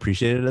I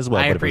appreciated as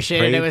well. I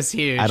appreciated it was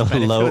huge. At a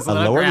lower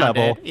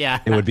level, yeah,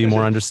 it would be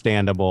more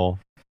understandable.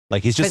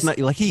 Like he's just not,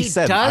 like he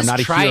said, I'm not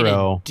a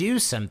hero. To do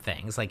some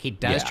things. Like he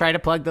does try to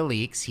plug the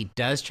leaks. He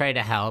does try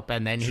to help,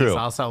 and then he's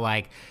also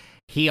like,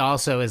 he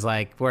also is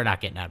like, we're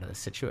not getting out of this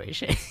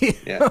situation.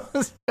 Yeah.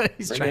 So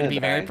he's trying to be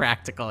very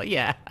practical.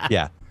 Yeah.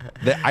 Yeah.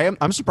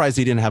 I'm surprised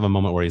he didn't have a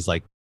moment where he's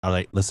like, all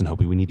right, listen,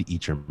 Hobie, we need to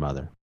eat your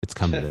mother. It's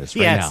coming to this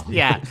right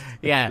now.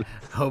 Yeah.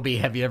 Hobie,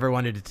 have you ever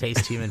wanted to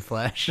taste human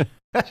flesh?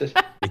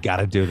 You got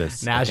to do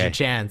this. Now's your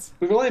chance.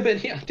 We've only been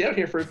down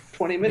here for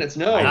 20 minutes.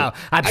 No.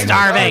 I'm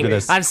starving.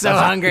 I'm so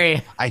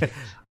hungry. I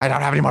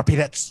don't have any more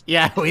peanuts.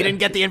 Yeah, we didn't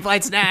get the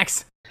in-flight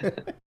snacks.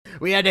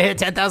 We had to hit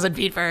 10,000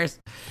 feet first.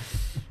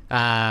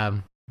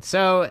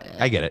 So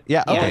I get it.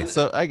 Yeah. Okay.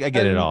 So I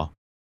get it all.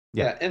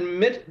 Yeah. And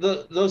Mitch,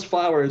 those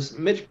flowers,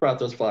 Mitch brought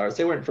those flowers.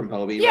 They weren't from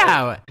Hobie.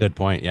 Yeah. Right? Good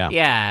point. Yeah.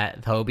 Yeah.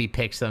 Hobie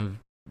picked some.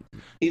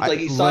 He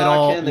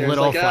saw Ken there.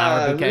 Little Like,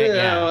 flower bouquet.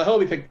 Yeah.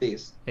 Hobie picked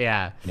these.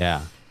 Yeah.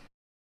 Yeah.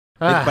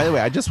 By the way,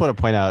 I just want to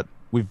point out,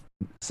 we've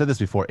said this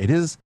before. It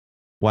is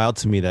wild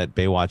to me that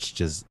Baywatch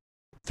just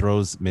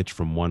throws Mitch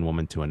from one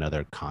woman to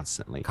another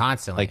constantly.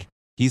 Like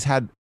he's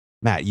had,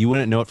 Matt, you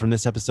wouldn't know it from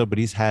this episode, but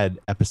he's had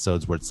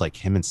episodes where it's like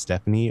him and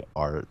Stephanie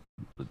are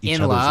each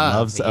other's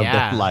loves of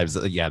their lives.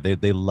 Yeah,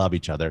 they love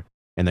each other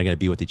and they're going to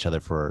be with each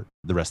other for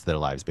the rest of their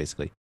lives,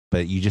 basically.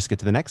 But you just get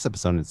to the next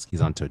episode and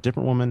he's on to a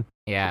different woman.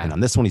 Yeah. And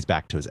on this one, he's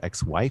back to his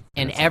ex-wife.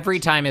 And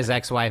every time his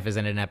ex-wife is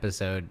in an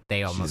episode,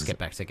 they almost get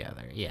back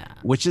together. Yeah.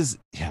 Which is,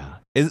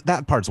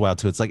 that part's wild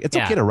too. It's like, it's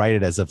okay to write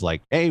it as if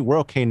like, hey, we're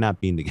okay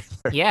not being together.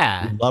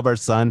 Yeah. We love our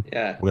son.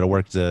 Yeah. We're going to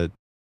work to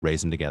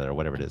raise him together or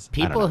whatever it is.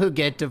 People who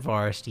get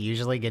divorced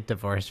usually get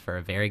divorced for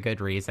a very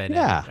good reason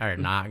and are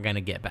not going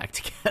to get back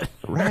together.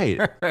 Right.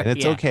 And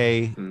it's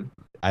okay.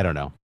 I don't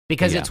know.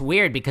 Because it's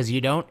weird because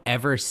you don't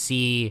ever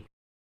see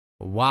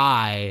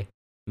why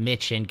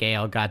Mitch and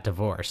Gale got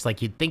divorced.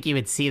 Like you'd think you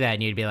would see that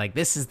and you'd be like,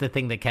 this is the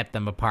thing that kept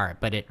them apart.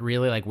 But it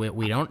really like,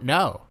 we don't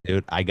know.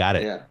 Dude, I got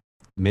it. Yeah.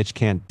 Mitch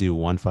can't do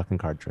one fucking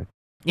card trick.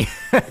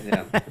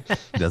 Yeah.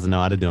 He doesn't know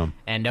how to do them.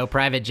 And no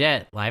private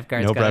jet.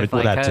 Lifeguards no gotta private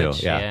fly that coach.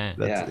 too. Yeah.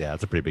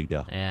 That's a pretty big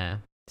deal. Yeah.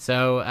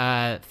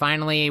 So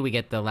finally, we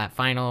get the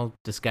final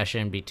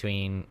discussion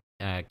between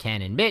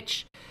Ken and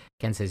Mitch.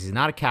 Ken says he's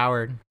not a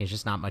coward. He's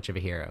just not much of a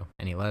hero.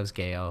 And he loves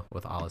Gale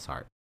with all his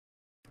heart.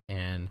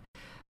 And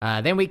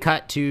Then we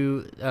cut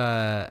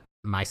to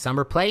my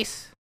summer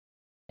place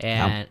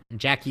and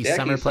Jackie's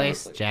summer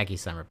place.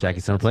 Jackie's summer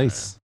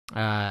place.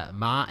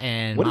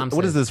 Mom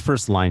what is this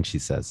first line she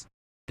says?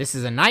 This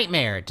is a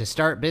nightmare. To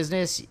start a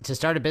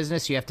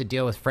business, you have to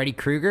deal with Freddy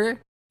Krueger.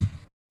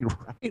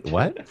 Right?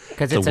 What?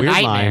 Because it's a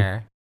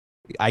nightmare.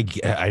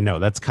 I know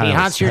that's kind of he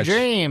haunts your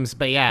dreams,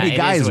 but yeah. Hey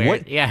guys,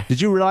 what? Yeah.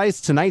 Did you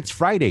realize tonight's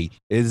Friday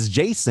is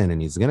Jason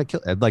and he's gonna kill?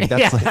 Like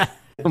that's like,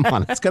 come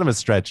on, it's kind of a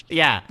stretch.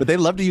 Yeah. But they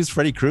love to use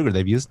Freddy Krueger.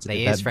 They've used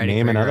that Freddy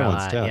name Krueger and other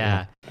ones too.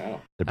 Yeah. They're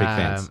big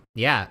fans.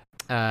 Yeah.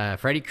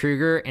 Freddy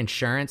Krueger,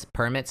 insurance,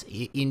 permits.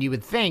 And you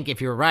would think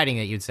if you were writing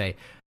it, you'd say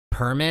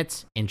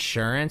permits,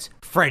 insurance,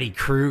 Freddy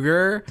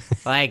Krueger.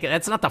 Like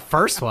that's not the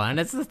first one.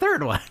 It's the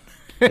third one.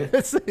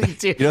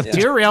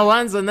 Two real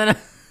ones and then.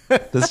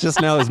 This just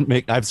now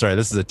I'm sorry,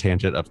 this is a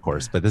tangent, of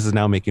course, but this is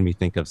now making me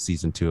think of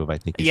season 2 of I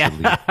Think You Should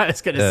Leave. I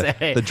was going to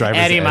say the driver's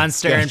Eddie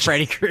Munster and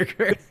Freddy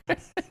Krueger.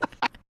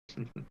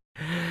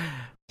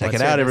 Check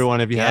it out,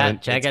 everyone, if you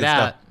haven't. Check it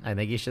out. I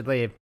Think You Should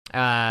Leave.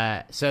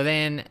 So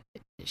then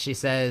she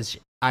says,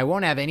 I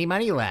won't have any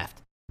money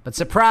left, but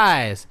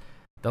surprise,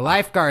 the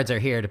lifeguards are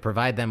here to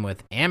provide them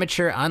with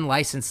amateur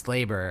unlicensed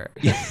labor.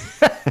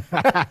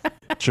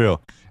 True.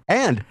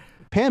 And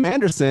Pam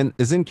Anderson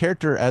is in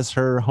character as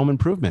her Home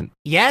Improvement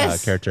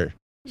character.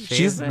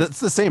 That's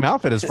the same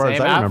outfit as far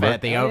as I remember.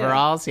 The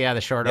overalls, the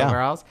short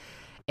overalls.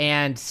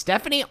 And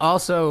Stephanie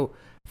also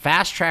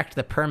fast-tracked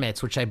the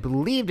permits, which I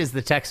believed is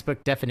the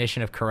textbook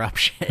definition of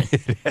corruption.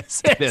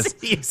 It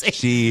is.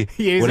 She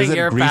using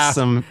your greased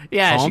some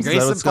palms? She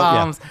greased some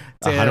palms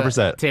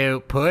 100%. to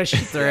push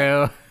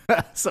through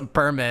some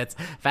permits.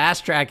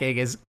 Fast-tracking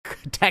is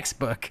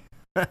textbook.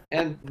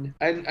 And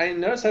I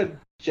noticed how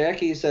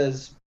Jackie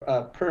says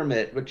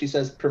permit, but she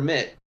says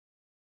permit.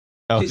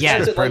 Oh,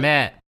 yes,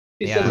 permit.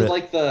 She says it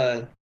like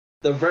the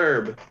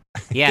verb.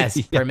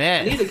 Yes,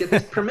 permit. I need to get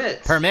this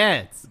permit.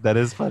 Permits. That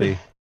is funny.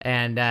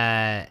 And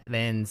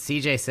then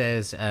CJ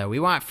says, we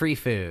want free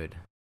food.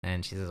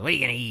 And she says, what are you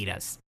going to eat? A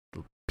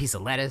piece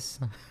of lettuce?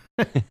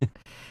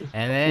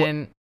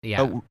 And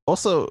then,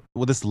 also,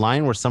 with this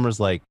line where Summer's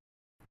like,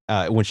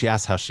 when she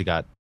asks how she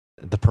got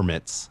the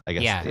permits, I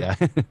guess. Yeah.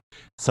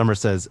 Summer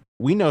says,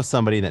 we know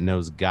somebody that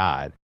knows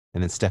God.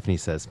 And then Stephanie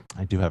says,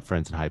 I do have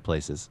friends in high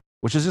places,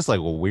 which is just like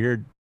a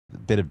weird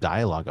bit of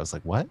dialogue. I was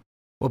like, what?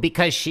 Well,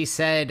 because she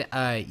said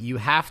you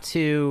have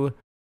to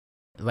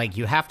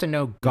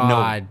know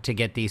God to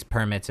get these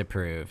permits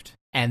approved.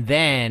 And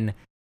then,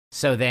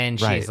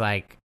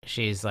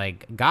 she's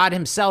like, God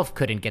himself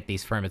couldn't get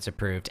these permits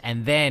approved.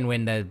 And then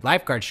when the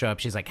lifeguards show up,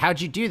 she's like,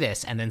 how'd you do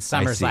this? And then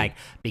Summer's like,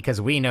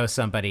 because we know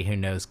somebody who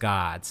knows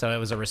God. So it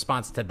was a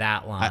response to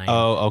that line.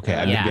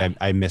 Okay.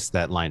 I missed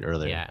that line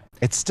earlier. Yeah.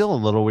 It's still a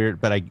little weird,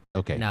 but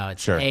No,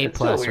 it's sure. A+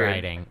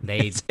 writing.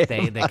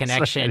 The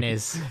connection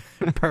is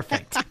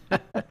perfect.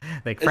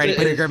 Like Freddy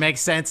Krueger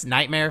makes sense.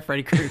 Nightmare,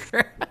 Freddy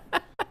Krueger.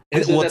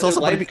 It's also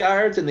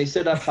lifeguards and they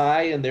sit up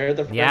high and they're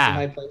the first in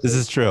high places. This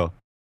is true.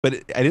 But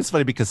it is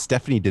funny because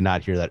Stephanie did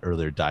not hear that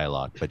earlier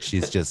dialogue, but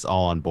she's just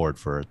all on board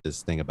for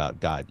this thing about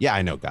God. Yeah,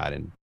 I know God,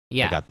 and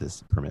I got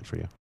this permit for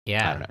you.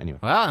 Yeah. I don't know. Anyway.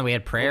 Well, and we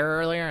had prayer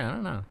earlier.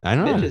 I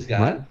don't know. Mitch is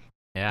God.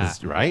 Yeah.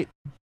 That's right.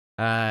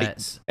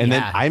 And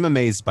then I'm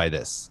amazed by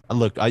this.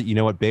 Look, you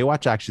know what?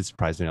 Baywatch actually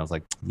surprised me. I was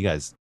like, you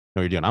guys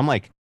know what you're doing. I'm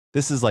like,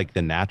 this is like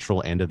the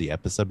natural end of the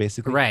episode,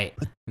 basically. Right.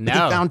 They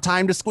found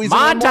time to squeeze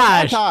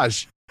montage.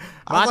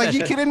 I was like,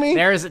 you kidding me?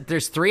 There's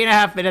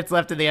 3.5 minutes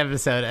left in the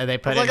episode, and they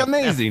put in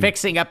amazing. A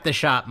fixing up the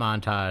shop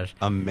montage.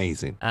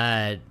 Amazing.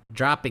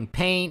 Dropping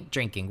paint,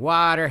 drinking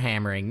water,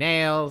 hammering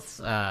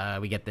nails.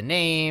 We get the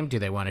name. Do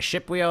they want a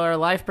ship wheel or a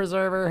life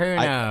preserver? Who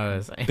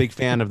knows? Big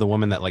fan of the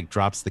woman that like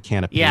drops the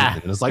can of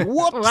paint and it's like,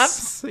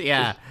 whoops.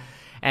 Yeah.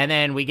 And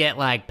then we get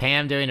like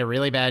Pam doing a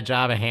really bad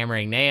job of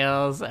hammering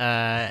nails.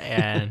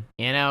 And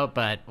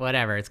but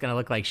whatever. It's gonna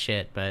look like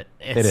shit, but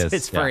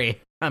it's free.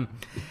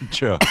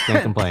 True.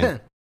 Can't complain.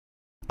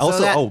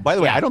 Also, by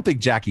the way, I don't think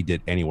Jackie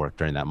did any work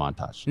during that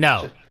montage.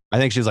 No. I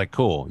think she's like,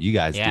 cool, you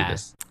guys do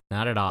this.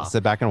 Not at all. I'll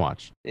sit back and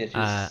watch.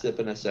 Yeah, she's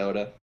sipping a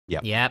soda.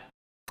 Yep.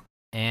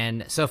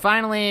 And so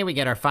finally, we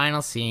get our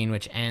final scene,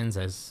 which ends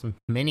as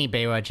many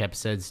Baywatch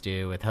episodes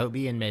do, with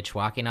Hobie and Mitch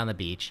walking on the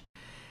beach.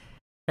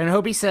 And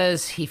Hobie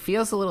says he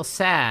feels a little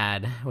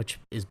sad, which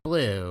is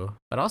blue,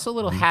 but also a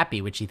little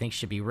happy, which he thinks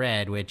should be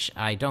red, which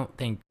I don't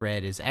think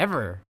red is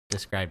ever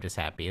described as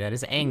happy. That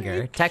is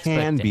anger. It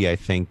can be, I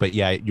think, but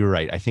yeah, you're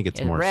right. I think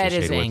it's more red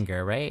is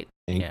anger, right?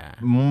 Yeah,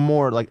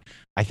 more like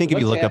I think if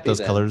you look up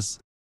those colors,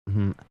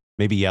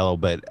 maybe yellow,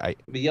 but I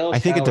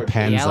think it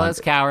depends.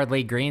 Yellow's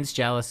cowardly, green's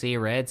jealousy,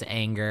 red's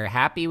anger.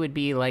 Happy would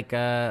be like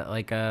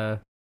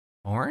a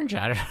orange.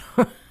 I don't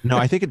know. No,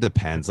 I think it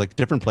depends. Like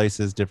different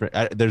places,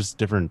 there's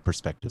different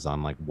perspectives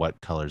on like what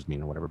colors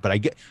mean or whatever. But I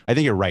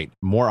think you're right.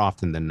 More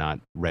often than not,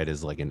 red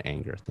is like an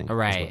anger thing.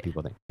 Right. Is what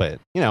people think. But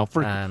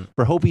for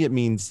Hobie, it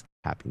means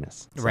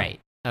happiness. So. Right.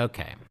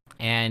 Okay.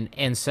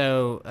 And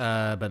so,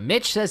 but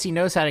Mitch says he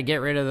knows how to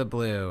get rid of the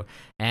blue.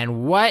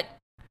 And what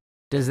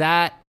does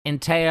that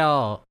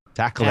entail?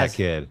 Tackle that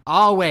kid.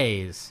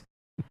 Always.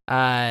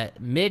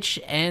 Mitch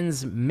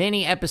ends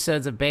many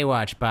episodes of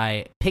Baywatch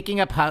by picking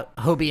up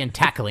Hobie and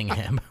tackling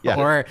him,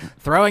 or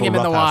throwing him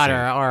in the water,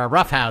 or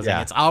roughhousing.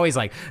 Yeah. It's always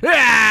like,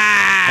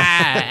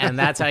 and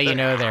that's how you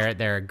know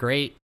they're a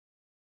great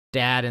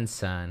dad and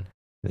son.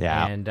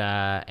 Yeah,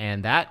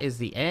 and that is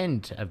the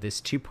end of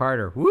this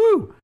 2-parter.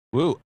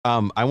 Woo!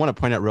 I want to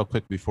point out real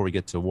quick before we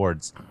get to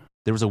awards.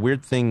 There was a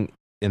weird thing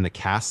in the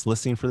cast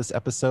listing for this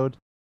episode.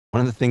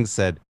 One of the things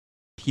said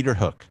Peter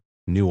Hook,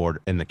 New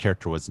Order, and the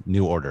character was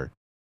New Order.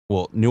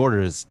 Well, New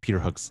Order is Peter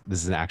Hook's.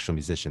 This is an actual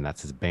musician.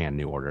 That's his band,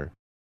 New Order,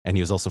 and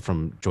he was also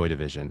from Joy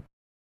Division.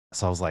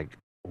 So I was like,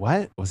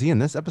 "What was he in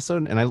this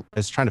episode?" And I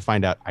was trying to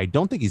find out. I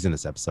don't think he's in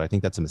this episode. I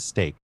think that's a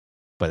mistake.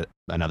 But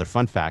another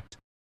fun fact: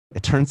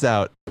 it turns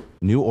out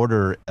New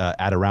Order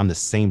at around the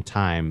same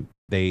time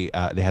they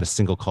had a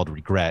single called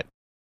 "Regret,"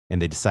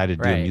 and they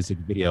decided to do a music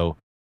video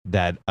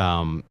that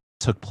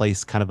took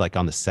place kind of like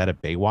on the set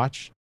of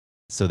Baywatch.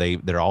 So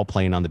they're all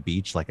playing on the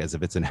beach, like as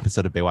if it's an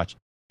episode of Baywatch.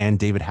 And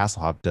David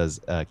Hasselhoff does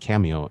a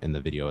cameo in the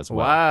video as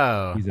well.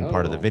 Wow. He's in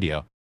part of the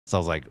video. So I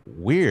was like,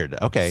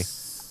 weird. Okay.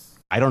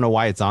 I don't know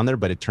why it's on there,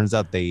 but it turns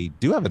out they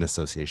do have an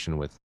association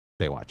with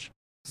Baywatch.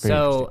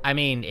 So, I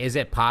mean, is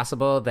it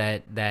possible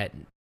that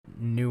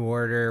New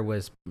Order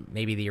was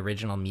maybe the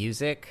original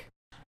music?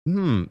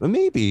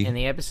 Maybe. In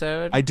the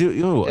episode? I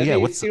do. What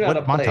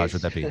montage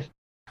would that be?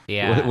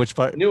 Yeah. Which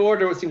part? New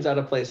Order seems out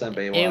of place on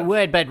Baywatch. It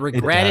would, but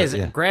Regret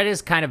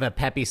is kind of a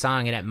peppy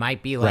song, and it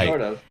might be like,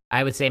 sort of.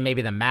 I would say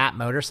maybe the Matt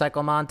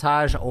motorcycle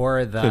montage,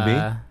 or the could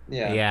be.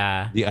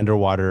 Yeah. The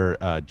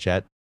underwater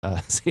jet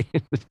scene.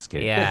 Just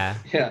kidding. Yeah.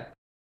 Yeah.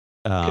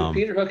 Could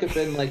Peter Hook have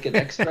been like an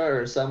extra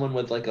or someone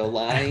with like a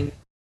line?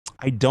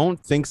 I don't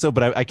think so,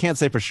 but I can't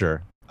say for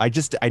sure. I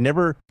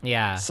never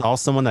saw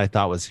someone that I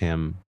thought was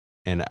him.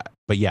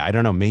 But yeah, I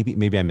don't know.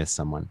 Maybe I missed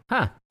someone.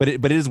 Huh. But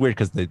it is weird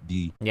because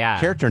the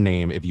character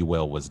name, if you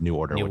will, was New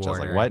Order, which I was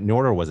like, what? New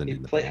Order wasn't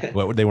in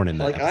they weren't in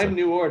that. Like episode. I'm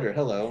New Order.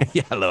 Hello.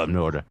 Yeah, hello, I'm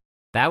New Order.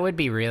 That would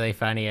be really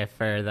funny if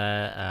for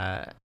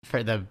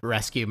the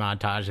rescue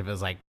montage, if it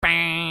was like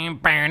bang,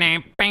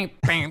 bang, bang,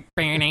 bang,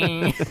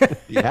 bang.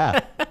 Yeah.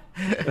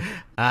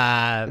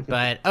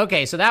 But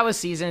okay, so that was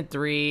season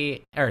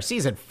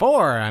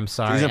 4. I'm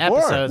sorry,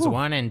 episodes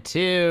 1 and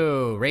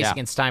 2, Race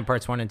Against Time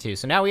parts 1 and 2.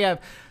 So now we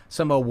have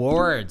some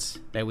awards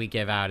that we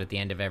give out at the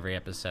end of every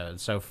episode.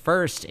 So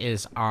first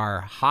is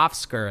our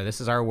Hofsker.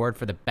 This is our award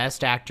for the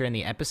best actor in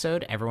the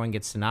episode. Everyone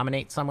gets to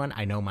nominate someone.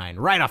 I know mine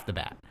right off the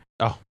bat.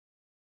 Oh,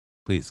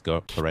 please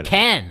go right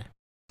Ken.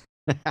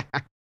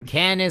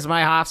 Ken is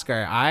my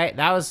Hofsker.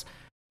 That was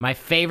my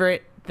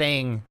favorite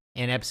thing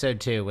in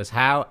episode 2 was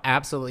how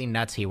absolutely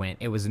nuts he went.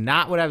 It was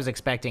not what I was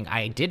expecting.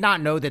 I did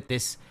not know that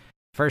this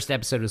first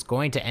episode was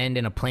going to end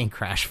in a plane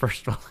crash,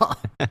 first of all.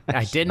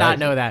 I did not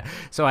know that.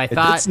 So I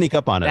thought it did sneak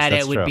up on us. That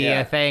That's it would true. be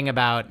a thing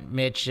about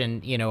Mitch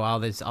and, all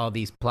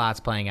these plots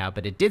playing out,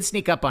 but it did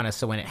sneak up on us.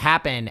 So when it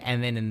happened,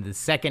 and then in the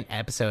second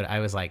episode,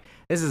 I was like,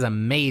 this is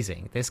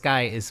amazing. This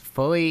guy is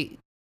fully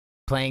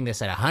playing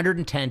this at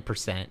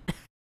 110%.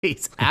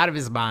 He's out of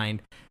his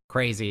mind.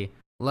 Crazy.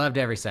 Loved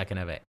every second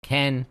of it.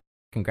 Ken,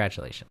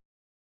 congratulations.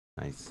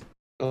 Nice.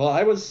 Well,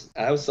 I was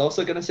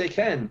also going to say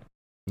Ken.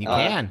 You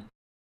can.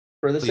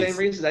 For the same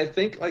reason, I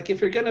think, like,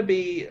 if you're going to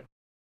be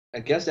a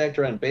guest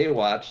actor on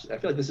Baywatch, I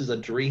feel like this is a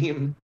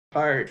dream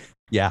part.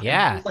 Yeah.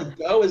 Yeah. Just,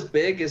 go as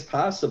big as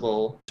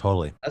possible.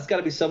 Totally. That's got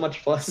to be so much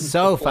fun.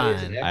 So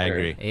fun. I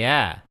agree.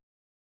 Yeah.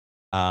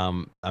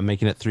 I'm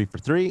making it 3 for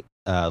 3.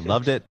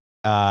 Loved it.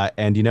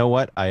 And you know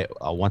what?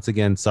 I'll once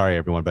again, sorry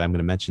everyone, but I'm going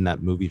to mention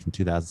that movie from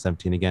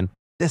 2017 again.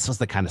 This was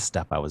the kind of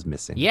stuff I was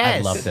missing. Yes.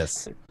 I love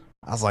this.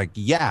 I was like,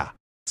 yeah,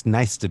 it's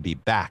nice to be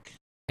back.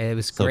 It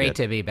was great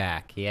to be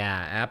back.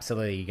 Yeah,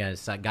 absolutely. You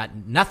guys got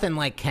nothing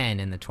like Ken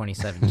in the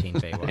 2017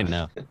 Baywatch. I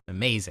know.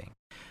 Amazing.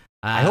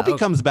 I hope he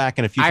comes back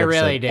in a future episode.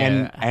 I really do.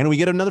 And we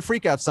get another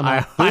freak out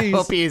somehow. I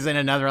hope he's in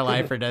another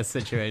life or death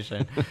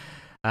situation.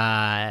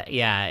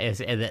 It's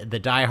the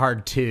Die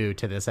Hard 2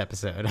 to this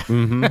episode.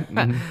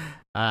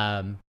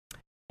 And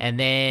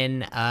then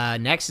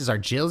next is our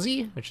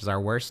Jilzy, which is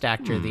our worst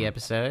actor of the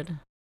episode.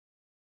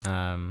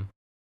 Okay,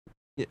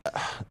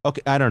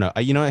 I don't know.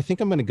 I think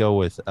I'm going to go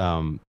with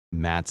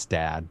Matt's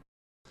dad.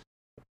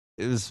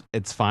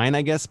 It's fine,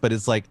 I guess, but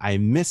it's like I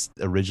missed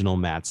original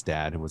Matt's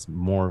dad. It was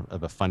more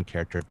of a fun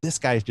character. This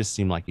guy just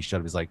seemed like he showed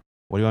up. He's like,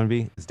 "What do you want to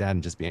be?" His dad,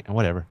 and just be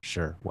whatever,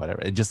 sure,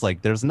 whatever. It just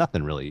like there's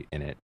nothing really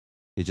in it.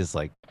 It's just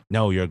like,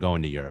 no, you're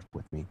going to Europe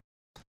with me.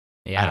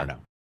 Yeah, I don't know.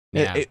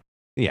 I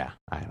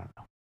don't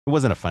know. It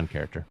wasn't a fun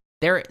character.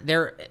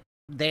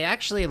 They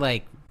actually,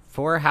 like,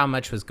 for how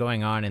much was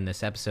going on in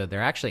this episode,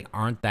 there actually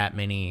aren't that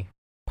many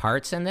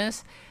parts in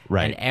this,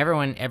 right?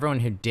 And everyone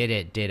who did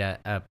it did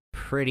a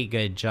pretty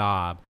good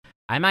job.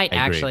 I might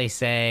actually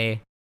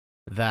say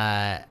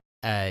the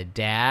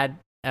dad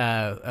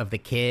of the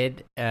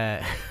kid.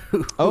 The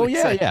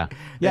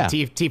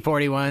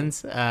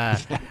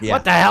T-41s.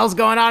 What the hell's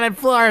going on in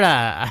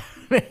Florida?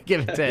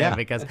 give it to him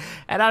because,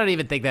 and I don't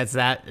even think that's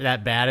that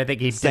bad. I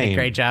think he did a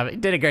great job. He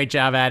did a great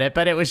job at it,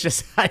 but it was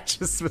just, I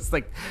just was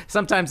like,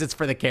 sometimes it's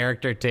for the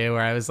character too,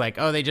 where I was like,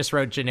 oh, they just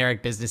wrote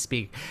generic business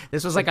speak.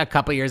 This was like a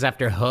couple years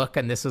after Hook,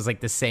 and this was like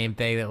the same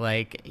thing that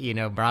like, you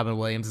know, Robin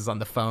Williams is on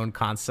the phone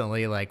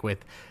constantly, like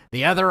with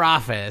the other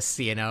office,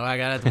 you know, we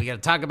gotta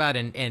talk about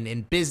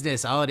in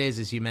business. All it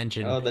is you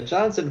mentioned. Oh, the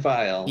Johnson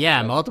file.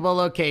 Yeah, multiple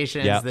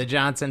locations, the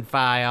Johnson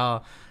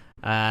file,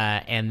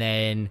 and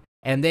then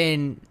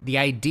the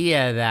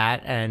idea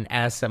that, and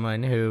as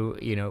someone who,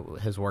 you know,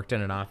 has worked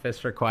in an office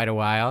for quite a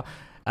while,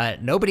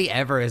 nobody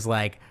ever is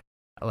like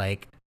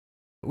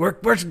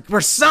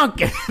we're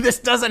sunk. This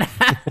doesn't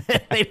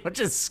happen. They don't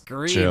just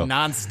scream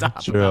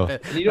nonstop. True.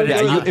 And you don't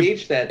go to the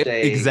beach that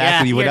day.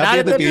 Exactly. You would not be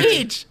at the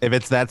beach if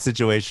it's that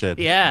situation.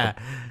 Yeah.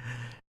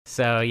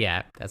 So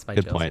yeah, that's my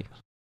good point.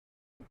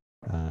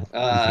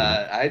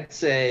 I'd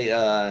say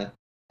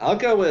I'll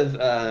go with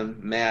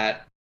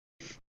Matt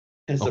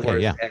as the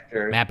worst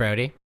actor. Matt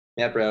Brody.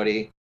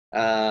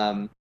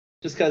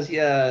 Just because,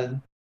 I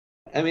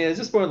mean, it's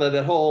just more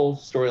that whole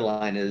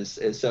storyline is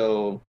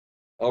so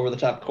over the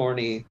top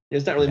corny.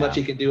 There's not really much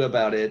you can do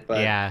about it,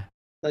 but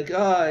like,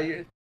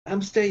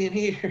 I'm staying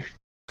here.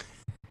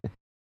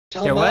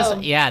 There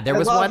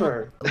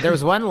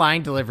was one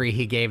line delivery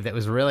he gave that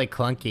was really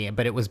clunky,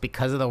 but it was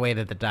because of the way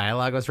that the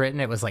dialogue was written.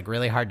 It was like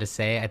really hard to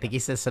say. I think he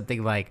says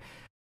something like,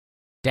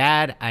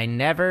 "Dad, I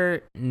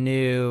never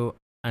knew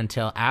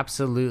until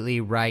absolutely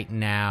right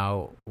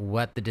now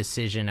what the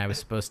decision I was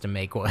supposed to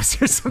make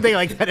was," or something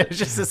like that. It was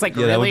just this like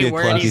really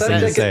wordy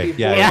sentence.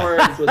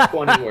 Words with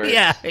 20 words.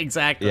 Yeah,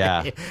 exactly.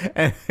 Yeah.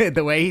 And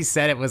the way he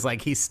said it was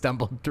like he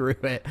stumbled through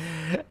it.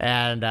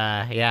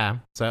 And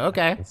so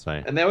okay. That's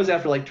fine. And that was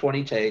after like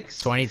 20 takes.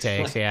 20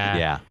 takes,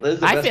 yeah. Yeah.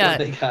 I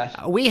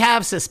feel we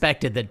have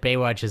suspected that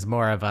Baywatch is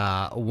more of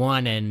a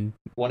one and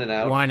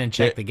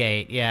check the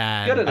gate.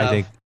 Yeah. Good enough.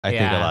 I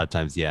think a lot of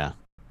times,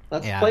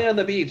 Let's play on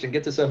the beach and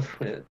get this over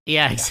with.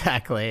 Yeah,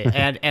 exactly.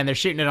 and they're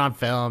shooting it on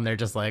film. They're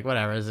just like,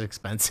 whatever, it's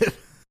expensive.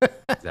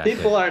 Exactly.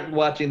 People aren't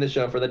watching the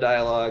show for the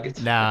dialogue.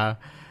 No.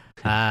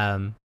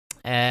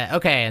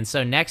 Okay, and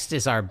so next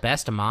is our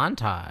best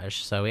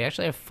montage. So we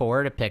actually have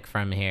 4 to pick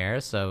from here.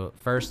 So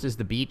first is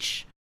the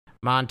beach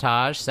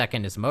montage.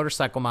 Second is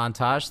motorcycle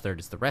montage. Third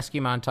is the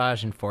rescue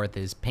montage. And fourth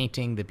is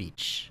painting the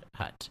beach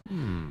hut.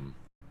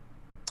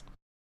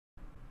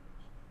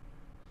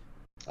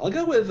 I'll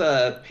go with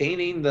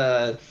painting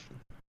the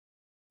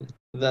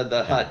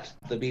hut,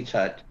 the beach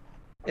hut.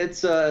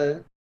 It's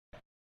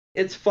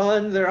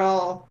fun. They're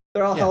all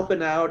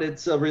helping out.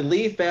 It's a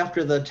relief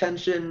after the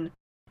tension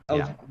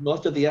of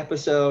most of the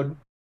episode.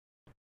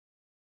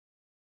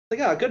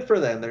 Like, good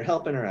for them. They're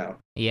helping her out.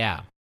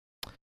 Yeah.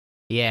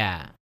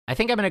 I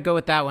think I'm gonna go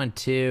with that one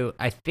too.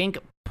 I think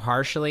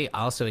partially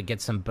also it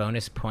gets some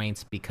bonus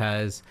points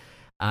because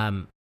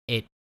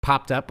it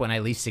popped up when I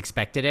least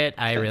expected it.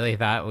 I really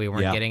thought we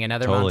weren't getting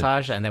another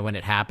montage, and then when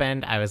it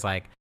happened, I was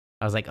like,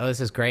 oh,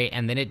 this is great.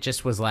 And then it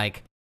just was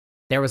like,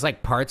 there was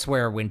like parts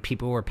where when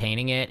people were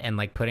painting it and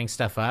like putting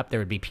stuff up, there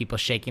would be people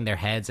shaking their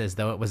heads as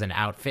though it was an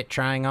outfit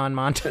trying on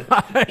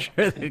montage.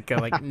 They'd go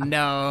like,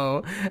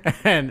 no,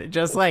 and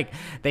just like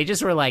they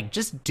just were like,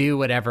 just do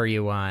whatever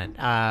you want.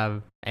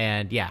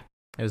 And yeah,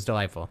 it was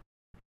delightful.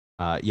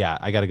 I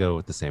got to go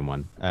with the same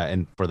one,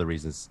 and for the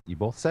reasons you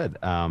both said.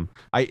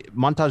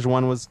 Montage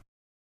 1 was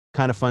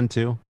kind of fun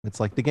too.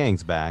 It's like the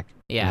gang's back.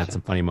 Yeah, and had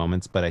some funny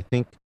moments, but I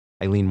think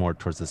I lean more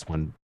towards this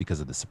one because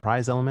of the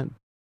surprise element.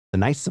 The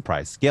nice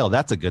surprise. Gail,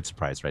 that's a good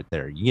surprise right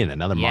there. You get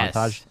another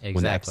montage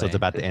when the episode's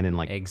about to end in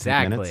like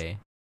 3 minutes.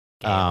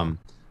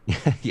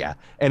 Yeah,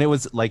 and it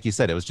was like you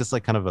said, it was just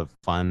like kind of a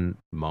fun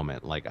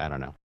moment. Like, I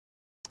don't know,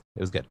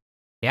 it was good.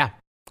 Yeah.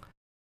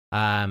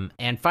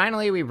 And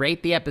finally, we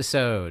rate the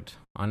episode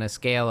on a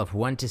scale of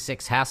 1 to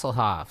 6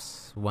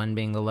 Hasselhoffs, 1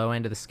 being the low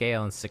end of the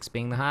scale and 6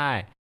 being the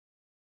high.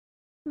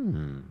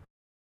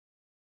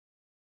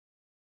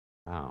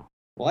 Wow.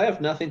 Well, I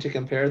have nothing to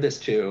compare this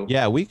to.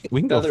 Yeah, we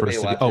can go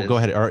first. Go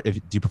ahead. Or do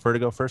you prefer to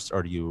go first,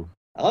 or do you?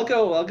 I'll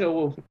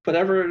go.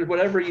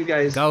 Whatever you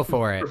guys. Go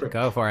for it.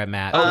 Go for it,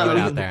 Matt. Throw it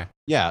out there.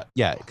 Yeah,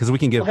 because we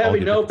can give.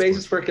 Having no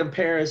basis for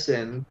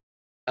comparison,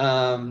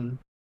 I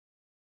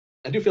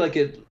do feel like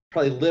it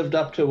probably lived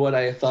up to what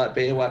I thought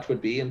Baywatch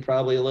would be, and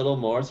probably a little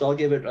more. So I'll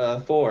give it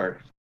 4.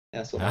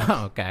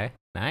 Oh, okay,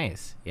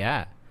 nice.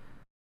 Yeah.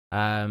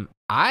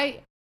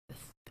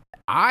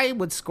 I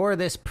would score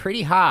this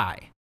pretty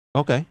high.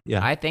 Okay,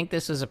 yeah. I think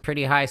this is a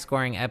pretty high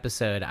scoring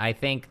episode. I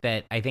think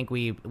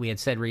we had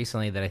said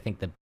recently that I think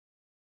that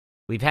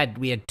we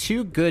had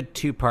 2 good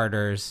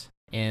 2-parters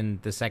in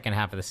the second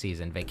half of the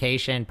season.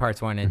 Vacation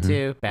parts 1 and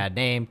 2, Bad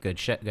Name, good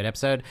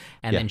episode,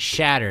 and then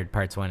Shattered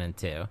parts 1 and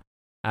 2.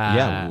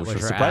 Which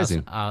was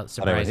surprising.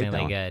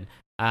 Surprisingly good.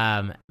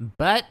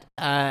 But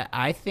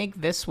I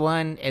think this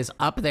one is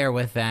up there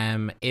with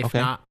them, if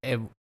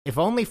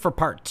only for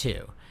part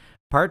 2.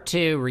 Part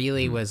 2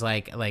 really was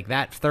like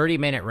that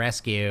 30-minute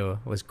rescue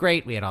was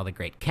great. We had all the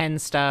great Ken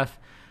stuff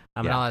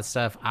and all that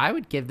stuff. I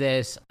would give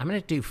this, I'm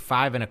going to do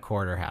 5 1/4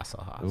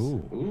 Hasselhoffs.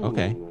 Ooh,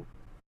 okay.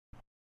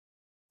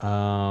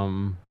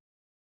 I'm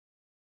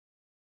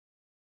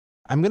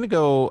gonna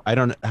go. I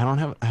don't know.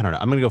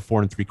 I'm gonna go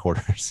 4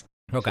 3/4.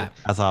 Okay.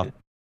 That's off.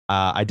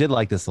 I did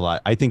like this a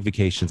lot. I think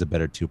Vacation's a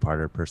better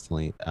 2-parter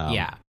personally.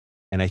 Yeah.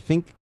 And I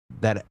think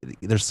that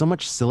there's so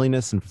much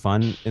silliness and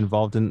fun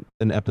involved in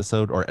an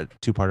episode or a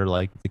 2-parter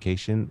like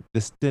Vacation.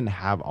 This didn't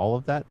have all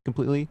of that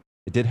completely.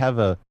 It did have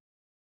a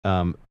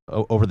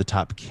over the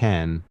top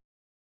Ken,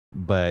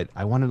 but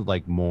I wanted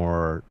like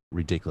more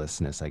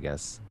ridiculousness, I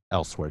guess,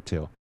 elsewhere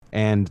too.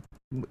 And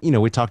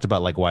we talked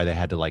about like why they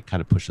had to like kind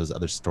of push those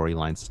other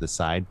storylines to the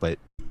side, but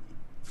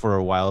for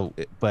a while,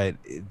 but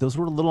those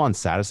were a little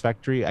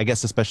unsatisfactory. I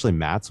guess especially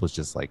Matt's was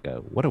just like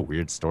what a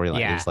weird storyline.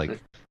 Yeah. It was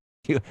like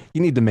you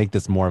need to make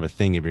this more of a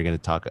thing if you're going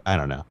to talk. I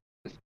don't know.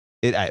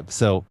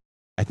 So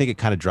I think it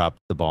kind of dropped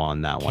the ball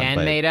on that one. Ken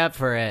made up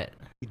for it.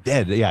 He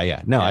did.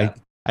 Yeah. No, I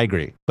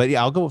agree. But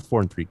yeah, I'll go with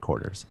 4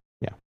 3/4.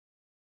 Yeah.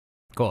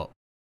 Cool.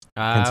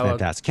 Ken's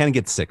fantastic. Ken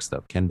gets 6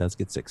 though. Ken does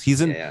get 6.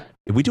 He's in. Yeah.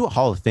 If we do a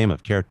Hall of Fame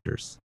of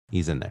characters,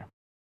 he's in there.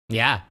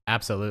 Yeah,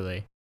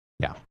 absolutely.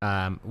 Yeah.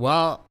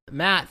 Well,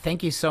 Matt,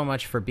 thank you so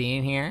much for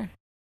being here.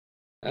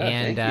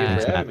 Thank you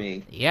for having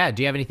me. Yeah.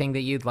 Do you have anything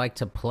that you'd like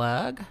to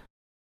plug?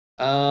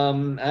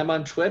 I'm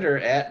on Twitter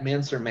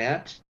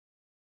 @ManserMatt.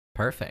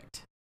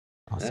 Perfect.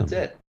 Awesome.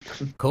 That's it.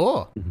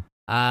 Cool.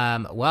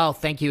 Well,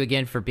 thank you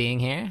again for being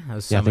here. It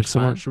was so much thanks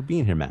fun. so much for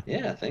being here, Matt.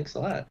 Yeah, thanks a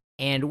lot.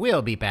 And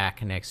we'll be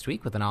back next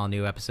week with an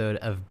all-new episode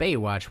of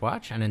Baywatch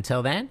Watch. And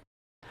until then,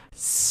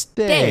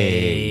 stay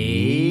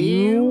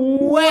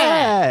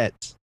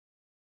wet.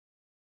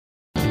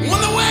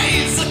 When the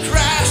waves are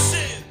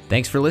crashing.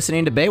 Thanks for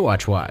listening to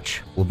Baywatch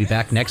Watch. We'll be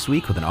back next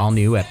week with an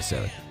all-new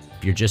episode.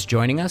 If you're just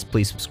joining us,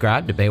 please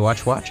subscribe to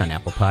Baywatch Watch on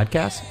Apple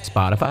Podcasts,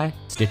 Spotify,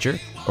 Stitcher,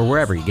 or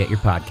wherever you get your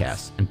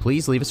podcasts. And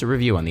please leave us a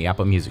review on the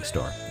Apple Music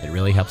Store. It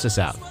really helps us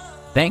out.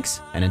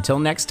 Thanks, and until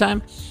next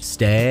time,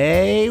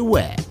 stay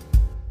wet.